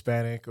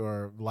Hispanic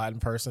or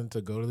Latin person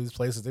to go to these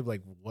places, they'd be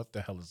like, "What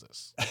the hell is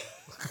this?"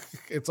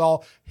 It's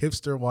all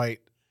hipster white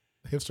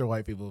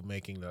people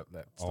making that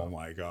stuff. Oh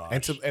my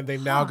gosh. And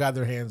they've now got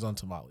their hands on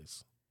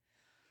tamales.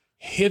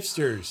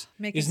 Hipsters.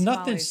 Making Is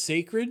nothing tamales.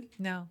 sacred?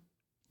 No.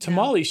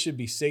 Tamales should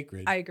be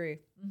sacred. I agree.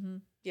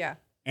 Yeah.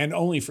 And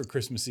only for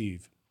Christmas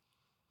Eve.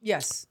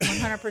 Yes.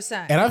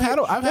 100%. And I've had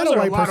a Those white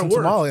are a lot person of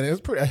work. tamale, and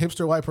it was a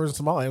hipster white person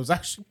tamale. And it was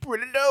actually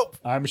pretty dope.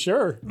 I'm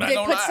sure. They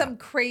put some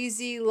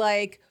crazy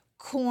like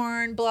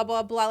corn, blah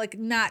blah blah, like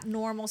not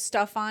normal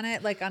stuff on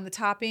it, like on the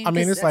topping. I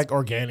mean, 'cause it's that's- like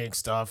organic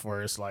stuff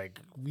where it's like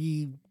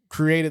we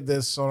created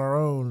this on our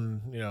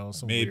own,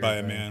 some Made weird by a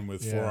thing. man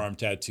with Yeah. forearm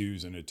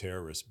tattoos and a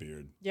terrorist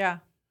beard. yeah.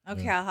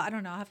 Okay, I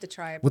don't know. I'll have to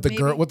try it. With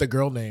but the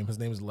girl name. His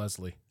name is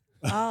Leslie.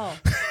 Oh.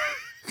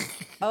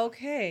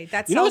 Okay,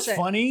 that You know sells what's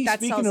it. funny? That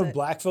Speaking sells of it.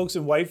 black folks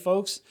and white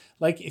folks,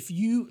 like if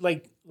you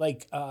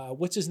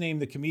what's his name?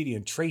 The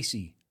comedian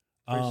Tracy.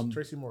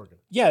 Tracy Morgan.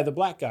 Yeah, the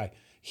black guy.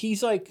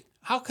 He's like,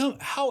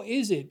 how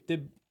is it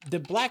that the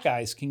black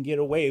guys can get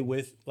away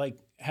with like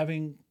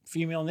having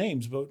female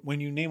names, but when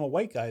you name a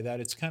white guy that,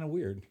 it's kind of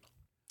weird.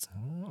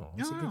 Oh,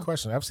 that's a good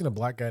question. I've seen a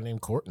black guy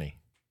named Courtney.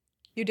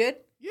 You did?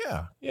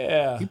 Yeah.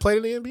 Yeah, He played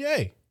in the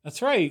NBA.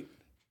 that's right.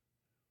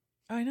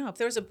 I know. If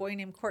there was a boy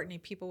named Courtney,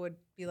 people would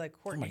be like Oh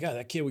Courtney. my god,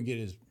 that kid would get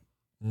his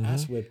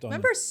ass whipped on.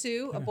 Remember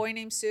Sue, a boy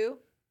named Sue?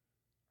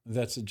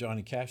 That's a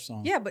Johnny Cash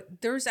song. Yeah,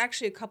 but there's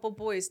actually a couple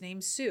boys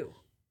named Sue.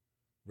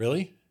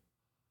 Really?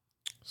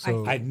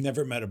 So, I've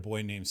never met a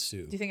boy named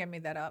Sue. Do you think I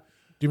made that up?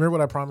 do you remember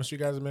what I promised you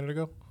guys a minute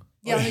ago?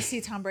 Yeah, let me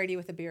see Tom Brady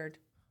with a beard.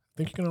 I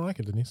think you're going to like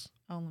it, Denise.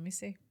 Oh, let me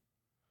see.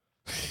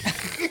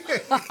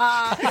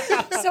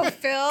 So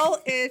Phil,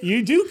 if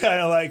You do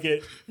kind of like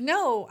it.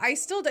 no, I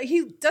still do.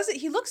 He does it.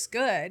 He looks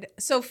good.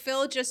 So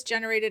Phil just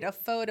generated a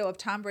photo of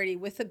Tom Brady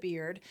with a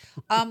beard.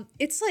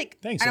 It's like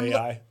Thanks, and I'm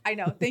AI. I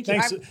know. Thank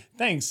you.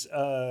 Thanks,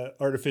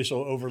 artificial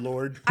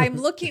overlord. I'm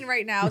looking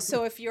right now.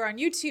 So if you're on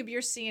YouTube,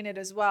 you're seeing it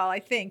as well. I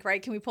think,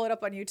 right? Can we pull it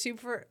up on YouTube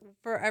for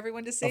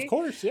everyone to see? Of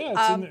course,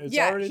 yeah. It's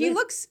yeah, already he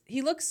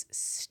there. looks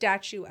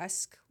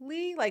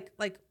statuesquely like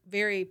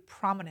very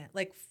prominent,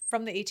 like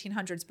from the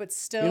 1800s, but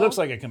still He looks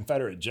like a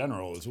Confederate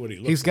general, is what he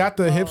looks. He's got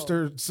Oh. the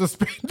hipster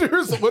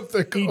suspenders with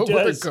the, He with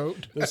does. the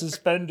coat. The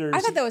suspenders. I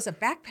thought that was a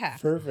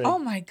backpack. Perfect. Oh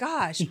my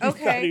gosh. You thought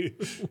Okay.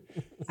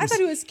 I thought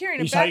he was carrying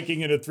a He's back.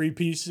 hiking in a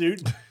 3-piece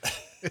suit.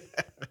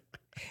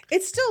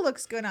 It still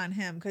looks good on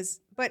him,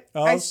 but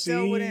Oh, I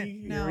still see? wouldn't.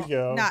 Here No, we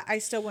go. I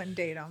still wouldn't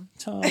date him.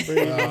 Tom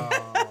Brady.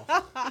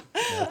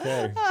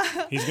 Okay.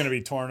 He's going to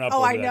be torn up Oh,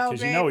 over I that know,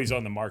 because you babe. know he's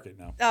on the market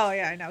now. Oh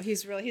yeah, I know.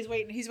 He's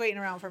waiting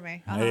around for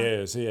me. Uh-huh. He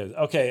is.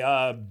 Okay,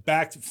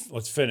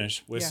 let's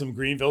finish with Yeah. some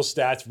Greenville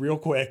stats real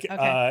quick.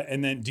 Okay.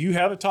 And then do you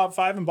have a top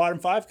 5 and bottom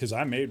 5? Because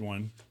I made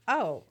one.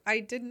 Oh, I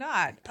did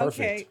not.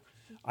 Perfect. Okay.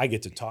 I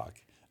get to talk.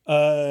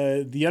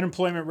 The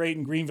unemployment rate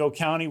in Greenville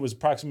County was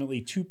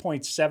approximately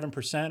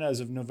 2.7% as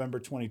of November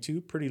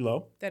 22, pretty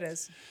low. That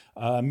is.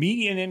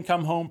 Median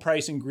income home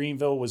price in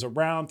Greenville was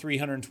around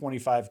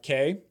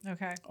 $325K.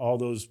 Okay. All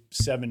those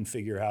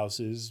 7-figure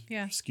houses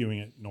Yeah. skewing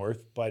it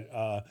north, but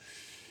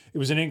it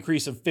was an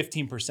increase of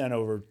 15%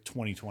 over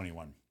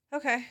 2021.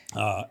 Okay.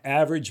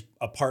 Average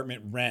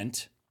apartment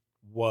rent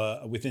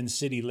within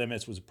city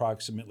limits was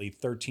approximately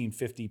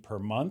 $1,350 per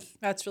month.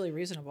 That's really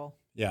reasonable.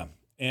 Yeah.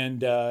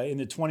 And in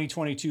the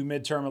 2022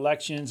 midterm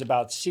elections,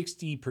 about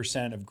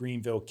 60% of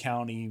Greenville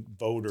County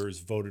voters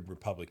voted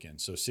Republican.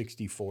 So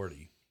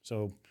 60-40.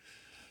 So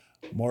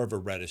more of a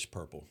reddish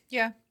purple.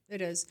 Yeah,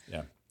 it is.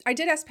 Yeah. I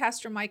did ask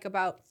Pastor Mike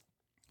about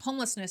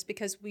homelessness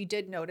because we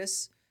did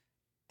notice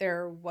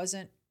there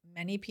wasn't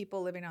many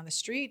people living on the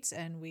streets,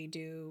 and we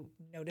do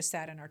notice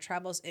that in our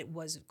travels. It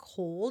was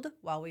cold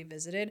while we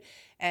visited,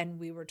 and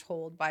we were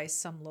told by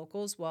some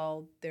locals,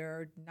 well,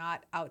 they're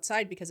not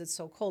outside because it's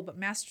so cold.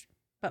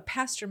 But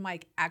Pastor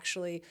Mike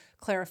actually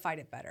clarified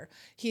it better.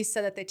 He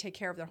said that they take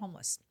care of their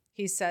homeless.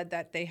 He said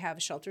that they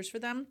have shelters for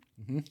them.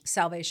 Mm-hmm.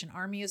 Salvation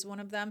Army is one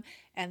of them,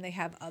 and they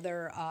have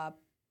other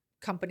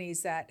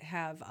companies that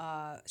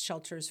have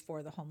shelters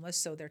for the homeless,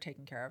 so they're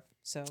taken care of.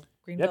 So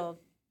Greenville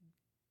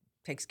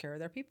takes care of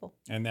their people.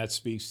 And that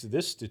speaks to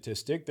this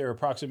statistic. There are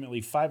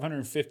approximately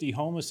 550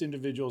 homeless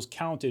individuals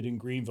counted in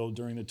Greenville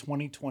during the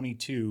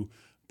 2022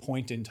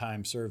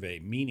 point-in-time survey,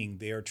 meaning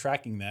they are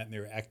tracking that and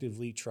they're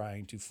actively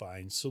trying to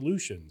find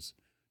solutions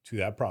to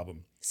that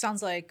problem.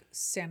 Sounds like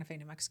Santa Fe,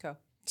 New Mexico.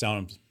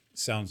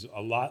 Sounds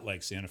a lot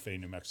like Santa Fe,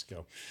 New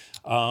Mexico.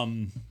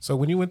 So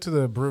when you went to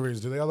the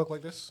breweries, do they all look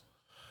like this?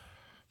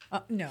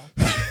 No.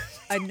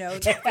 No,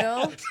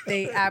 Phil.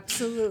 They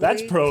absolutely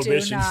That's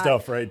prohibition do not.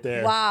 stuff right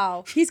there.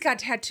 Wow. He's got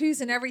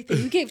tattoos and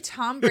everything. We gave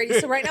Tom Brady.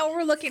 So right now what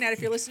we're looking at,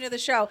 if you're listening to the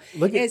show,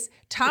 is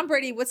Tom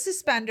Brady with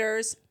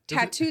suspenders,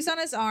 tattoos on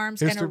his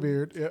arms, Hipster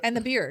beard, yeah. and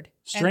the beard.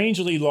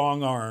 Strangely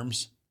long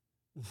arms.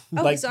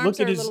 Oh, his arms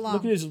are a little long.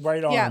 Look at his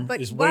right arm. Yeah,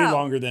 but is way wow.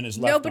 longer than his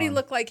left Nobody arm.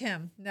 looked like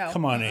him. No.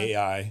 Come on,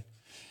 AI.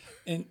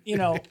 And,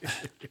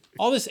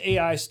 all this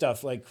AI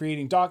stuff, like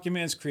creating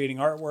documents, creating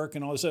artwork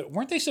and all this stuff,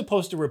 weren't they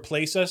supposed to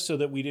replace us so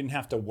that we didn't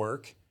have to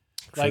work?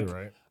 Like,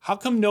 right. How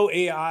come no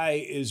AI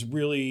is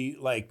really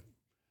like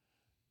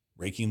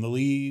raking the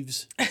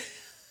leaves,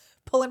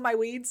 Pulling my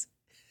weeds.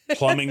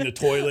 plumbing the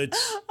toilets,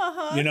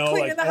 Cleaning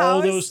like the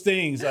all house. those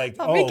things. Like,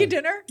 Making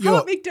dinner. How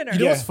about make dinner? You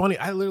know what's funny?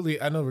 I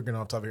know we're getting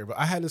off topic here, but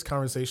I had this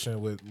conversation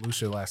with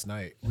Lucia last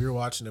night. We were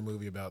watching a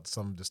movie about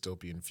some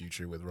dystopian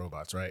future with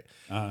robots, right?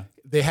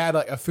 They had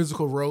like a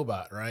physical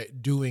robot,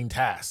 right, doing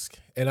tasks.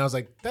 And I was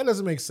like, that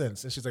doesn't make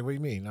sense. And she's like, what do you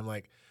mean? I'm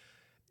like,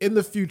 in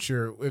the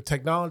future, if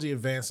technology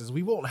advances,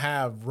 we won't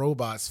have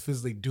robots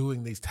physically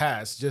doing these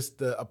tasks. Just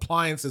the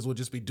appliances will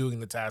just be doing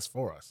the task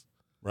for us.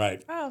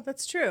 right. Oh,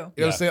 that's true. You know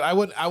what I'm saying? I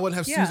wouldn't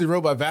have Yeah. Susie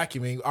Robot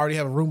vacuuming. I already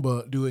have a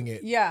Roomba doing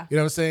it. Yeah. You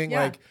know what I'm saying?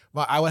 Yeah. Like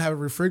I would have a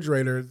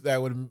refrigerator that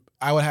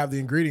I would have the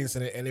ingredients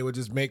in it, and it would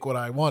just make what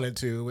I wanted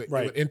to. It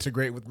Right. would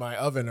integrate with my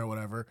oven or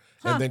whatever,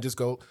 and then just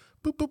go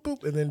boop boop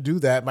boop, and then do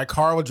that. My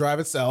car would drive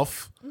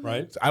itself.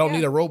 Right. So I don't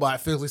need a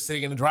robot physically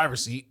sitting in the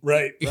driver's seat.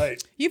 Right.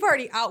 Right. You've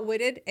already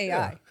outwitted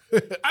AI.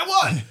 I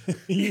won.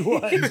 You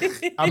won.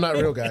 I'm not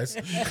real, guys.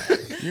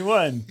 You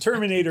won.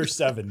 Terminator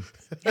 7.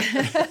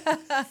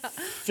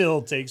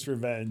 Phil takes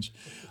revenge.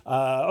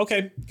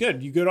 Okay,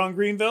 good. You good on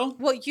Greenville?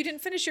 Well, you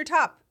didn't finish your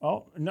top.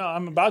 Oh, no,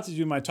 I'm about to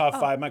do my top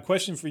 5. My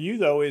question for you,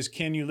 though, is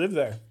can you live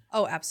there?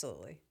 Oh,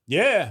 absolutely.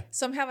 Yeah,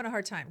 So I'm having a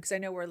hard time because I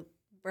know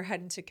we're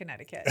heading to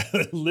Connecticut.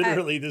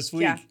 literally this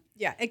week.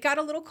 Yeah. It got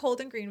a little cold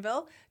in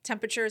Greenville.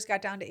 Temperatures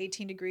got down to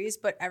 18 degrees,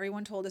 but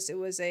everyone told us it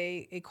was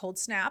a cold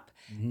snap.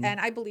 And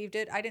I believed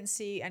it. I didn't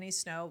see any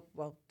snow.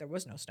 Well, there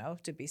was no snow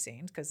to be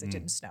seen because it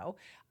didn't snow.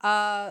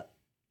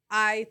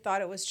 I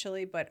thought it was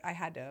chilly, but I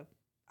had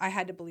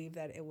to believe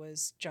that it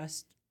was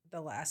just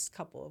the last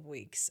couple of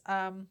weeks.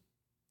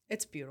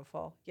 It's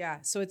beautiful. Yeah.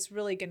 So it's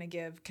really going to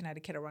give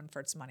Connecticut a run for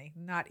its money.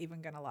 Not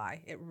even going to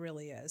lie. It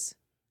really is.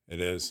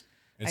 It is.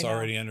 It's I know.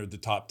 already entered the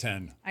top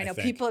 10. I know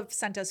think. people have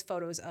sent us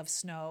photos of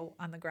snow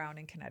on the ground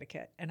in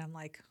Connecticut, and I'm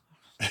like,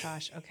 oh,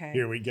 gosh, okay.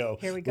 Here we go.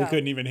 Here we go. We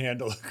couldn't even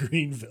handle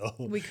Greenville.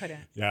 We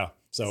couldn't. Yeah.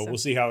 So we'll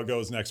see how it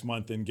goes next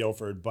month in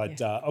Guilford.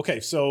 But okay,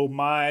 so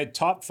my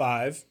top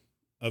 5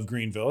 of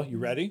Greenville. You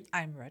ready?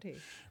 I'm ready.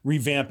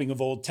 Revamping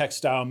of old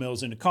textile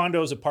mills into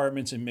condos,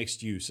 apartments, and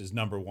mixed use is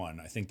number 1.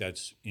 I think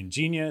that's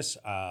ingenious.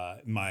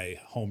 Near my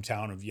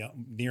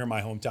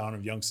hometown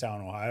of Youngstown,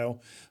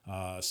 Ohio,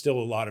 still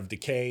a lot of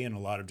decay in a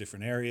lot of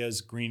different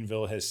areas.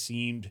 Greenville has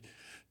seemed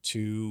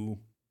to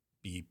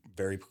be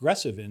very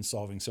progressive in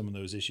solving some of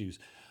those issues.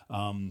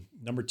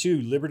 Number 2,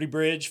 Liberty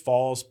Bridge,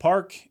 Falls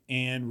Park,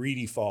 and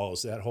Reedy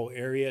Falls. That whole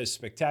area is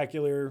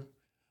spectacular.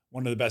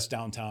 One of the best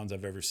downtowns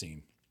I've ever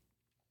seen.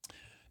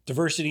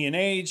 Diversity in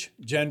age,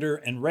 gender,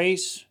 and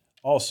race,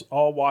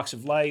 all walks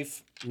of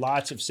life,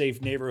 lots of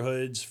safe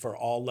neighborhoods for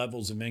all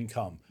levels of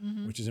income,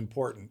 which is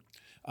important.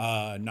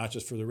 Not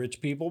just for the rich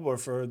people,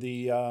 but for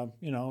the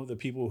the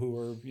people who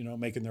are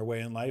making their way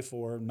in life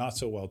or not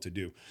so well to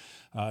do.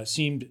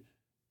 Seemed,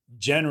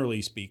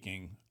 generally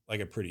speaking,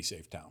 like a pretty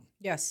safe town.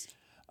 Yes.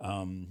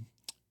 I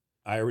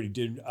already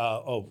did.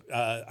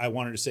 I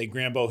wanted to say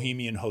Grand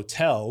Bohemian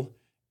Hotel.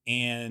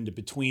 And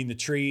between the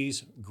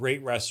trees,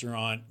 great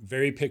restaurant,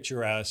 very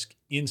picturesque,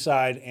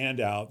 inside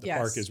and out. The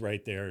park is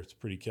right there. It's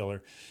pretty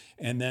killer.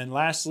 And then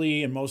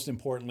lastly, and most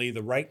importantly,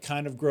 the right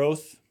kind of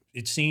growth,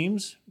 it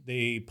seems.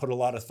 They put a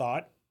lot of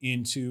thought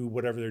into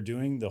whatever they're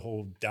doing, the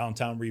whole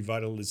downtown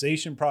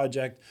revitalization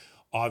project,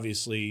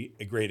 obviously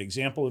a great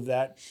example of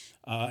that.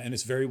 And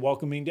it's very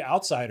welcoming to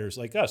outsiders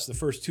like us. The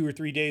first 2 or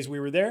 3 days we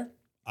were there,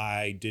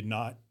 I did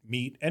not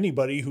meet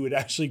anybody who had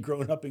actually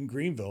grown up in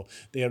Greenville.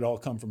 They had all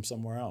come from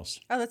somewhere else.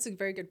 Oh, that's a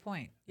very good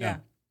point. Yeah.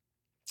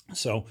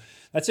 So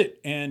that's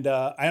it. And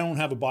I don't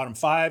have a bottom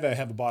 5. I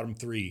have a bottom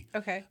 3.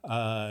 Okay.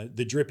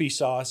 The drippy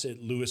sauce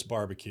at Lewis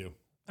Barbecue.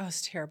 Oh,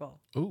 it's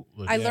terrible. Ooh,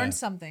 I learned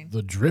something.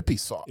 the drippy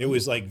sauce. It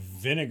was like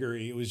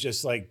vinegary. It was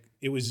just like,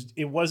 it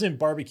wasn't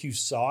barbecue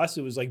sauce.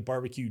 It was like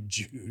barbecue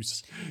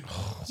juice.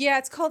 Yeah,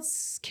 it's called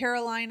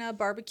Carolina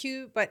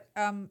barbecue, but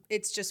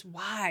it's just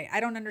why. I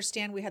don't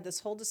understand. We had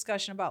this whole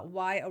discussion about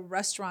why a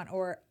restaurant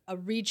or a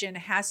region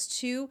has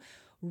to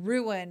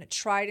ruin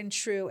tried and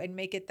true and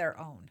make it their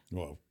own.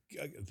 Well,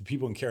 the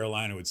people in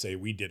Carolina would say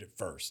we did it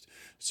first.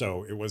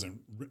 So it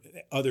wasn't,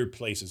 other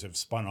places have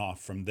spun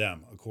off from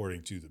them,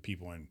 according to the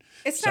people in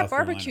It's South not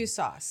barbecue Carolina.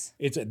 sauce.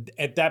 It's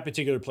at that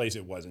particular place,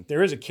 it wasn't.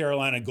 There is a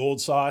Carolina gold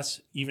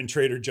sauce. Even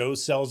Trader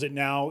Joe's sells it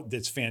now.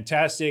 That's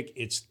fantastic.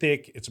 It's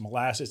thick. It's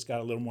molasses. It's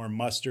got a little more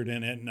mustard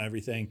in it and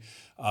everything.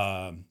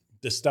 The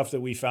stuff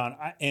that we found,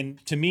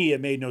 and to me, it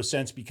made no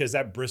sense because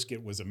that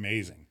brisket was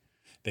amazing.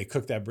 They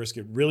cooked that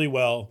brisket really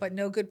well. But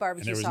no good And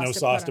barbecue there was sauce no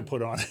sauce to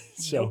put on it.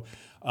 So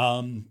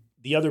one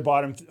of the other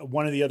bottom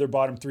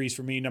 3s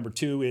for me, number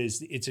 2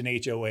 is it's an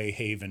HOA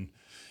haven.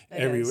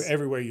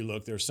 Everywhere you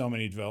look, there's so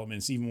many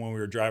developments. Even when we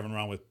were driving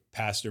around with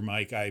Pastor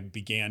Mike, I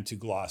began to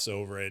gloss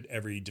over it,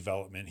 every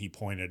development he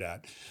pointed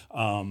at.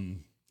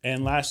 And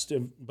last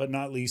but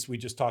not least, we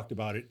just talked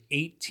about it,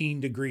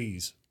 18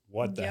 degrees.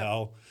 What the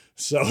hell?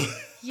 So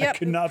I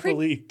could not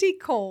believe. Pretty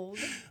cold.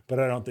 But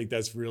I don't think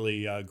that's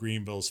really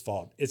Greenville's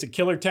fault. It's a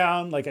killer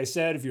town. Like I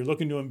said, if you're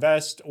looking to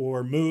invest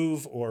or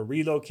move or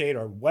relocate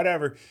or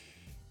whatever,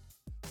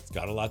 it's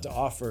got a lot to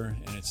offer.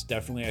 And it's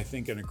definitely, I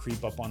think, going to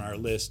creep up on our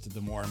list the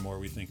more and more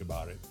we think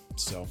about it.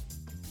 So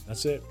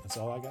that's it. That's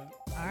all I got.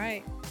 All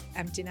right.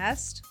 Empty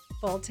nest,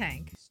 full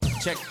tank.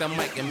 Check the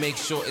mic and make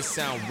sure it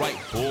sound right,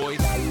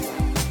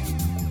 boys.